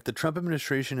 imagine if the Trump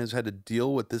administration has had to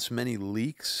deal with this many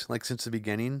leaks, like since the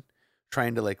beginning,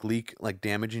 trying to like leak like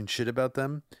damaging shit about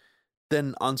them,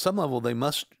 then on some level they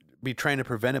must be trying to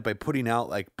prevent it by putting out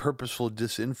like purposeful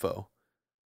disinfo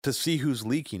to see who's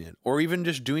leaking it, or even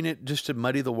just doing it just to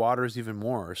muddy the waters even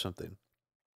more or something.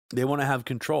 They want to have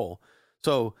control.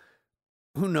 So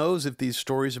who knows if these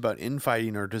stories about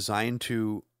infighting are designed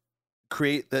to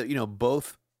create that,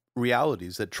 both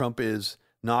realities, that Trump is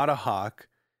not a hawk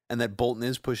and that Bolton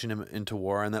is pushing him into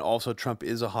war, and that also Trump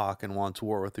is a hawk and wants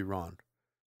war with Iran.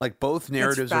 Like both It's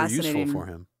narratives are useful for fascinating.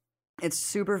 him. It's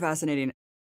super fascinating.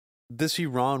 This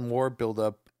Iran war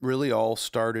buildup really all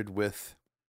started with,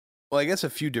 well, I guess a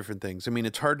few different things. I mean,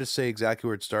 it's hard to say exactly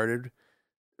where it started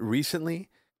recently,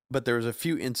 but there was a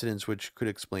few incidents which could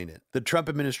explain it. The Trump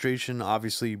administration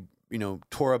obviously,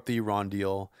 tore up the Iran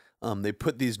deal. They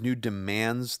put these new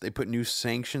demands, they put new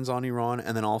sanctions on Iran,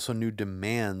 and then also new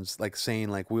demands, like saying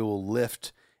like we will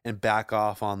lift and back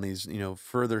off on these,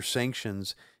 further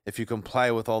sanctions if you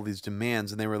comply with all these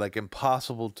demands. And they were like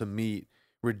impossible to meet,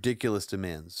 ridiculous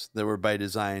demands that were by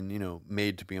design,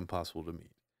 made to be impossible to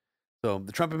meet. So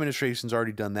the Trump administration's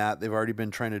already done that. They've already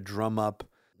been trying to drum up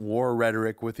war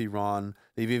rhetoric with Iran.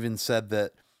 They've even said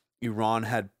that Iran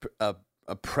had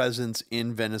a presence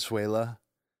in Venezuela,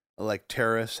 like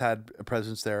terrorists had a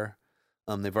presence there.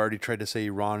 They've already tried to say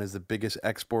Iran is the biggest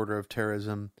exporter of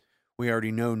terrorism. We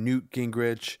already know Newt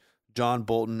Gingrich, John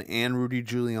Bolton, and Rudy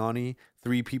Giuliani,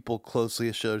 three people closely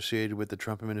associated with the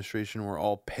Trump administration, were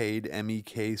all paid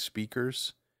MEK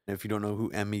speakers. And if you don't know who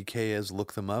MEK is,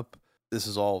 look them up. This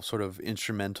is all sort of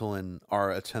instrumental in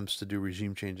our attempts to do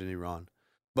regime change in Iran.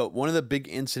 But one of the big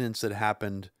incidents that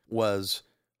happened was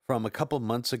from a couple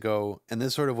months ago, and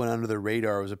this sort of went under the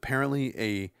radar. It was apparently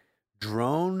a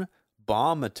drone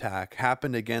bomb attack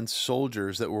happened against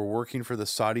soldiers that were working for the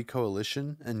Saudi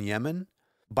coalition in Yemen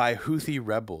by Houthi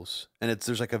rebels. And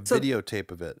there's like a So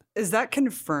videotape of it. is that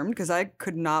confirmed? Because I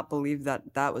could not believe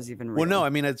that that was even Well, no,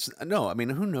 real. I mean,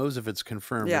 who knows if it's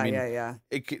confirmed? I Yeah, mean, yeah,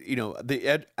 yeah.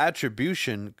 the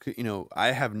attribution,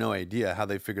 I have no idea how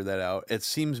they figured that out. It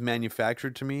seems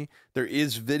manufactured to me. There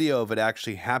is video of it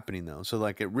actually happening though. So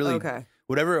like it really, Okay.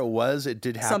 whatever it was, it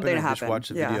did happen. Something I just happened. watched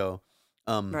the Yeah. video.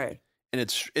 Right. And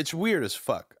it's weird as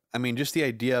fuck. I mean, just the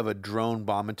idea of a drone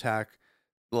bomb attack.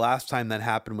 The last time that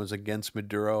happened was against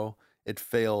Maduro. It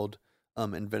failed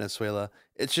in Venezuela.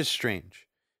 It's just strange.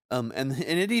 And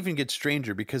it even gets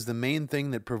stranger because the main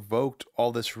thing that provoked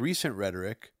all this recent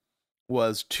rhetoric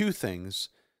was two things.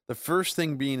 The first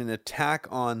thing being an attack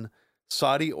on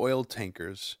Saudi oil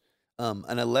tankers,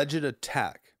 an alleged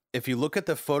attack. If you look at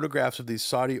the photographs of these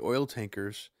Saudi oil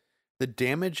tankers, the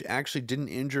damage actually didn't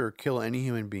injure or kill any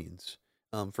human beings,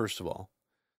 first of all.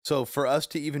 So for us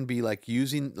to even be like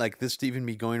using like this to even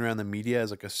be going around the media as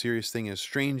like a serious thing is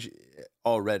strange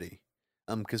already,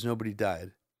 because nobody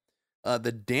died.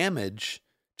 The damage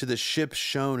to the ships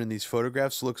shown in these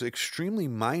photographs looks extremely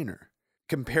minor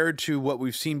compared to what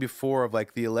we've seen before of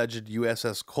like the alleged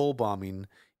USS Cole bombing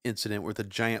incident with a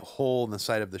giant hole in the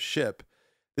side of the ship.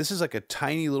 This is like a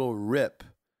tiny little rip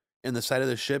in the side of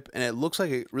the ship, and it looks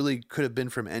like it really could have been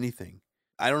from anything.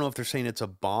 I don't know if they're saying it's a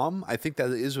bomb. I think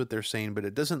that is what they're saying, but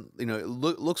it doesn't, it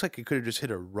looks like it could have just hit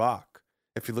a rock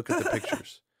if you look at the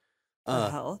pictures.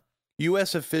 The hell?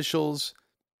 U.S. officials,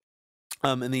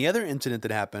 and the other incident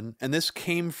that happened, and this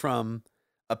came from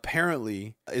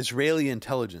apparently Israeli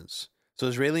intelligence. So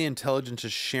Israeli intelligence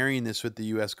is sharing this with the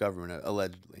U.S. government,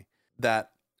 allegedly,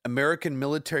 that American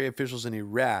military officials in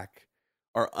Iraq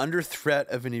are under threat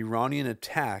of an Iranian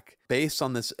attack based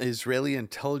on this Israeli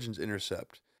intelligence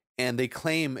intercept. And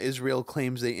Israel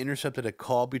claims they intercepted a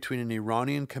call between an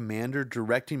Iranian commander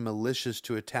directing militias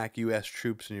to attack U.S.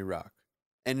 troops in Iraq.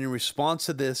 And in response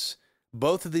to this,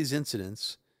 both of these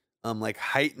incidents,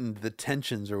 heightened the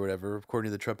tensions or whatever, according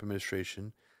to the Trump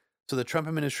administration. So the Trump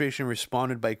administration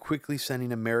responded by quickly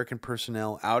sending American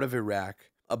personnel out of Iraq,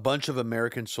 a bunch of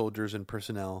American soldiers and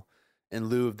personnel, in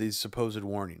lieu of these supposed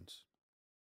warnings.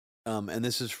 And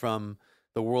this is from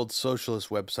the World Socialist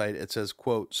website. It says,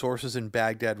 quote, sources in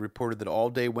Baghdad reported that all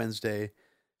day Wednesday,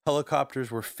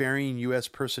 helicopters were ferrying U.S.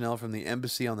 personnel from the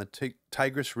embassy on the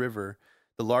Tigris River,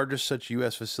 the largest such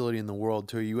U.S. facility in the world,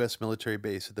 to a U.S. military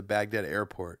base at the Baghdad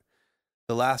airport.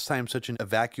 The last time such an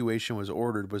evacuation was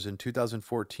ordered was in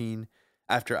 2014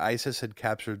 after ISIS had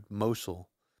captured Mosul,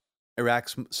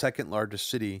 Iraq's second largest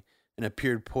city, and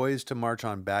appeared poised to march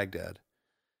on Baghdad.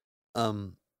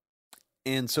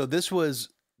 And so these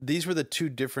were the two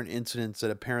different incidents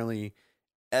that apparently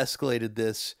escalated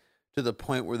this to the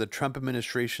point where the Trump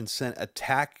administration sent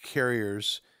attack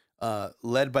carriers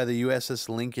led by the USS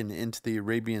Lincoln into the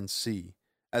Arabian Sea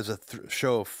as a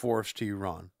show of force to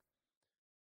Iran.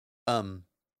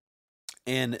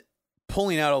 And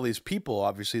pulling out all these people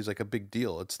obviously is like a big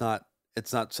deal. It's not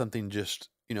something just,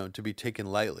 to be taken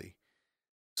lightly.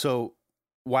 So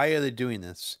why are they doing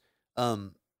this?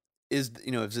 Is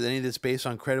any of this based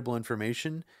on credible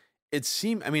information? It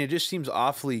just seems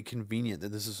awfully convenient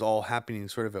that this is all happening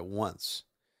sort of at once.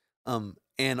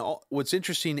 What's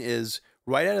interesting is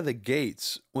right out of the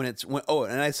gates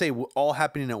and I say all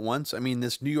happening at once. I mean,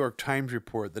 this New York Times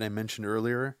report that I mentioned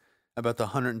earlier about the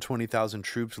 120,000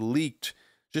 troops leaked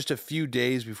just a few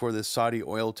days before this Saudi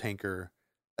oil tanker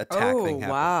attack thing happened. Oh,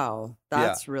 wow.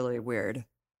 That's really weird.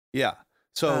 Yeah.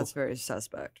 So that's very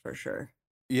suspect for sure.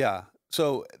 Yeah.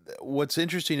 So what's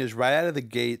interesting is right out of the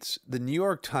gates, the New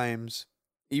York Times,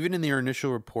 even in their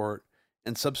initial report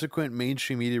and subsequent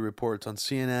mainstream media reports on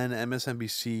CNN,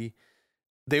 MSNBC,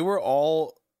 they were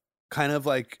all kind of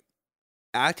like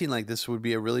acting like this would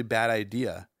be a really bad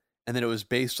idea and that it was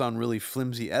based on really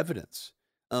flimsy evidence.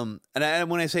 And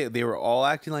when I say they were all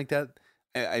acting like that,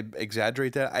 I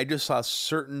exaggerate that. I just saw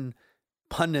certain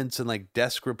pundits and like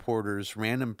desk reporters,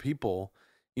 random people,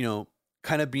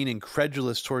 kind of being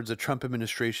incredulous towards the Trump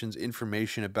administration's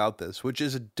information about this, which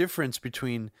is a difference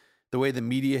between the way the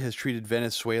media has treated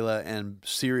Venezuela and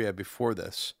Syria before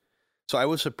this. So I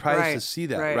was surprised to see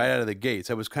that right out of the gates.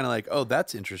 I was kind of like, oh,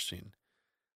 that's interesting.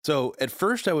 So at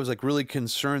first I was like really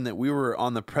concerned that we were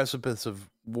on the precipice of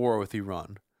war with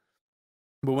Iran.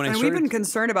 But when we've been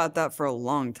concerned about that for a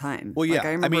long time. Well, yeah.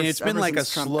 I mean, it's been like a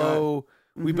slow,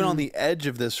 we've been on the edge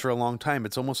of this for a long time.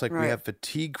 It's almost like we have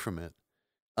fatigue from it.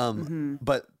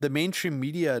 But the mainstream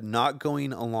media not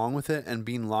going along with it and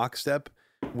being lockstep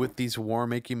with these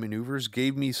war-making maneuvers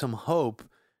gave me some hope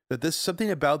that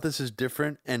something about this is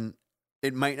different and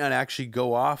it might not actually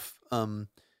go off. I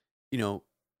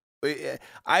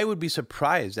would be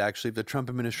surprised actually if the Trump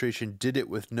administration did it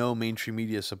with no mainstream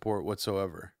media support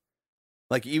whatsoever.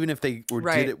 Like even if they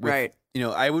did it with,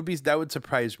 that would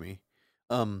surprise me.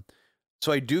 So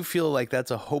I do feel like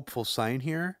that's a hopeful sign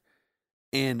here.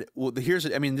 And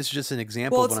this is just an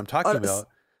example of what I'm talking about.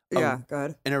 Yeah, go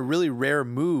ahead. In a really rare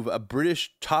move, a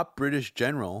top British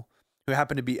general who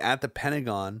happened to be at the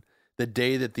Pentagon the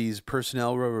day that these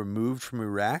personnel were removed from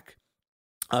Iraq,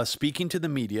 speaking to the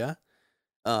media,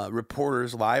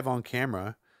 reporters live on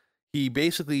camera, he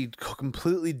basically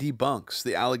completely debunks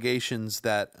the allegations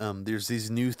that there's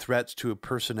these new threats to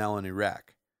personnel in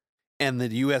Iraq. And the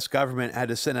U.S. government had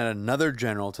to send out another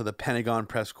general to the Pentagon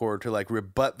press corps to like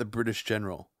rebut the British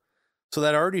general. So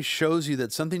that already shows you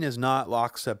that something is not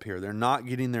lockstep here. They're not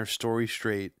getting their story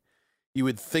straight. You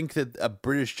would think that a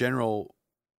British general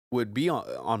would be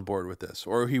on board with this,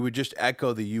 or he would just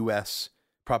echo the U.S.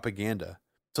 propaganda.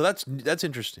 So that's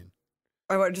interesting.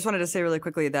 I just wanted to say really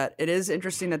quickly that it is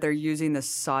interesting that they're using the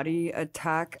Saudi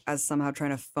attack as somehow trying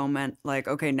to foment like,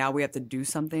 okay, now we have to do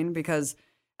something, because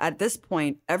at this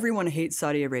point, everyone hates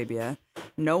Saudi Arabia.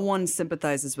 No one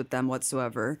sympathizes with them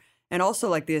whatsoever. And also,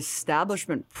 like, the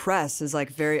establishment press is, like,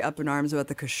 very up in arms about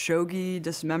the Khashoggi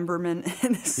dismemberment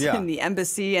in the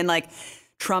embassy and, like,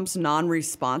 Trump's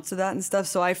non-response to that and stuff.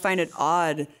 So I find it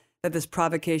odd that this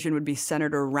provocation would be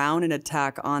centered around an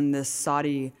attack on this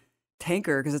Saudi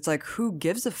tanker, because it's like, who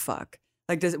gives a fuck?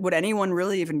 Like, would anyone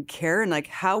really even care? And, like,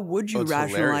 how would you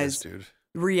rationalize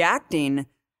reacting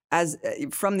as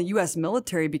from the U.S.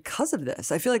 military because of this?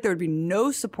 I feel like there would be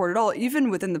no support at all, even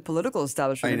within the political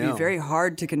establishment. It'd be very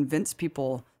hard to convince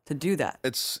people to do that.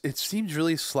 It seems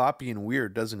really sloppy and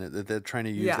weird, doesn't it? That they're trying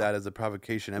to use that as a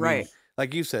provocation. I mean,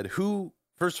 like you said,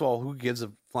 first of all, who gives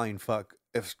a flying fuck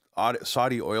if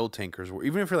Saudi oil tankers were,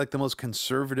 even if you're like the most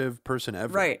conservative person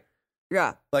ever, Right.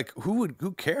 Yeah. like who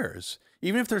cares?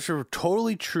 Even if they're sort of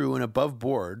totally true and above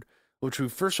board, which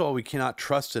first of all, we cannot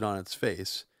trust it on its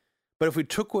face. But if we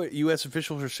took what U.S.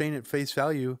 officials are saying at face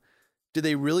value, do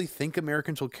they really think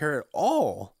Americans will care at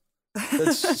all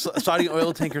that Saudi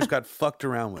oil tankers got fucked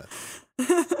around with?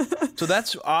 So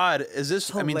that's odd. Is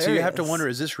this, I mean, so you have to wonder,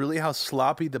 is this really how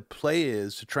sloppy the play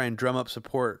is to try and drum up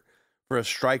support for a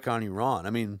strike on Iran? I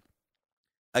mean,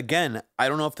 again, I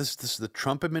don't know if this is the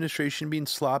Trump administration being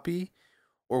sloppy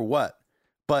or what,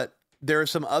 but there are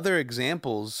some other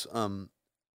examples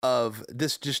of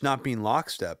this just not being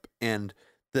lockstep and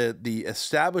the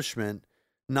establishment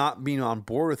not being on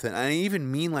board with it. And I even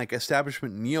mean like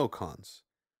establishment neocons.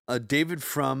 David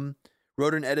Frum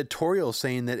wrote an editorial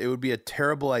saying that it would be a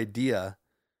terrible idea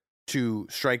to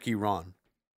strike Iran.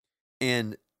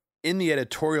 And in the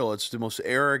editorial, it's the most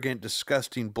arrogant,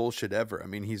 disgusting bullshit ever. I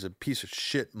mean, he's a piece of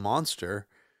shit monster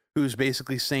who's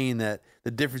basically saying that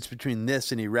the difference between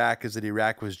this and Iraq is that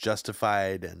Iraq was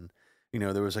justified, and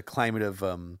there was a climate of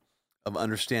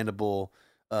understandable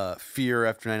fear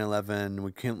after 9/11.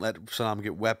 We can't let Saddam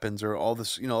get weapons or all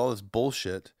this, all this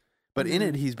bullshit. But in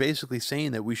it, he's basically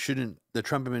saying that the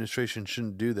Trump administration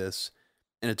shouldn't do this,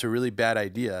 and it's a really bad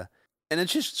idea. And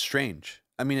it's just strange.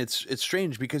 I mean, it's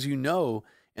strange because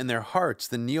in their hearts,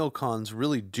 the neocons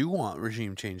really do want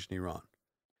regime change in Iran.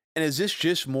 And is this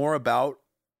just more about,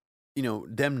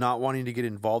 them not wanting to get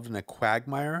involved in a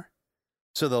quagmire?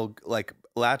 So they'll like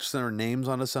latch their names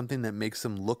onto something that makes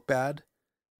them look bad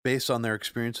based on their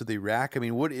experience with Iraq? I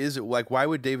mean, what is it like? Why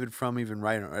would David Frum even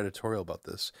write an editorial about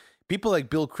this? People like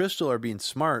Bill Kristol are being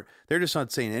smart. They're just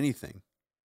not saying anything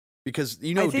because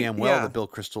damn well that Bill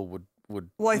Kristol would.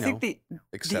 Well, I think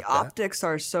the optics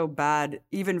are so bad,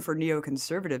 even for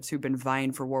neoconservatives who've been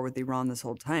vying for war with Iran this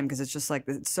whole time, because it's just like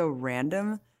it's so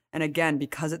random. And again,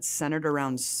 because it's centered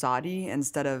around Saudi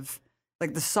instead of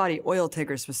like the Saudi oil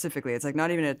tankers specifically, it's like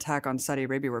not even an attack on Saudi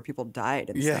Arabia where people died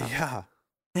and stuff. Yeah.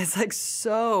 It's like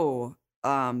so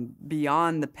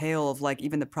beyond the pale of like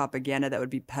even the propaganda that would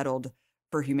be peddled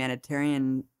for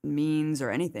humanitarian means or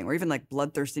anything, or even like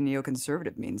bloodthirsty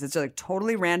neoconservative means. It's like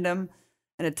totally random,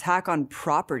 an attack on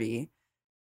property,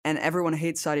 and everyone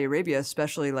hates Saudi Arabia,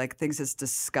 especially like thinks it's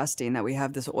disgusting that we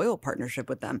have this oil partnership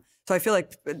with them. So I feel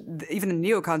like even the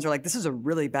neocons are like, this is a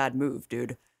really bad move,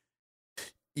 dude.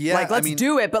 Yeah, like let's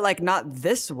do it, but like not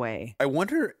this way. I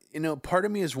wonder, part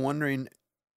of me is wondering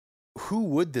who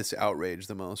would this outrage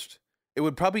the most? It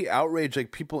would probably outrage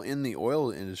like people in the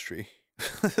oil industry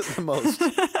the most.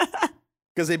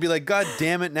 Because they'd be like, God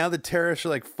damn it, now the terrorists are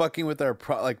like fucking with our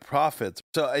profits.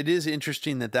 So it is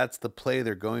interesting that that's the play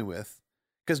they're going with.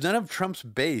 Because none of Trump's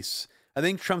base, I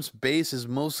think Trump's base is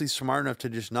mostly smart enough to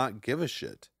just not give a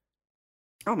shit.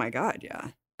 Oh my God, yeah.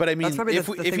 But I mean,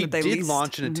 if he did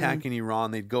launch an attack in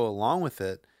Iran, they'd go along with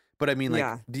it. But I mean,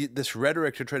 like this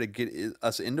rhetoric to try to get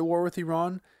us into war with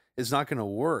Iran is not going to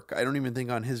work. I don't even think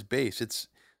on his base.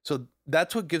 So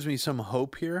that's what gives me some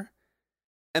hope here.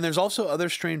 And there's also other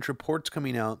strange reports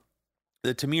coming out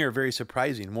that to me are very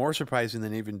surprising, more surprising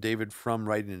than even David Frum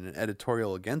writing an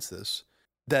editorial against this,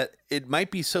 that it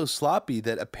might be so sloppy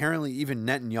that apparently even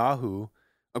Netanyahu,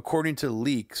 according to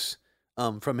leaks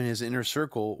from his inner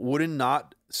circle,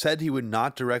 said he would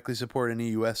not directly support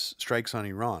any U.S. strikes on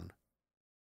Iran.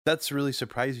 That's really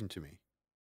surprising to me.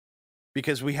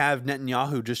 Because we have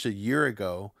Netanyahu just a year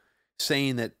ago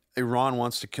saying that Iran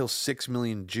wants to kill 6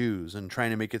 million Jews and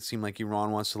trying to make it seem like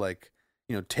Iran wants to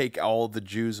take all the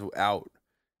Jews out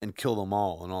and kill them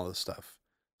all and all this stuff.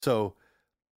 So,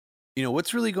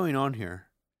 what's really going on here?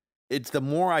 It's the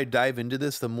more I dive into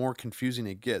this, the more confusing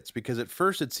it gets, because at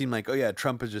first it seemed like, oh yeah,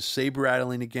 Trump is just saber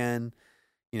rattling again.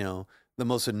 The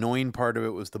most annoying part of it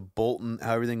was the Bolton,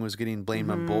 how everything was getting blamed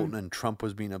on Bolton and Trump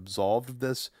was being absolved of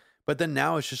this. But then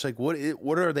now it's just like, what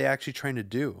are they actually trying to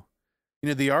do?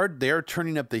 They are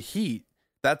turning up the heat.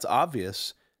 That's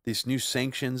obvious. These new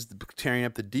sanctions, tearing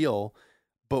up the deal.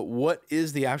 But what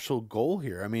is the actual goal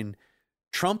here? I mean,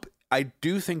 I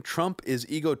do think Trump is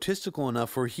egotistical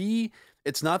enough where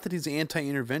it's not that he's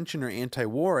anti-intervention or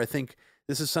anti-war. I think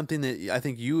this is something that I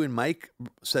think you and Mike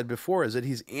said before, is that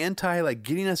he's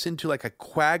getting us into like a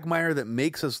quagmire that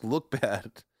makes us look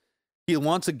bad. He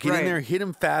wants to get in there, hit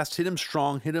him fast, hit him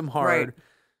strong, hit him hard,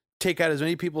 take out as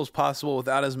many people as possible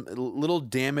without as little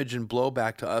damage and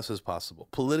blowback to us as possible,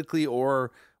 politically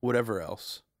or whatever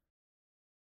else.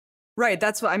 Right.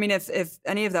 That's what I mean. If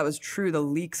any of that was true, the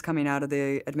leaks coming out of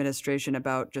the administration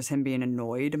about just him being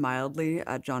annoyed mildly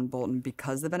at John Bolton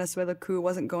because the Venezuela coup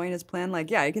wasn't going as planned,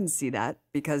 I can see that,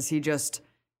 because he just,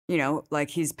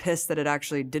 he's pissed that it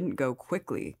actually didn't go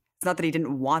quickly. It's not that he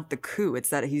didn't want the coup. It's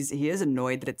that he is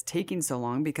annoyed that it's taking so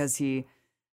long because he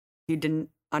didn't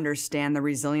understand the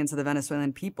resilience of the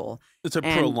Venezuelan people. It's a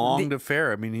prolonged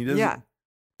affair. I mean, he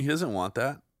doesn't want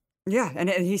that. Yeah, and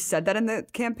he said that in the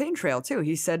campaign trail too.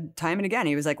 He said time and again,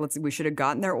 he was like, we should have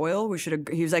gotten their oil.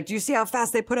 He was like, do you see how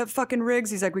fast they put up fucking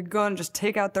rigs? He's like, we could go and just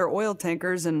take out their oil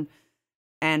tankers and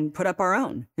put up our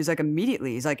own. He's like,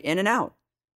 immediately. He's like, in and out.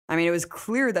 I mean, it was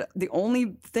clear that the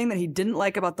only thing that he didn't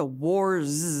like about the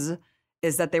wars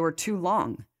is that they were too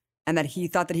long and that he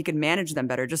thought that he could manage them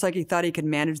better, just like he thought he could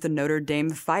manage the Notre Dame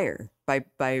fire by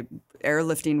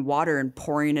airlifting water and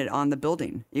pouring it on the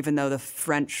building, even though the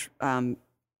French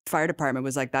fire department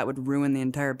was like, that would ruin the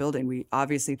entire building. We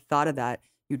obviously thought of that,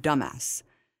 you dumbass.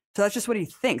 So that's just what he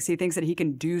thinks. He thinks that he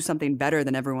can do something better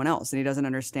than everyone else, and he doesn't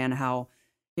understand how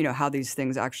these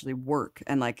things actually work,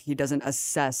 and like he doesn't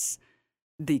assess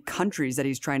the countries that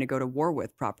he's trying to go to war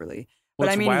with properly. Well,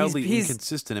 but it's I mean, wildly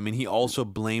inconsistent. I mean, he also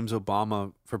blames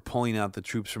Obama for pulling out the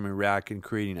troops from Iraq and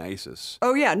creating ISIS.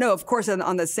 Oh yeah, no, of course. And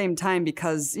on the same time,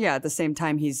 because at the same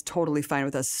time, he's totally fine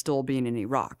with us still being in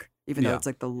Iraq, even though it's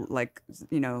like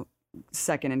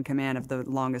second in command of the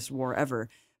longest war ever.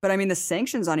 But I mean, the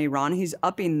sanctions on Iran, he's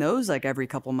upping those like every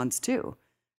couple months too.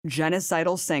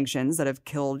 Genocidal sanctions that have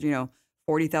killed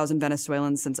 40,000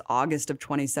 Venezuelans since August of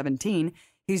 2017.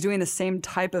 He's doing the same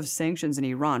type of sanctions in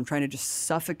Iran, trying to just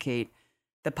suffocate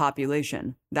the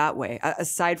population that way.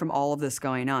 Aside from all of this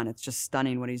going on, it's just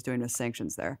stunning what he's doing with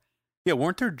sanctions there. Yeah,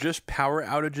 weren't there just power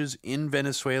outages in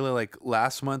Venezuela like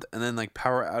last month, and then like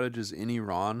power outages in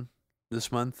Iran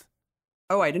this month?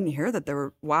 Oh, I didn't hear that there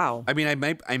were. Wow. I mean,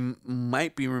 I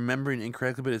might be remembering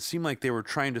incorrectly, but it seemed like they were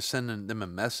trying to send them a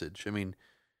message. I mean,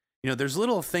 there's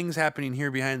little things happening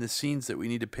here behind the scenes that we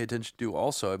need to pay attention to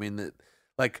also. I mean,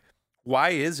 why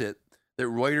is it that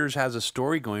Reuters has a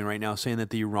story going right now saying that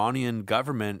the Iranian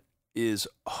government is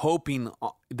hoping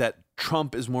that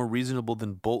Trump is more reasonable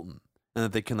than Bolton, and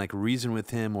that they can like reason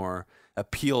with him or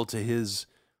appeal to his,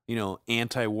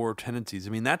 anti-war tendencies?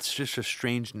 I mean, that's just a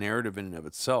strange narrative in and of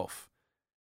itself.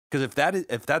 Because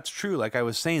if that's true, like I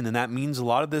was saying, then that means a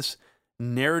lot of this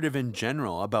narrative in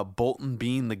general about Bolton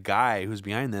being the guy who's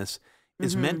behind this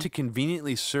is meant to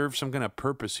conveniently serve some kind of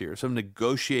purpose here, some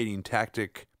negotiating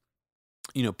tactic,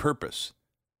 purpose.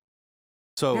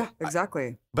 So yeah,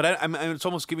 exactly. But it's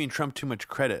almost giving Trump too much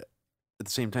credit at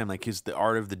the same time, like he's the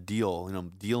art of the deal,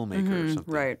 deal maker or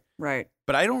something. Right.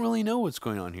 But I don't really know what's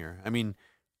going on here. I mean,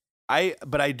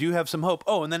 I do have some hope.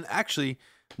 Oh, and then actually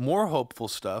more hopeful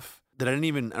stuff that I don't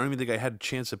even think I had a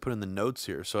chance to put in the notes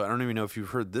here. So I don't even know if you've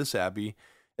heard this, Abby,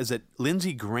 is that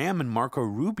Lindsey Graham and Marco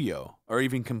Rubio are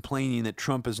even complaining that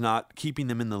Trump is not keeping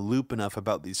them in the loop enough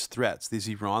about these threats, these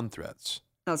Iran threats.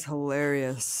 That's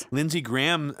hilarious. Lindsey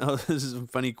Graham, this is some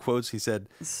funny quotes he said.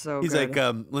 He's good. like,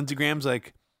 Lindsey Graham's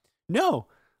like, no,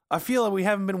 I feel like we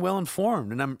haven't been well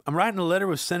informed. And I'm writing a letter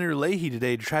with Senator Leahy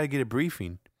today to try to get a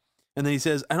briefing. And then he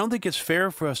says, I don't think it's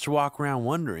fair for us to walk around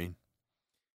wondering.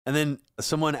 And then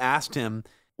someone asked him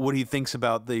what he thinks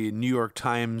about the New York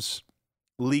Times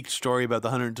leaked story about the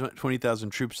 120,000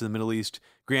 troops in the Middle East.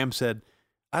 Graham said,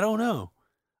 I don't know.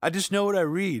 I just know what I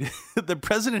read. The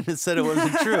president has said it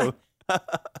wasn't true.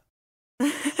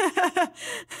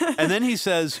 And then he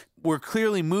says, we're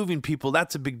clearly moving people.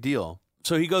 That's a big deal.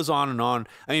 So he goes on and on.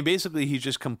 I mean, basically, he's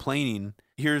just complaining.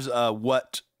 Here's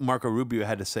what Marco Rubio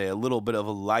had to say, a little bit of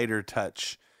a lighter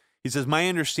touch. He says, my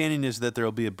understanding is that there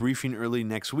will be a briefing early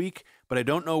next week, but I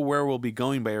don't know where we'll be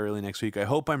going by early next week. I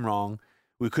hope I'm wrong.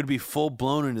 We could be full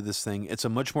blown into this thing. It's a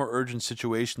much more urgent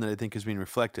situation that I think is being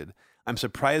reflected. I'm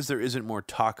surprised there isn't more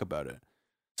talk about it.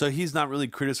 So he's not really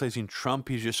criticizing Trump.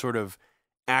 He's just sort of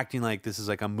acting like this is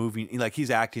like a moving, like he's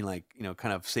acting like,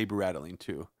 kind of saber rattling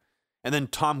too. And then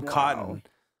Tom Cotton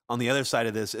on the other side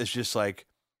of this is just like,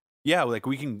 yeah, like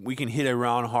we can hit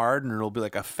Iran hard and it'll be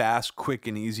like a fast, quick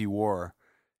and easy war.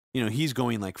 He's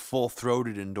going like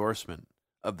full-throated endorsement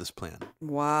of this plan.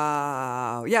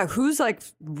 Wow. Yeah, who's like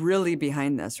really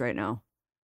behind this right now?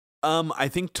 I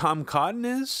think Tom Cotton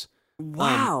is.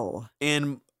 Wow.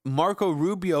 And Marco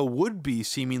Rubio would be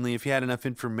seemingly if he had enough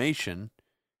information.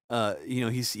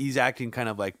 He's acting kind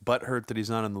of like butthurt that he's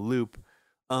not in the loop.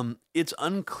 It's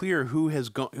unclear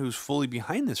who's fully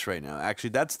behind this right now. Actually,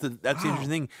 that's the interesting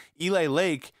thing. Eli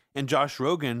Lake and Josh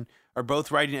Rogan are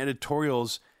both writing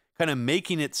editorials kind of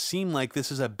making it seem like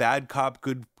this is a bad cop,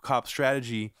 good cop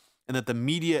strategy, and that the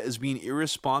media is being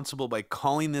irresponsible by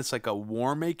calling this like a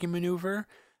war-making maneuver,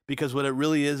 because what it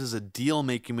really is a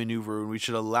deal-making maneuver, and we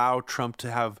should allow Trump to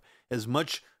have as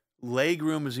much leg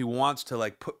room as he wants to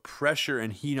like put pressure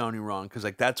and heat on Iran, because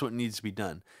like that's what needs to be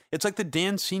done. It's like the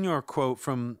Dan Senior quote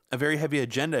from A Very Heavy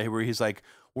Agenda where he's like,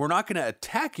 we're not going to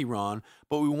attack Iran,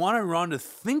 but we want Iran to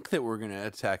think that we're going to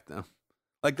attack them.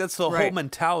 Like, that's the whole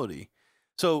mentality.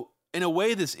 So in a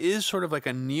way, this is sort of like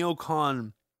a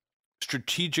neocon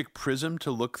strategic prism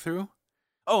to look through.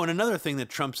 Oh, and another thing that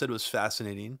Trump said was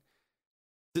fascinating.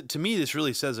 To me, this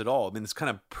really says it all. I mean, this kind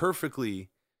of perfectly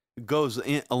goes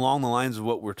along the lines of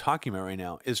what we're talking about right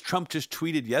now. Is Trump just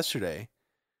tweeted yesterday,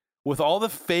 with all the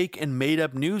fake and made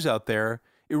up news out there,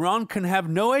 Iran can have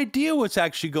no idea what's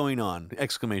actually going on! !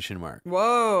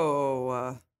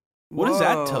 Whoa. What does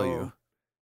that tell you?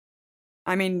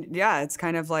 I mean, yeah, it's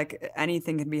kind of like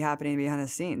anything can be happening behind the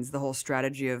scenes. The whole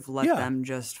strategy of let them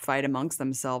just fight amongst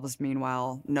themselves.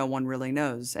 Meanwhile, no one really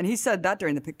knows. And he said that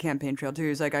during the campaign trail too.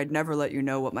 He's like, "I'd never let you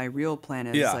know what my real plan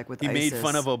is." Yeah, like with he ISIS. made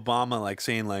fun of Obama, like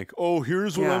saying, like, "Oh,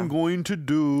 here's what I'm going to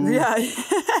do." Yeah,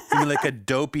 I mean, like a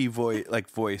dopey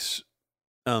voice.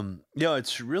 Yeah,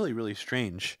 it's really, really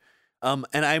strange. And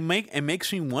it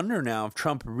makes me wonder now if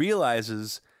Trump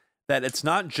realizes that it's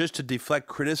not just to deflect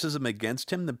criticism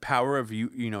against him, the power of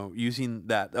using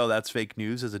that, oh, that's fake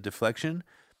news, as a deflection.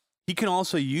 He can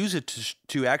also use it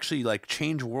to actually like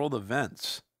change world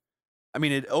events. I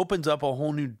mean, it opens up a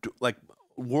whole new like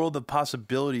world of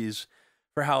possibilities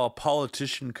for how a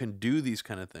politician can do these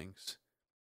kind of things.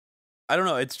 I don't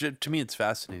know. It's just, to me, it's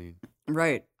fascinating.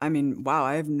 Right. I mean, wow,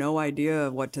 I have no idea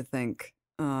what to think.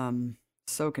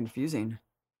 So confusing.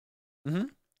 Mm-hmm.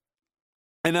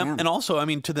 And also, I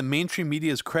mean, to the mainstream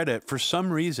media's credit, for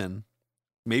some reason,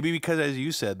 maybe because, as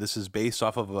you said, this is based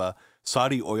off of a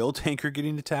Saudi oil tanker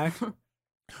getting attacked,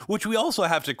 which we also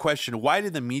have to question. Why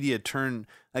did the media turn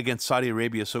against Saudi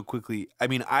Arabia so quickly? I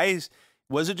mean,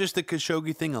 was it just the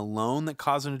Khashoggi thing alone that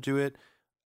caused them to do it?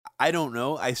 I don't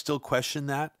know. I still question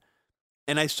that.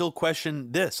 And I still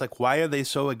question this. Like, why are they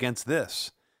so against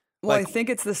this? Well, I think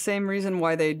it's the same reason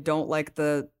why they don't like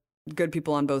the good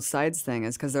people on both sides thing,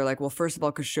 is because they're like, well, first of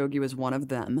all, Khashoggi was one of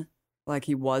them. Like,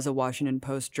 he was a Washington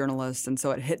Post journalist, and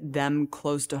so it hit them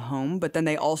close to home. But then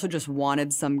they also just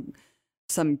wanted some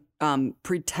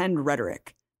pretend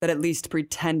rhetoric that at least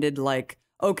pretended like,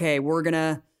 okay, we're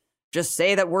gonna just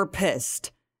say that we're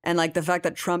pissed. And like the fact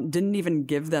that Trump didn't even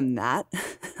give them that,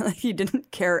 like, he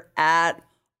didn't care at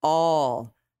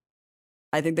all.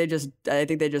 I think they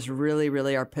just really,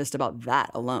 really are pissed about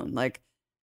that alone. Like,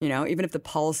 you know, even if the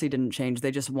policy didn't change, they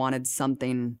just wanted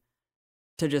something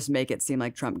to just make it seem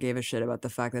like Trump gave a shit about the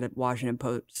fact that a Washington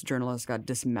Post journalist got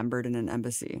dismembered in an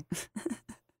embassy.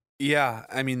 Yeah,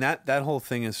 I mean, that whole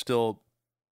thing is still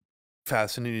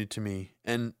fascinating to me.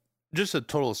 And just a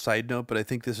total side note, but I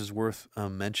think this is worth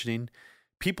mentioning.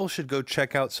 People should go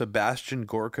check out Sebastian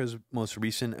Gorka's most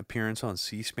recent appearance on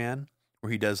C-SPAN,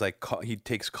 where he does he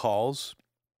takes calls.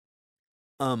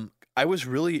 I was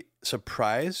really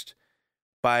surprised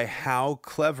by how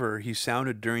clever he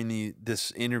sounded during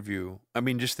this interview. I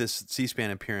mean, just this C-SPAN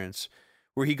appearance,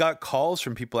 where he got calls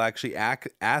from people actually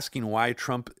asking why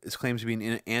Trump claims to be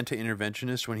an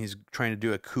anti-interventionist when he's trying to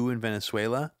do a coup in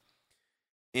Venezuela.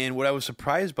 And what I was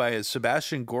surprised by is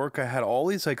Sebastian Gorka had all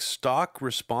these like stock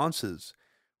responses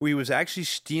where he was actually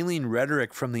stealing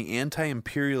rhetoric from the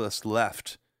anti-imperialist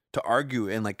left to argue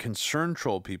and like concern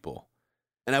troll people.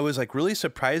 And I was like really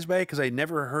surprised by it because I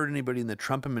never heard anybody in the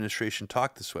Trump administration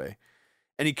talk this way.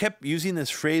 And he kept using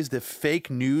this phrase, the fake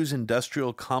news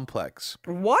industrial complex.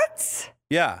 What?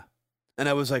 Yeah. And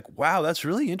I was like, wow, that's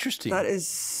really interesting. That is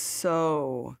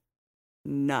so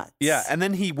nuts. Yeah. And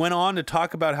then he went on to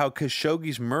talk about how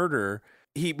Khashoggi's murder,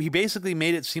 he basically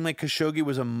made it seem like Khashoggi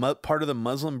was part of the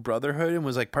Muslim Brotherhood and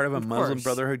was like part of a Muslim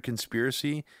Brotherhood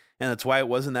conspiracy. And that's why it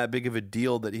wasn't that big of a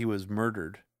deal that he was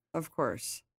murdered. Of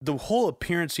course. The whole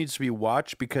appearance needs to be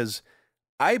watched because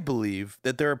I believe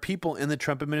that there are people in the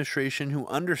Trump administration who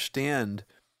understand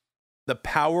the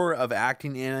power of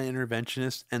acting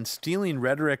anti-interventionist and stealing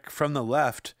rhetoric from the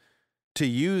left to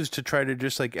use to try to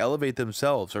just like elevate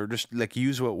themselves or just like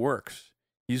use what works,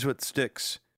 use what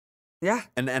sticks. Yeah.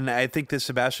 And I think this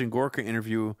Sebastian Gorka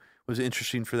interview was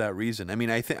interesting for that reason. I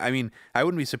mean, I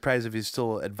wouldn't be surprised if he's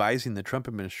still advising the Trump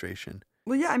administration.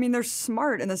 Well, yeah, I mean, they're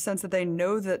smart in the sense that they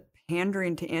know that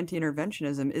pandering to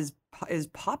anti-interventionism is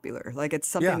popular. Like, it's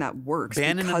something that works.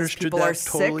 Bannon understood that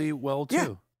totally well too.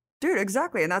 Yeah. Dude,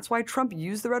 exactly. And that's why Trump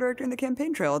used the rhetoric during the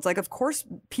campaign trail. It's like, of course,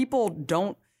 people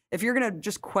don't, if you're going to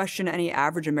just question any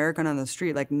average American on the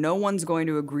street, like, no one's going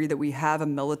to agree that we have a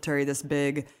military this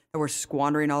big, that we're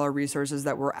squandering all our resources,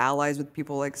 that we're allies with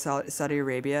people like Saudi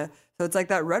Arabia. So it's like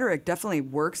that rhetoric definitely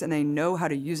works and they know how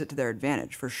to use it to their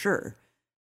advantage for sure.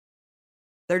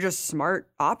 They're just smart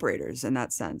operators in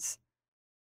that sense.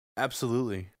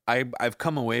 Absolutely. I've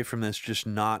come away from this just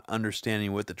not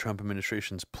understanding what the Trump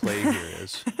administration's play here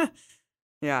is.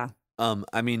 Yeah.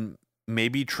 I mean,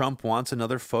 maybe Trump wants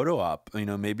another photo op. You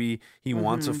know, maybe he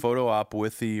wants a photo op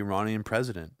with the Iranian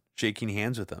president, shaking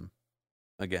hands with him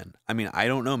again. I mean, I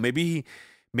don't know. Maybe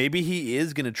he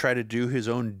is going to try to do his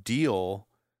own deal,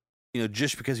 you know,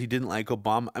 just because he didn't like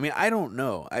Obama. I mean, I don't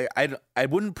know. I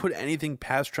wouldn't put anything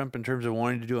past Trump in terms of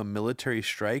wanting to do a military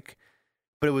strike,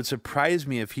 but it would surprise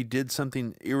me if he did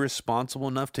something irresponsible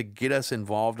enough to get us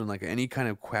involved in like any kind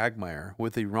of quagmire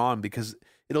with Iran, because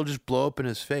it'll just blow up in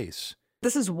his face.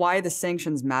 This is why the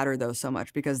sanctions matter, though, so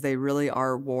much, because they really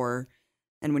are war.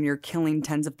 And when you're killing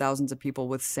tens of thousands of people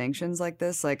with sanctions like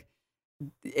this, like,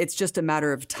 it's just a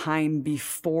matter of time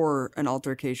before an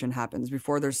altercation happens,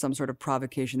 before there's some sort of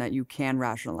provocation that you can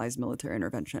rationalize military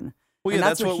intervention. Well, yeah,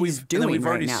 that's what he's doing. We've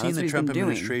already right now. seen That's the what Trump he's been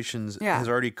doing. administration has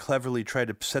already cleverly tried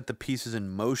to set the pieces in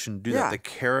motion, do that. The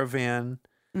caravan.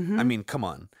 I mean, come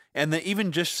on. And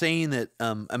even just saying that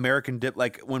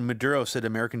like when Maduro said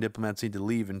American diplomats need to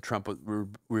leave and Trump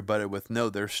rebutted with, no,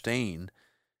 they're staying.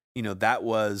 You know, that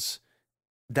was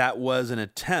an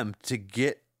attempt to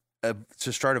get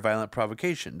to start a violent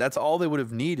provocation. That's all they would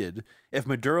have needed. If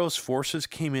Maduro's forces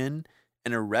came in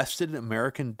and arrested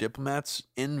American diplomats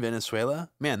in Venezuela,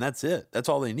 man, that's it. That's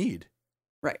all they need.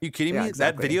 Right. You kidding me?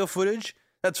 Exactly. That video footage,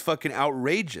 that's fucking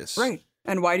outrageous. Right.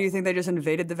 And why do you think they just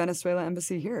invaded the Venezuela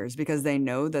embassy here? Is because they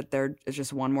know that there is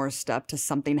just one more step to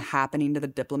something happening to the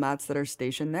diplomats that are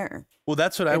stationed there. Well,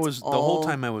 that's what the whole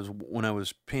time when I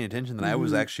was paying attention, that I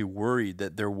was actually worried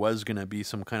that there was going to be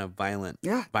some kind of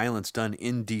violence done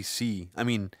in DC. I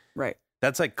mean, right.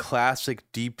 That's like classic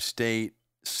deep state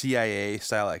CIA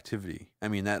style activity. I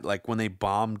mean, that like when they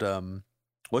bombed,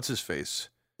 what's his face?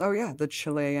 Oh yeah. The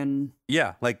Chilean.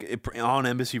 Yeah. Like on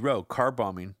Embassy Row, car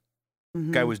bombing.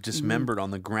 Guy was dismembered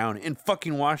on the ground in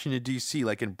fucking Washington, D.C.,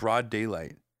 like in broad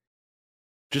daylight.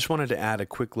 Just wanted to add a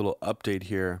quick little update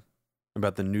here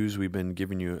about the news we've been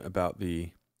giving you about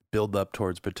the build-up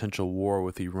towards potential war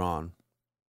with Iran.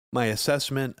 My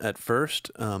assessment at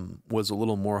first was a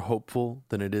little more hopeful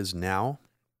than it is now.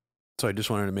 So I just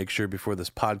wanted to make sure before this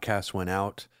podcast went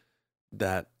out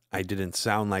that I didn't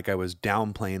sound like I was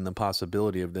downplaying the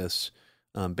possibility of this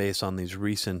based on these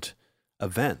recent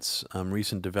events,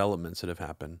 recent developments that have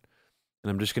happened.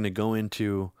 And I'm just going to go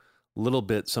into a little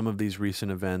bit some of these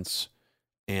recent events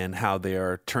and how they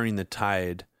are turning the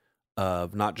tide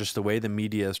of not just the way the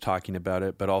media is talking about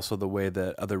it, but also the way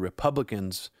that other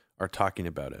Republicans are talking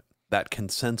about it. That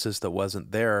consensus that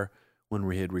wasn't there when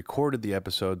we had recorded the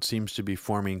episode seems to be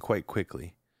forming quite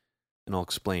quickly. And I'll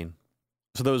explain.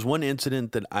 So there was one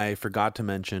incident that I forgot to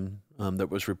mention that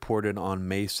was reported on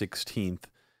May 16th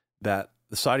that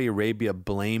Saudi Arabia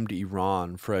blamed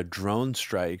Iran for a drone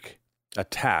strike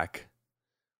attack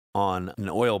on an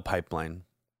oil pipeline.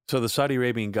 So the Saudi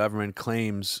Arabian government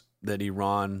claims that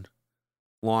Iran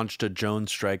launched a drone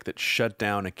strike that shut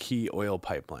down a key oil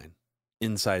pipeline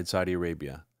inside Saudi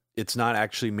Arabia. It's not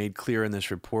actually made clear in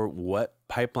this report what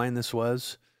pipeline this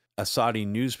was. A Saudi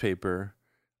newspaper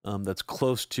that's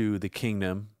close to the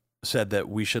kingdom said that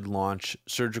we should launch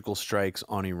surgical strikes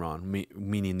on Iran,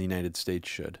 meaning the United States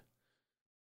should.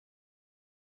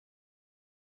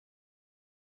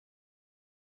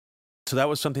 So that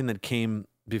was something that came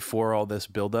before all this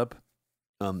buildup,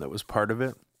 that was part of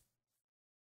it.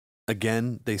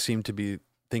 Again, they seem to be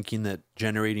thinking that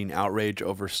generating outrage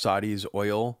over Saudi's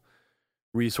oil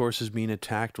resources being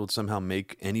attacked would somehow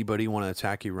make anybody want to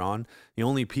attack Iran. The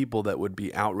only people that would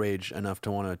be outraged enough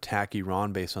to want to attack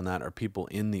Iran based on that are people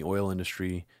in the oil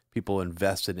industry, people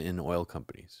invested in oil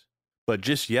companies. But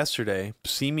just yesterday,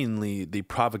 seemingly the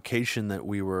provocation that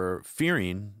we were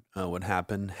fearing would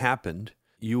happen happened.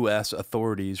 U.S.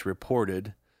 authorities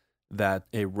reported that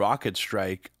a rocket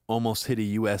strike almost hit a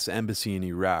U.S. embassy in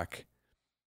Iraq.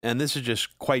 And this is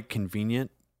just quite convenient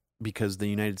because the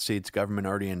United States government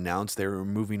already announced they were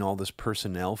removing all this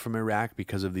personnel from Iraq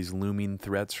because of these looming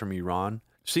threats from Iran.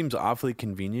 Seems awfully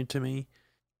convenient to me.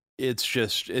 It's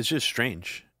just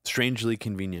strange, strangely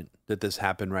convenient that this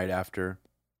happened right after.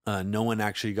 No one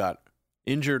actually got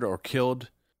injured or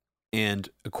killed. And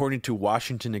according to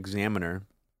Washington Examiner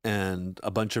and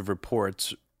a bunch of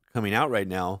reports coming out right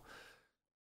now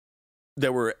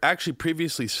that were actually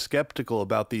previously skeptical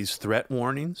about these threat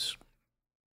warnings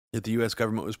that the U.S.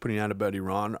 government was putting out about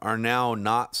Iran are now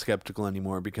not skeptical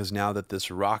anymore, because now that this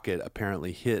rocket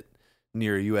apparently hit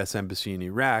near a U.S. embassy in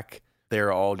Iraq,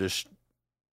 they're all just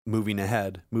moving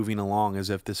ahead, moving along as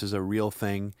if this is a real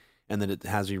thing and that it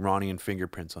has Iranian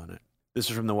fingerprints on it. This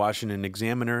is from the Washington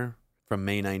Examiner from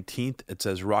May 19th. It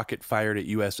says, rocket fired at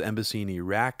U.S. embassy in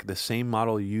Iraq, the same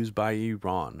model used by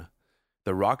Iran.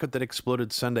 The rocket that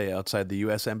exploded Sunday outside the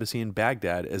U.S. Embassy in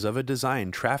Baghdad is of a design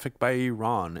trafficked by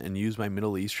Iran and used by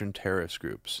Middle Eastern terrorist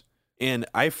groups. And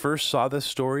I first saw this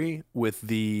story with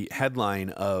the headline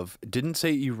of, didn't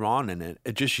say Iran in it.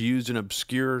 It just used an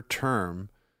obscure term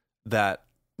that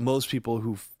most people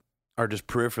who are just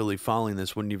peripherally following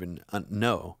this wouldn't even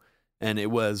know. And it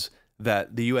was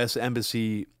that the U.S.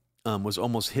 Embassy was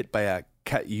almost hit by a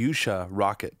Katyusha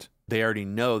rocket. They already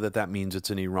know that means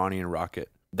it's an Iranian rocket.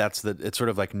 It's sort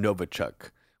of like Novichok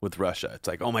with Russia. It's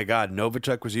like, oh my God,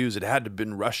 Novichok was used. It had to have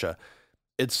been Russia.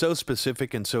 It's so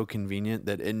specific and so convenient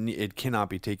that it cannot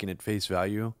be taken at face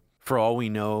value. For all we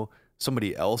know,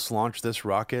 somebody else launched this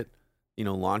rocket,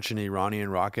 launched an Iranian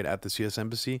rocket at the CS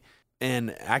Embassy.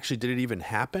 And actually, did it even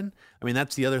happen? I mean,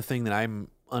 that's the other thing that I'm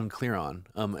unclear on.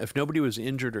 If nobody was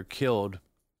injured or killed,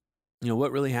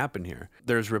 what really happened here?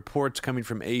 There's reports coming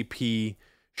from AP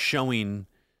showing,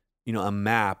 a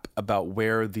map about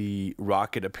where the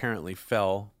rocket apparently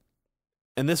fell.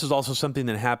 And this is also something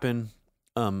that happened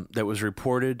that was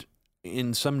reported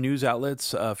in some news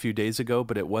outlets a few days ago,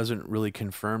 but it wasn't really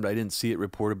confirmed. I didn't see it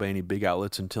reported by any big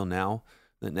outlets until now.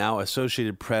 That now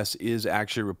Associated Press is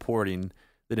actually reporting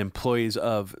that employees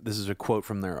of, this is a quote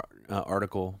from their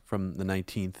article from the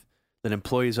 19th, that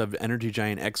employees of energy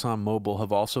giant ExxonMobil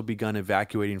have also begun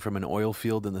evacuating from an oil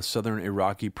field in the southern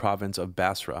Iraqi province of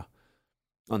Basra.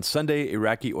 On Sunday,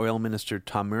 Iraqi oil minister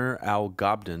Tamir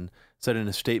al-Gabdan said in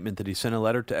a statement that he sent a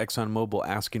letter to ExxonMobil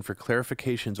asking for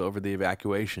clarifications over the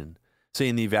evacuation,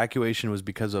 saying the evacuation was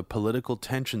because of political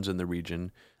tensions in the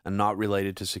region and not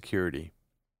related to security.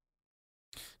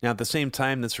 Now, at the same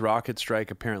time this rocket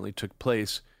strike apparently took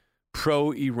place,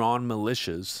 pro-Iran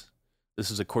militias,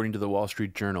 this is according to the Wall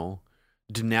Street Journal,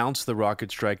 denounced the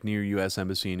rocket strike near U.S.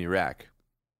 Embassy in Iraq.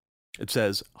 It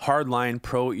says, hardline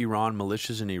pro-Iran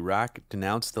militias in Iraq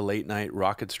denounced the late-night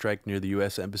rocket strike near the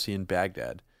U.S. Embassy in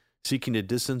Baghdad, seeking to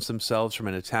distance themselves from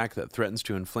an attack that threatens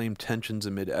to inflame tensions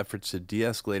amid efforts to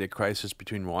de-escalate a crisis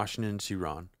between Washington and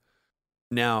Tehran.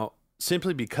 Now,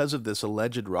 simply because of this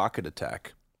alleged rocket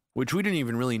attack, which we didn't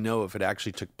even really know if it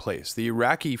actually took place, the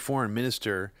Iraqi foreign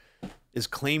minister is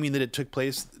claiming that it took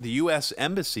place. The U.S.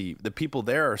 Embassy, the people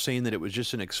there are saying that it was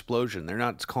just an explosion. They're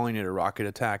not calling it a rocket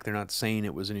attack. They're not saying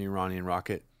it was an Iranian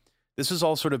rocket. This is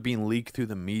all sort of being leaked through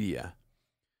the media.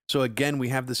 So again, we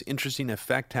have this interesting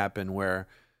effect happen where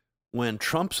when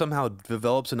Trump somehow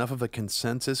develops enough of a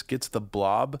consensus, gets the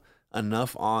blob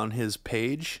enough on his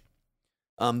page,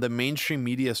 the mainstream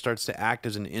media starts to act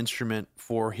as an instrument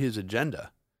for his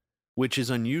agenda, which is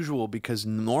unusual because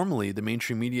normally the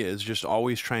mainstream media is just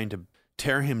always trying to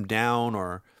tear him down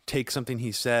or take something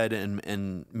he said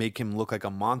and make him look like a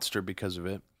monster because of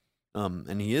it.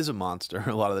 And he is a monster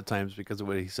a lot of the times because of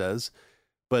what he says.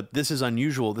 But this is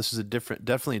unusual. This is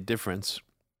definitely a difference.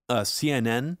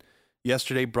 CNN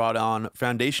yesterday brought on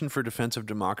Foundation for Defense of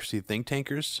Democracy think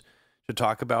tankers to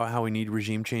talk about how we need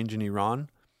regime change in Iran.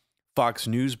 Fox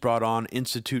News brought on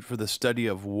Institute for the Study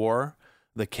of War,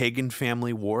 the Kagan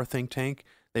Family War think tank.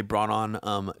 They brought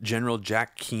on General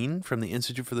Jack Keane from the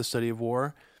Institute for the Study of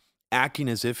War, acting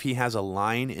as if he has a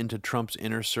line into Trump's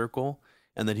inner circle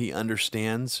and that he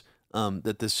understands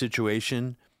that this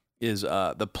situation is,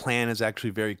 the plan is actually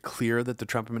very clear that the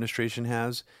Trump administration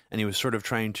has. And he was sort of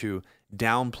trying to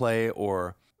downplay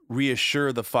or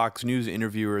reassure the Fox News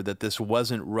interviewer that this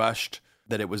wasn't rushed,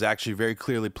 that it was actually very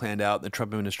clearly planned out. The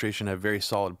Trump administration had a very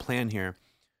solid plan here.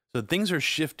 So things are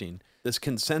shifting. This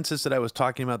consensus that I was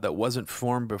talking about that wasn't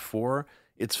formed before,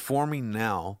 it's forming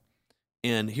now.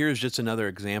 And here's just another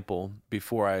example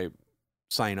before I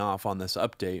sign off on this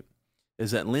update,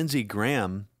 is that Lindsey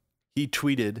Graham, he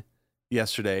tweeted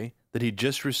yesterday that he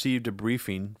just received a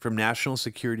briefing from National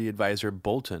Security Advisor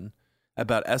Bolton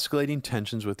about escalating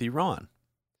tensions with Iran.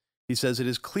 He says it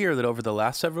is clear that over the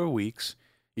last several weeks,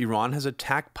 Iran has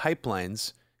attacked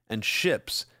pipelines and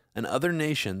ships and other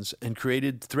nations and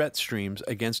created threat streams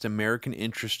against American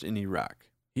interests in Iraq.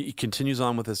 He continues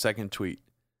on with a second tweet.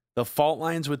 The fault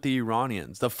lies with the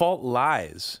Iranians,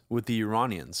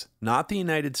 not the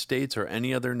United States or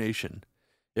any other nation.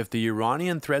 If the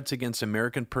Iranian threats against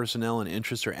American personnel and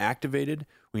interests are activated,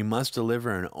 we must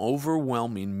deliver an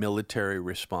overwhelming military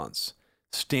response.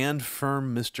 Stand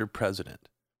firm, Mr. President.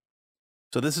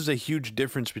 So this is a huge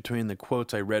difference between the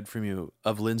quotes I read from you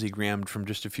of Lindsey Graham from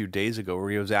just a few days ago, where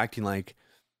he was acting like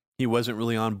he wasn't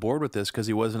really on board with this because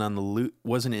he wasn't in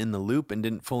the loop and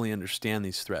didn't fully understand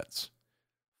these threats.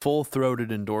 Full-throated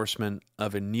endorsement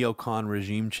of a neocon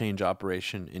regime change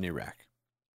operation in Iraq.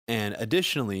 And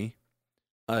additionally,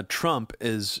 Trump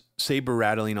is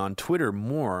saber-rattling on Twitter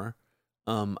more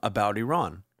about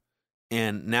Iran.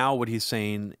 And now what he's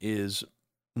saying is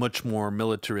much more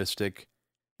militaristic.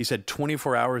 He said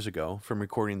 24 hours ago from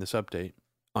recording this update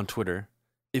on Twitter,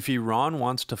 if Iran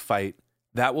wants to fight,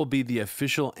 That will be the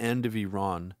official end of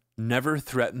Iran. Never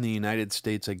threaten the United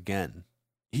States again.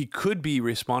 He could be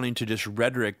responding to just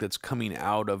rhetoric that's coming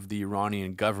out of the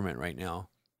Iranian government right now.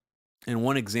 And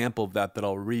one example of that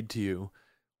I'll read to you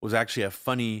was actually a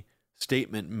funny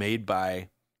statement made by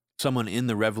someone in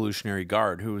the Revolutionary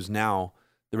Guard, who is now,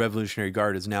 the Revolutionary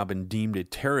Guard has now been deemed a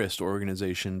terrorist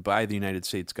organization by the United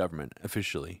States government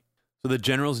officially. So the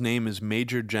general's name is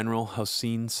Major General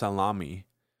Hossein Salami,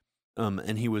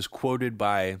 and he was quoted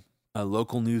by a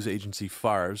local news agency,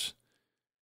 Fars.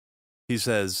 He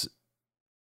says,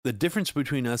 "The difference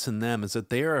between us and them is that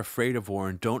they are afraid of war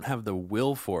and don't have the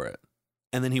will for it."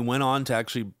 And then he went on to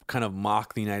actually kind of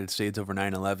mock the United States over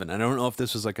 9/11. I don't know if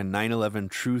this was like a 9/11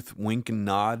 truth wink and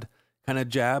nod kind of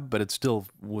jab, but it still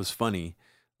was funny.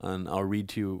 And I'll read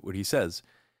to you what he says.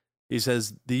 He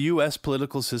says, "The U.S.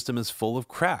 political system is full of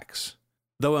cracks.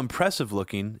 Though impressive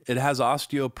looking, it has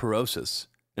osteoporosis.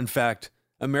 In fact,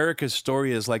 America's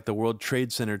story is like the World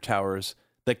Trade Center towers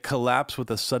that collapse with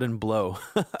a sudden blow."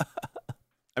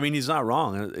 I mean, he's not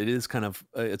wrong. It is kind of,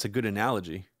 it's a good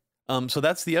analogy. So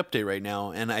that's the update right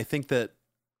now. And I think that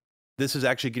this is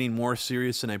actually getting more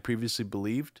serious than I previously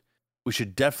believed. We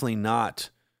should definitely not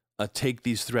take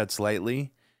these threats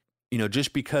lightly. You know,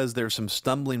 just because there's some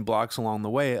stumbling blocks along the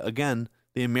way, again,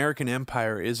 the American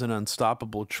empire is an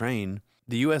unstoppable train.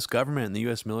 The U.S. government and the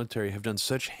U.S. military have done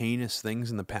such heinous things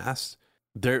in the past.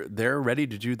 They're ready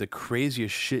to do the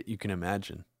craziest shit you can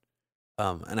imagine.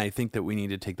 And I think that we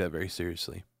need to take that very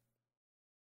seriously.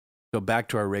 So back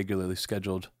to our regularly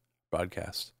scheduled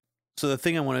broadcast. So the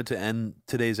thing I wanted to end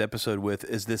today's episode with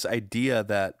is this idea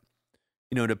that,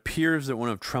 you know, it appears that one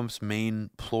of Trump's main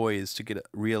ploys to get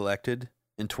reelected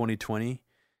in 2020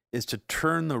 is to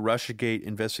turn the Russiagate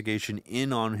investigation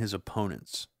in on his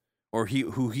opponents, or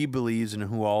who he believes and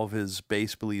who all of his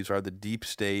base believes are the deep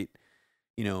state,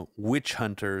 you know, witch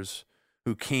hunters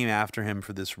who came after him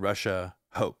for this Russia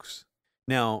hoax.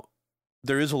 Now,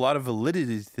 there is a lot of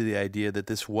validity to the idea that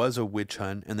this was a witch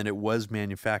hunt and that it was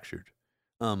manufactured.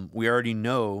 We already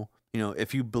know, you know,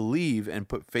 if you believe and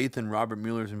put faith in Robert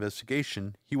Mueller's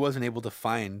investigation, he wasn't able to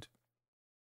find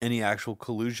any actual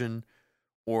collusion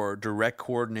or direct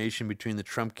coordination between the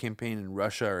Trump campaign and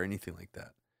Russia or anything like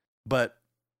that. But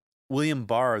William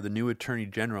Barr, the new attorney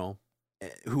general,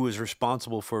 who was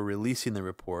responsible for releasing the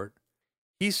report,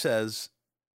 he says,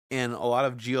 and a lot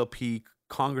of GOP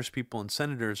congresspeople and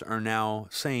senators are now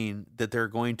saying that they're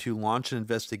going to launch an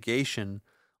investigation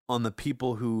on the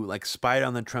people who like spied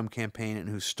on the Trump campaign and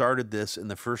who started this in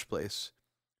the first place,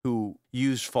 who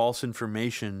used false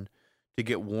information to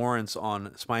get warrants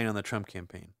on spying on the Trump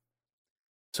campaign.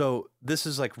 So this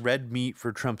is like red meat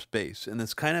for Trump's base. And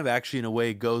this kind of actually in a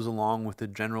way goes along with the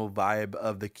general vibe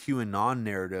of the QAnon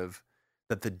narrative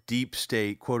that the deep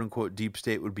state, quote unquote, deep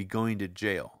state would be going to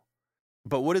jail.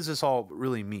 But what does this all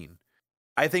really mean?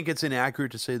 I think it's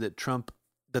inaccurate to say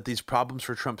that these problems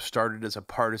for Trump started as a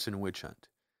partisan witch hunt.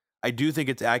 I do think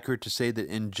it's accurate to say that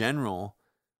in general,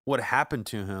 what happened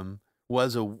to him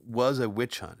was a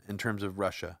witch hunt in terms of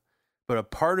Russia. But a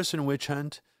partisan witch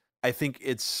hunt, I think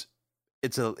it's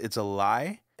a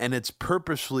lie, and it's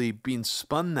purposefully being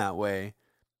spun that way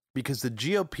because the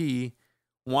GOP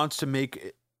wants to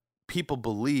make people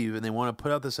believe, and they want to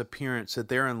put out this appearance that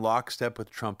they're in lockstep with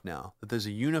Trump now, that there's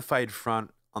a unified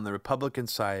front on the Republican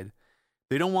side.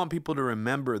 They don't want people to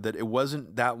remember that it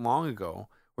wasn't that long ago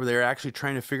where they were actually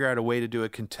trying to figure out a way to do a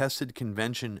contested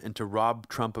convention and to rob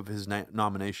Trump of his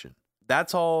nomination.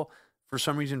 That's all, for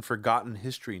some reason, forgotten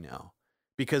history now,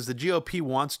 because the GOP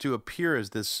wants to appear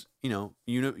as this, you know,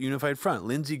 unified front.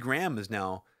 Lindsey Graham is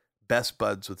now best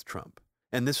buds with Trump.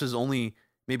 And this was only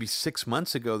maybe 6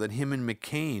 months ago that him and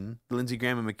McCain, Lindsey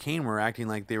Graham and McCain, were acting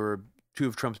like they were two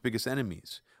of Trump's biggest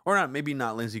enemies. Or not, maybe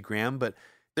not Lindsey Graham, but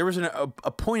there was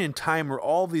a point in time where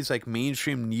all these like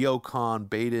mainstream neocon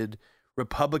baited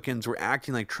Republicans were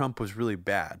acting like Trump was really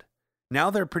bad. Now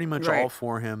they're pretty much all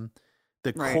for him.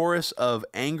 The chorus of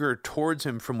anger towards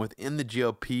him from within the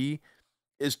GOP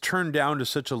is turned down to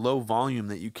such a low volume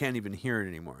that you can't even hear it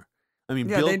anymore. I mean,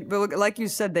 yeah, but like you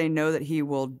said, they know that he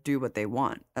will do what they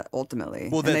want ultimately.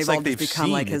 Well, that's like they've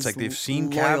seen. It's like they've seen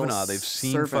Kavanaugh. They've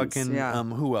seen servants, fucking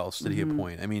who else did he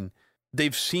appoint? I mean,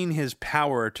 they've seen his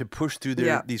power to push through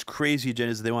these crazy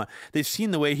agendas that they want. They've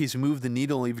seen the way he's moved the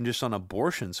needle even just on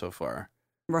abortion so far.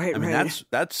 Right. I mean,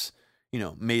 that's you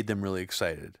know, made them really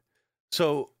excited.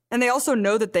 So. And they also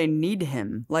know that they need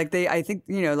him. Like I think,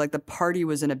 you know, like the party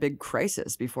was in a big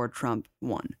crisis before Trump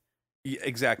won. Yeah,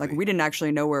 exactly. Like we didn't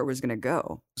actually know where it was going to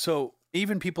go. So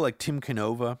even people like Tim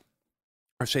Canova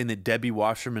are saying that Debbie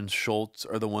Wasserman Schultz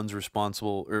are the ones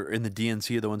responsible, or in the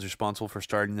DNC are the ones responsible for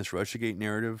starting this Russiagate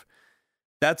narrative.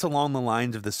 That's along the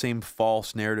lines of the same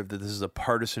false narrative that this is a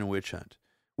partisan witch hunt.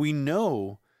 We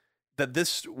know that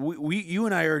you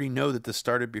and I already know that this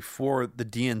started before the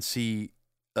DNC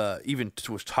even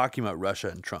was talking about Russia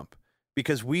and Trump,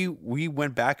 because we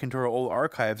went back into our old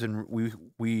archives and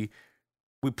we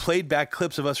played back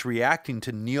clips of us reacting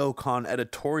to neocon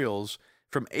editorials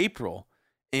from April.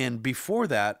 And before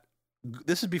that,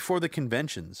 this is before the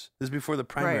conventions, this is before the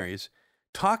primaries,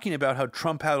 talking about how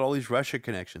Trump had all these Russia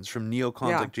connections from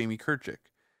neocons like Jamie Kirchick.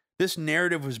 This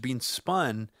narrative was being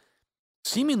spun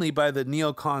seemingly by the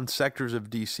neocon sectors of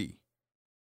DC.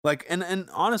 Like, and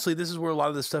honestly, this is where a lot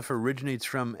of this stuff originates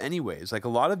from anyways. Like, a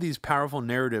lot of these powerful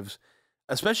narratives,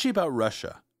 especially about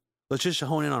Russia, let's just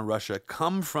hone in on Russia,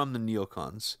 come from the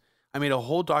neocons. I made a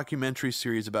whole documentary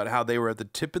series about how they were at the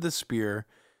tip of the spear,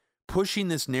 pushing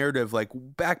this narrative like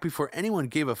back before anyone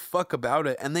gave a fuck about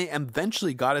it, and they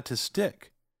eventually got it to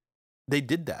stick. They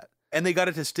did that. And they got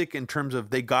it to stick in terms of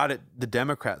they got the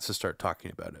Democrats to start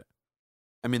talking about it.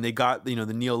 I mean, they got, the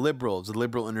neoliberals, the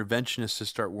liberal interventionists to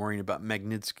start worrying about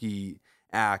Magnitsky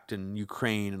Act and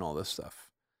Ukraine and all this stuff.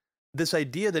 This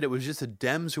idea that it was just the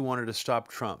Dems who wanted to stop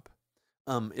Trump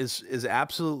is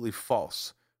absolutely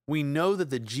false. We know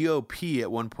that the GOP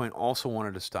at one point also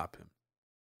wanted to stop him.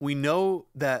 We know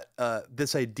that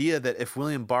this idea that if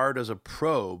William Barr does a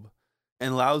probe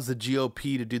and allows the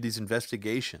GOP to do these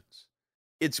investigations,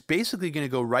 it's basically going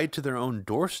to go right to their own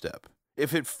doorstep.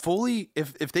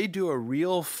 If they do a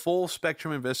real full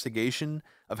spectrum investigation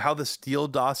of how the Steele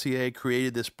dossier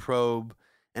created this probe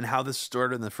and how this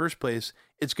started in the first place,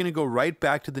 it's going to go right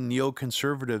back to the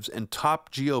neoconservatives and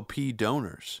top GOP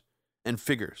donors and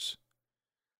figures.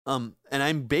 And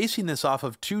I'm basing this off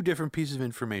of two different pieces of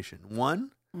information.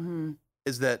 One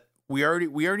is that we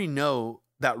already know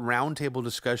that roundtable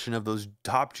discussion of those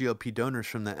top GOP donors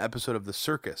from that episode of The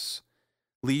Circus.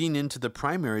 Leading into the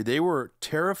primary, they were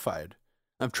terrified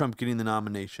of Trump getting the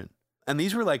nomination. And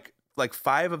these were like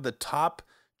 5 of the top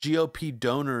GOP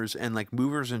donors and like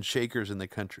movers and shakers in the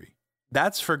country.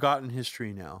 That's forgotten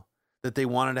history now, that they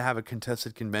wanted to have a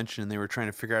contested convention and they were trying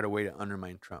to figure out a way to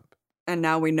undermine Trump. And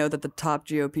now we know that the top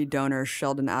GOP donor,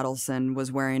 Sheldon Adelson,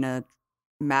 was wearing a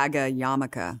MAGA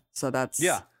yarmulke. So that's...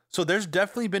 Yeah. So there's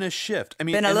definitely been a shift. I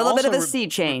mean, been a little bit of a sea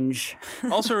change.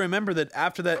 Also remember that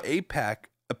after that AIPAC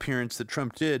appearance that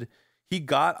Trump did, he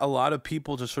got a lot of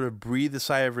people to sort of breathe a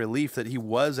sigh of relief that he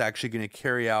was actually going to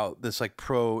carry out this like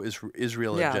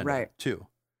pro-Israel agenda too.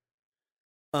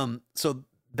 So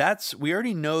we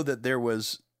already know that there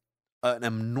was an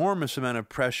enormous amount of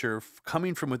pressure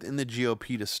coming from within the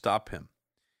GOP to stop him.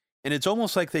 And it's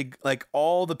almost like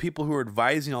all the people who are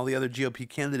advising all the other GOP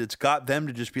candidates got them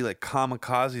to just be like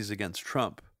kamikazes against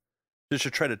Trump, just to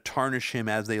try to tarnish him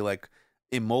as they like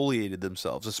immolated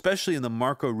themselves, especially in the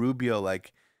Marco Rubio,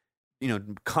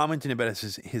 commenting about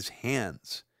his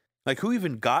hands. Like, who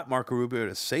even got Marco Rubio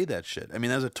to say that shit? I mean,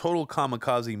 that was a total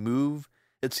kamikaze move.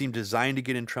 It seemed designed to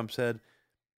get in Trump's head.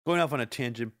 Going off on a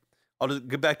tangent, I'll just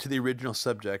get back to the original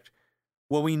subject.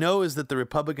 What we know is that the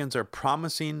Republicans are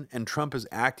promising and Trump is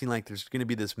acting like there's going to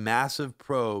be this massive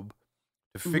probe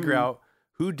to figure out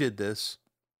who did this.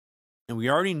 And we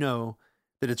already know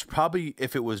that it's probably,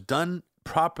 if it was done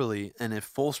properly and if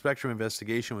full spectrum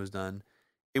investigation was done,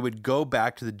 it would go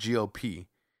back to the GOP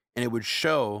and it would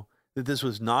show that this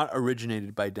was not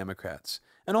originated by Democrats.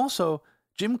 And also,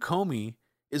 Jim Comey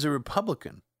is a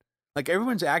Republican. Like,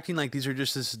 everyone's acting like these are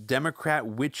just this Democrat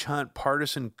witch hunt,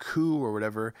 partisan coup or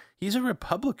whatever. He's a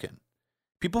Republican.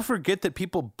 People forget that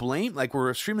people were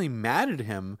extremely mad at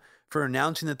him for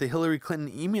announcing that the Hillary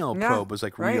Clinton email probe was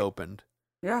reopened.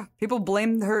 Yeah. People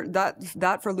blamed her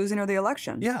that for losing her the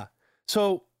election. Yeah.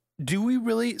 So do we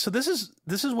really? So this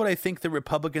is what I think the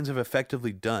Republicans have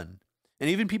effectively done. And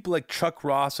even people like Chuck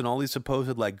Ross and all these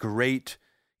supposed like great,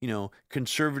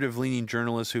 conservative leaning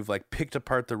journalists who've like picked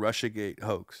apart the Russiagate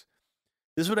hoax.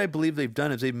 This is what I believe they've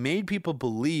done is they've made people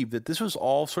believe that this was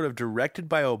all sort of directed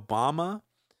by Obama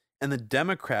and the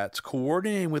Democrats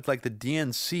coordinating with like the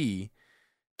DNC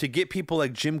to get people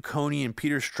like Jim Comey and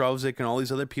Peter Strzok and all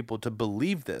these other people to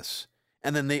believe this.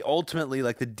 And then they ultimately,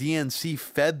 like the DNC,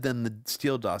 fed them the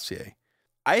Steele dossier.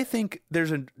 I think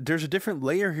there's a different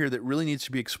layer here that really needs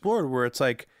to be explored, where it's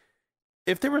like,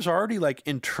 if there was already like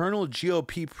internal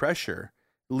GOP pressure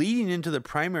leading into the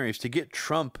primaries to get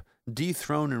Trump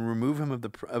dethrone and remove him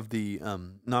of the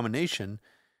nomination,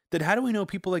 then how do we know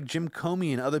people like Jim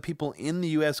Comey and other people in the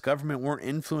U.S. government weren't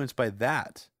influenced by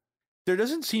that? There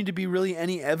doesn't seem to be really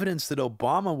any evidence that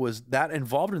Obama was that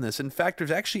involved in this. In fact,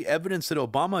 there's actually evidence that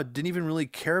Obama didn't even really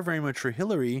care very much for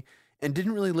Hillary and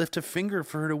didn't really lift a finger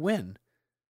for her to win.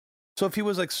 So if he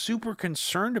was like super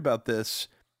concerned about this,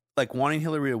 like wanting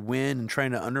Hillary to win and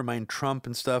trying to undermine Trump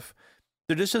and stuff,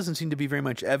 there just doesn't seem to be very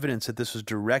much evidence that this was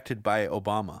directed by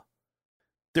Obama.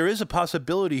 There is a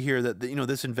possibility here that, you know,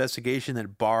 this investigation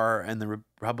that Barr and the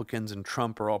Republicans and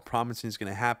Trump are all promising is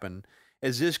going to happen,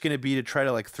 is this going to be to try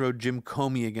to like throw Jim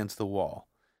Comey against the wall,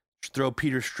 throw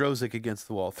Peter Strzok against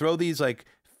the wall, throw these like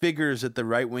figures that the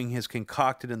right wing has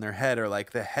concocted in their head are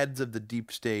like the heads of the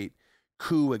deep state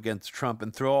coup against Trump,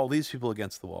 and throw all these people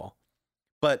against the wall.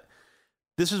 But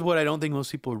this is what I don't think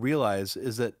most people realize,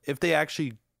 is that if they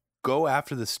actually go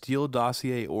after the Steele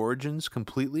dossier origins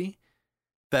completely,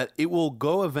 that it will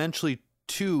go eventually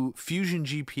to Fusion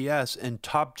GPS and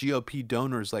top GOP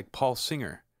donors like Paul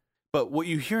Singer. But what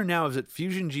you hear now is that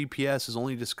Fusion GPS is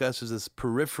only discussed as this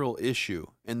peripheral issue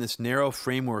in this narrow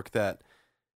framework that,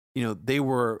 you know, they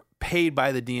were paid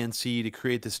by the DNC to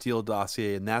create the Steele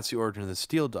dossier, and that's the origin of the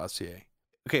Steele dossier.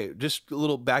 Okay, just a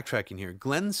little backtracking here.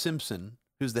 Glenn Simpson,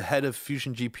 who's the head of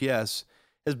Fusion GPS,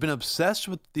 has been obsessed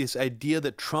with this idea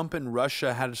that Trump and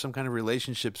Russia had some kind of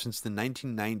relationship since the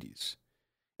 1990s.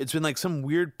 It's been like some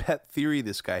weird pet theory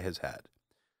this guy has had.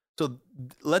 So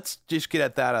let's just get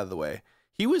at that out of the way.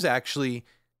 He was actually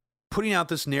putting out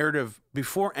this narrative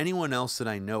before anyone else that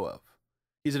I know of.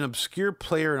 He's an obscure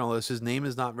player in all this. His name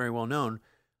is not very well known.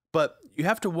 But you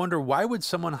have to wonder, why would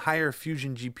someone hire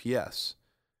Fusion GPS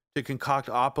to concoct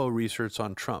Oppo research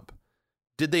on Trump?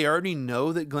 Did they already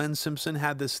know that Glenn Simpson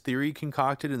had this theory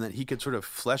concocted and that he could sort of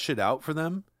flesh it out for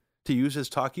them to use as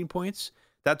talking points?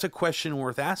 That's a question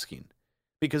worth asking.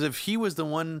 Because if he was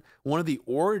one of the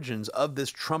origins of this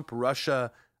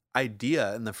Trump-Russia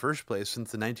idea in the first place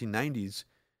since the 1990s,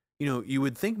 you know, you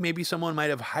would think maybe someone might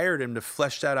have hired him to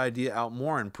flesh that idea out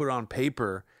more and put it on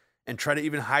paper and try to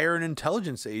even hire an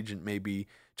intelligence agent maybe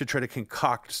to try to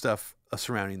concoct stuff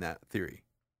surrounding that theory.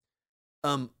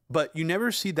 But you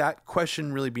never see that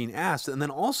question really being asked. And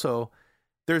then also,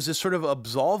 there's this sort of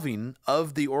absolving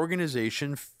of the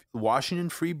organization, Washington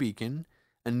Free Beacon,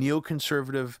 a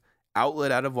neoconservative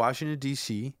outlet out of Washington,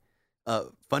 D.C.,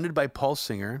 funded by Paul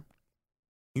Singer.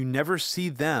 You never see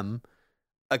them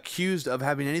accused of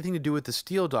having anything to do with the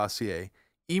Steele dossier,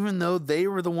 even though they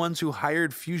were the ones who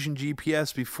hired Fusion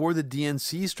GPS before the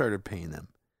DNC started paying them.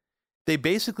 They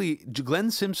basically,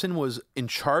 Glenn Simpson was in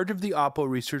charge of the Oppo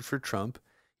research for Trump.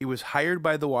 He was hired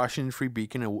by the Washington Free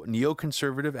Beacon, a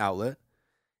neoconservative outlet.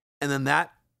 And then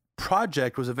that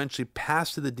project was eventually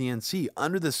passed to the DNC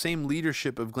under the same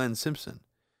leadership of Glenn Simpson.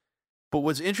 But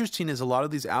what's interesting is a lot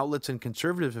of these outlets and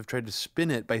conservatives have tried to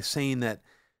spin it by saying that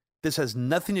this has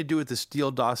nothing to do with the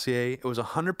Steele dossier. It was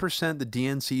 100% the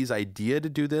DNC's idea to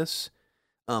do this.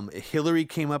 Hillary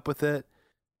came up with it.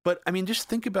 But, I mean, just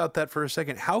think about that for a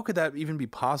second. How could that even be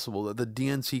possible, that the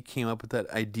DNC came up with that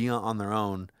idea on their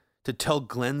own to tell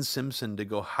Glenn Simpson to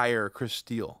go hire Chris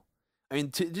Steele? I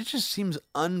mean, it just seems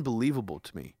unbelievable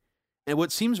to me. And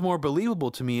what seems more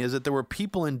believable to me is that there were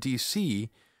people in D.C.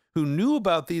 who knew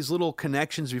about these little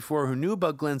connections before, who knew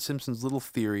about Glenn Simpson's little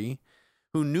theory,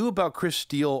 who knew about Chris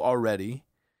Steele already,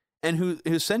 and who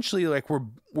essentially like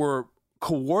were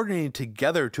coordinating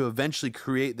together to eventually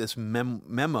create this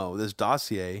memo, this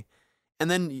dossier,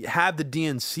 and then have the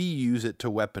DNC use it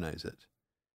to weaponize it.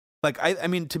 Like, I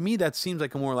mean, to me, that seems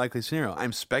like a more likely scenario.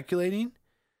 I'm speculating,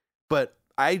 but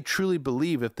I truly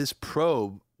believe if this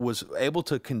probe was able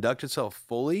to conduct itself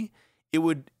fully, it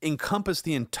would encompass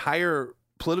the entire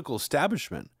political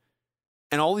establishment.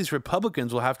 And all these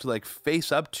Republicans will have to like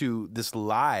face up to this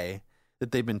lie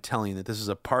that they've been telling, that this is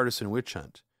a partisan witch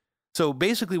hunt. So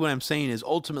basically what I'm saying is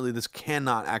ultimately this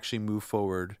cannot actually move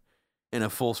forward in a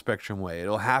full spectrum way.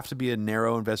 It'll have to be a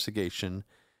narrow investigation.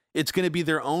 It's going to be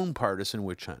their own partisan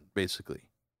witch hunt, basically.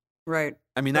 Right.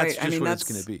 I mean, that's just what it's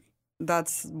going to be.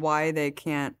 That's why they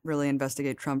can't really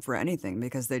investigate Trump for anything,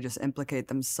 because they just implicate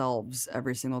themselves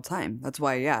every single time. That's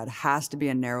why, yeah, it has to be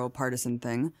a narrow partisan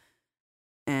thing.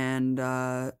 And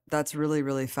that's really,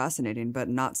 really fascinating, but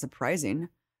not surprising.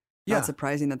 Yeah. Not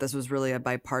surprising that this was really a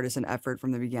bipartisan effort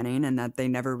from the beginning, and that they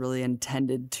never really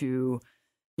intended to,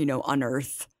 you know,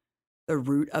 unearth the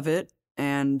root of it.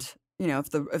 And, you know,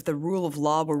 if the rule of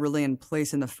law were really in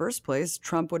place in the first place,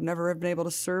 Trump would never have been able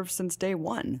to serve since day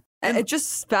one. And it's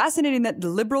just fascinating that the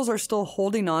liberals are still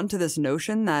holding on to this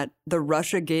notion that the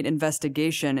Russiagate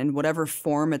investigation, in whatever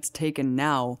form it's taken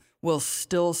now, will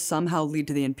still somehow lead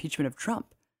to the impeachment of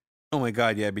Trump. Oh my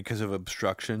God, yeah, because of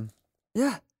obstruction.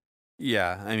 Yeah.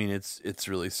 Yeah, I mean, it's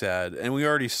really sad. And we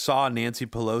already saw Nancy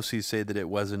Pelosi say that it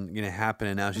wasn't going to happen,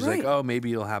 and now she's like, oh,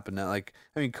 maybe it'll happen now. Like,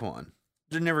 I mean, come on.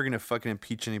 They're never going to fucking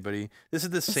impeach anybody. This is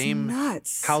the same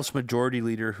House Majority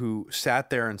Leader who sat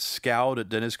there and scowled at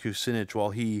Dennis Kucinich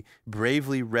while he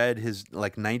bravely read his,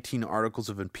 like, 19 articles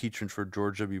of impeachment for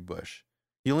George W. Bush.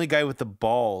 The only guy with the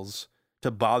balls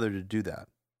to bother to do that.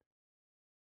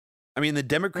 I mean, the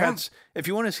Democrats, if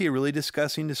you want to see a really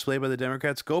disgusting display by the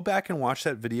Democrats, go back and watch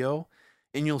that video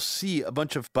and you'll see a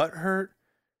bunch of butthurt,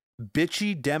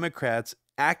 bitchy Democrats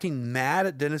acting mad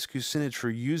at Dennis Kucinich for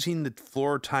using the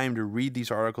floor time to read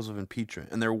these articles of impeachment.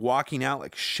 And they're walking out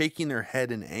like shaking their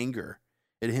head in anger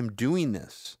at him doing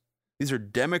this. These are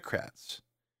Democrats.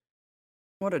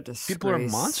 What a disgrace. People are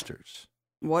monsters.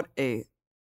 What a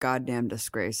goddamn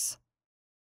disgrace.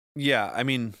 Yeah, I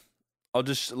mean,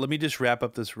 let me just wrap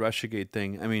up this Russiagate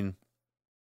thing. I mean,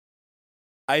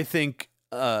 I think,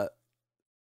 what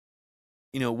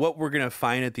we're going to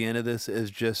find at the end of this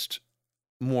is just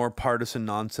more partisan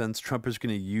nonsense. Trump is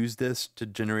going to use this to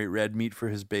generate red meat for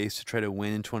his base to try to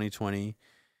win in 2020.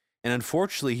 And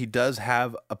unfortunately, he does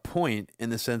have a point in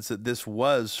the sense that this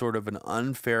was sort of an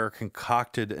unfair,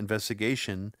 concocted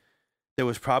investigation that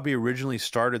was probably originally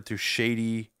started through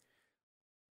shady,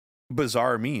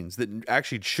 bizarre means that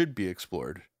actually should be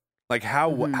explored. Like how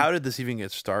did this even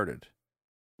get started?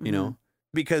 You know,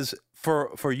 because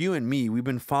for you and me, we've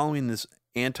been following this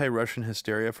anti-Russian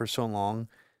hysteria for so long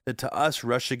that to us,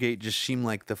 Russiagate just seemed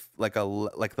like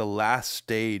the last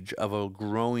stage of a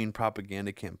growing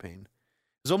propaganda campaign.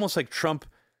 It's almost like Trump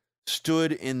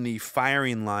stood in the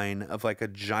firing line of like a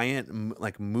giant,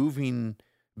 like moving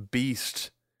beast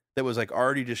that was like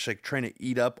already just like trying to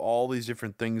eat up all these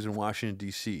different things in Washington,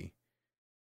 D.C.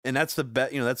 And that's the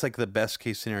best, that's like the best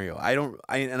case scenario.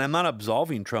 And I'm not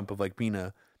absolving Trump of like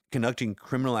conducting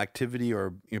criminal activity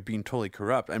or being totally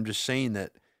corrupt. I'm just saying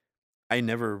that I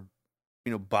never,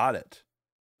 bought it,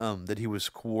 that he was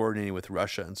coordinating with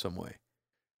Russia in some way.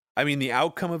 I mean, the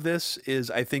outcome of this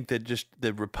is I think that just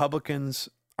the Republicans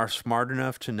are smart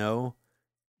enough to know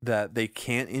that they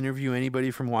can't interview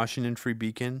anybody from Washington Free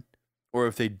Beacon, or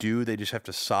if they do, they just have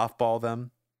to softball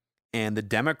them. And the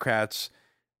Democrats,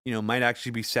 might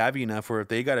actually be savvy enough where if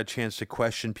they got a chance to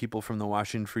question people from the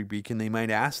Washington Free Beacon, they might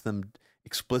ask them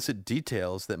explicit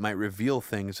details that might reveal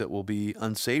things that will be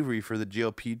unsavory for the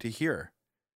GOP to hear.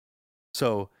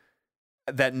 So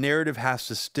that narrative has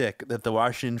to stick, that the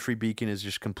Washington Free Beacon is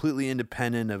just completely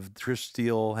independent of Trish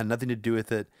Steele, had nothing to do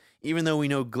with it, even though we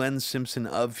know Glenn Simpson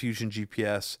of Fusion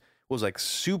GPS was like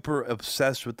super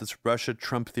obsessed with this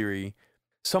Russia-Trump theory.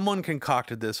 Someone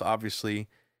concocted this, obviously.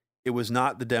 It was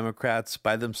not the Democrats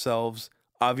by themselves.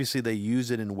 Obviously, they use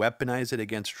it and weaponize it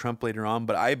against Trump later on,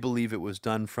 but I believe it was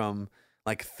done from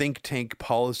like think tank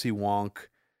policy wonk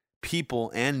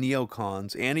people and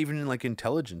neocons and even like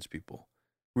intelligence people,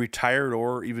 retired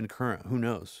or even current. Who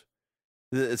knows?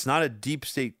 It's not a deep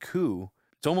state coup.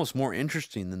 It's almost more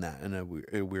interesting than that in a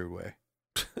weird way.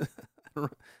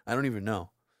 I don't even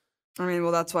know. I mean,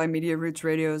 well, that's why Media Roots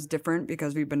Radio is different,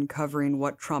 because we've been covering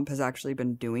what Trump has actually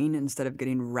been doing instead of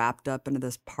getting wrapped up into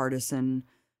this partisan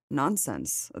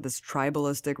nonsense, this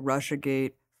tribalistic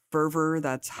Russiagate fervor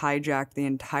that's hijacked the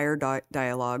entire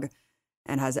dialogue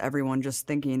and has everyone just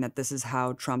thinking that this is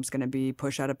how Trump's going to be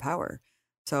pushed out of power.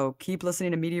 So keep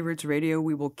listening to Media Roots Radio.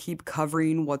 We will keep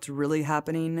covering what's really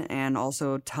happening and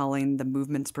also telling the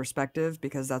movement's perspective,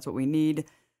 because that's what we need.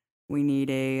 We need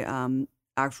a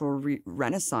actual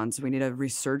renaissance. We need a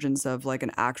resurgence of like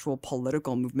an actual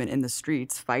political movement in the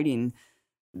streets fighting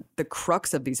the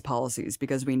crux of these policies,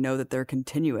 because we know that they're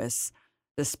continuous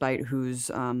despite who's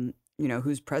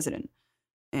president.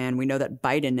 And we know that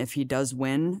Biden, if he does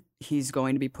win, he's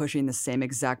going to be pushing the same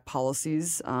exact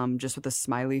policies, just with a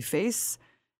smiley face.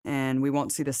 And we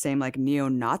won't see the same like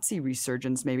neo-Nazi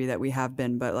resurgence maybe that we have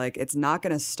been, but like it's not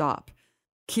going to stop.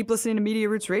 Keep listening to Media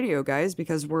Roots Radio, guys,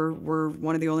 because we're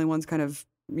one of the only ones kind of,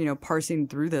 parsing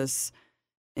through this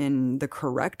in the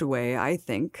correct way, I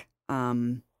think.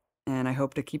 And I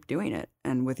hope to keep doing it.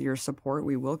 And with your support,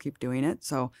 we will keep doing it.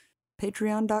 So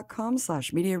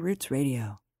patreon.com/Media Roots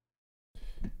Radio.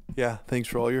 Yeah, thanks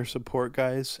for all your support,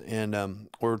 guys. And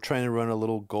we're trying to run a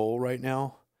little goal right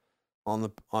now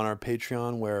on our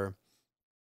Patreon where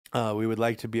we would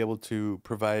like to be able to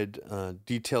provide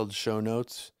detailed show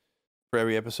notes for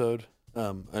every episode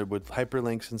with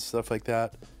hyperlinks and stuff like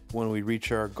that. When we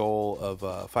reach our goal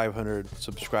of 500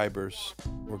 subscribers,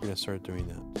 we're going to start doing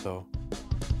that. So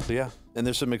yeah, and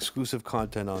there's some exclusive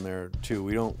content on there too.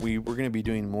 We're going to be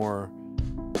doing more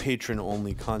patron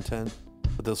only content,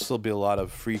 but there'll still be a lot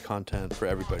of free content for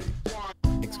everybody.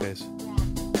 Thanks, guys.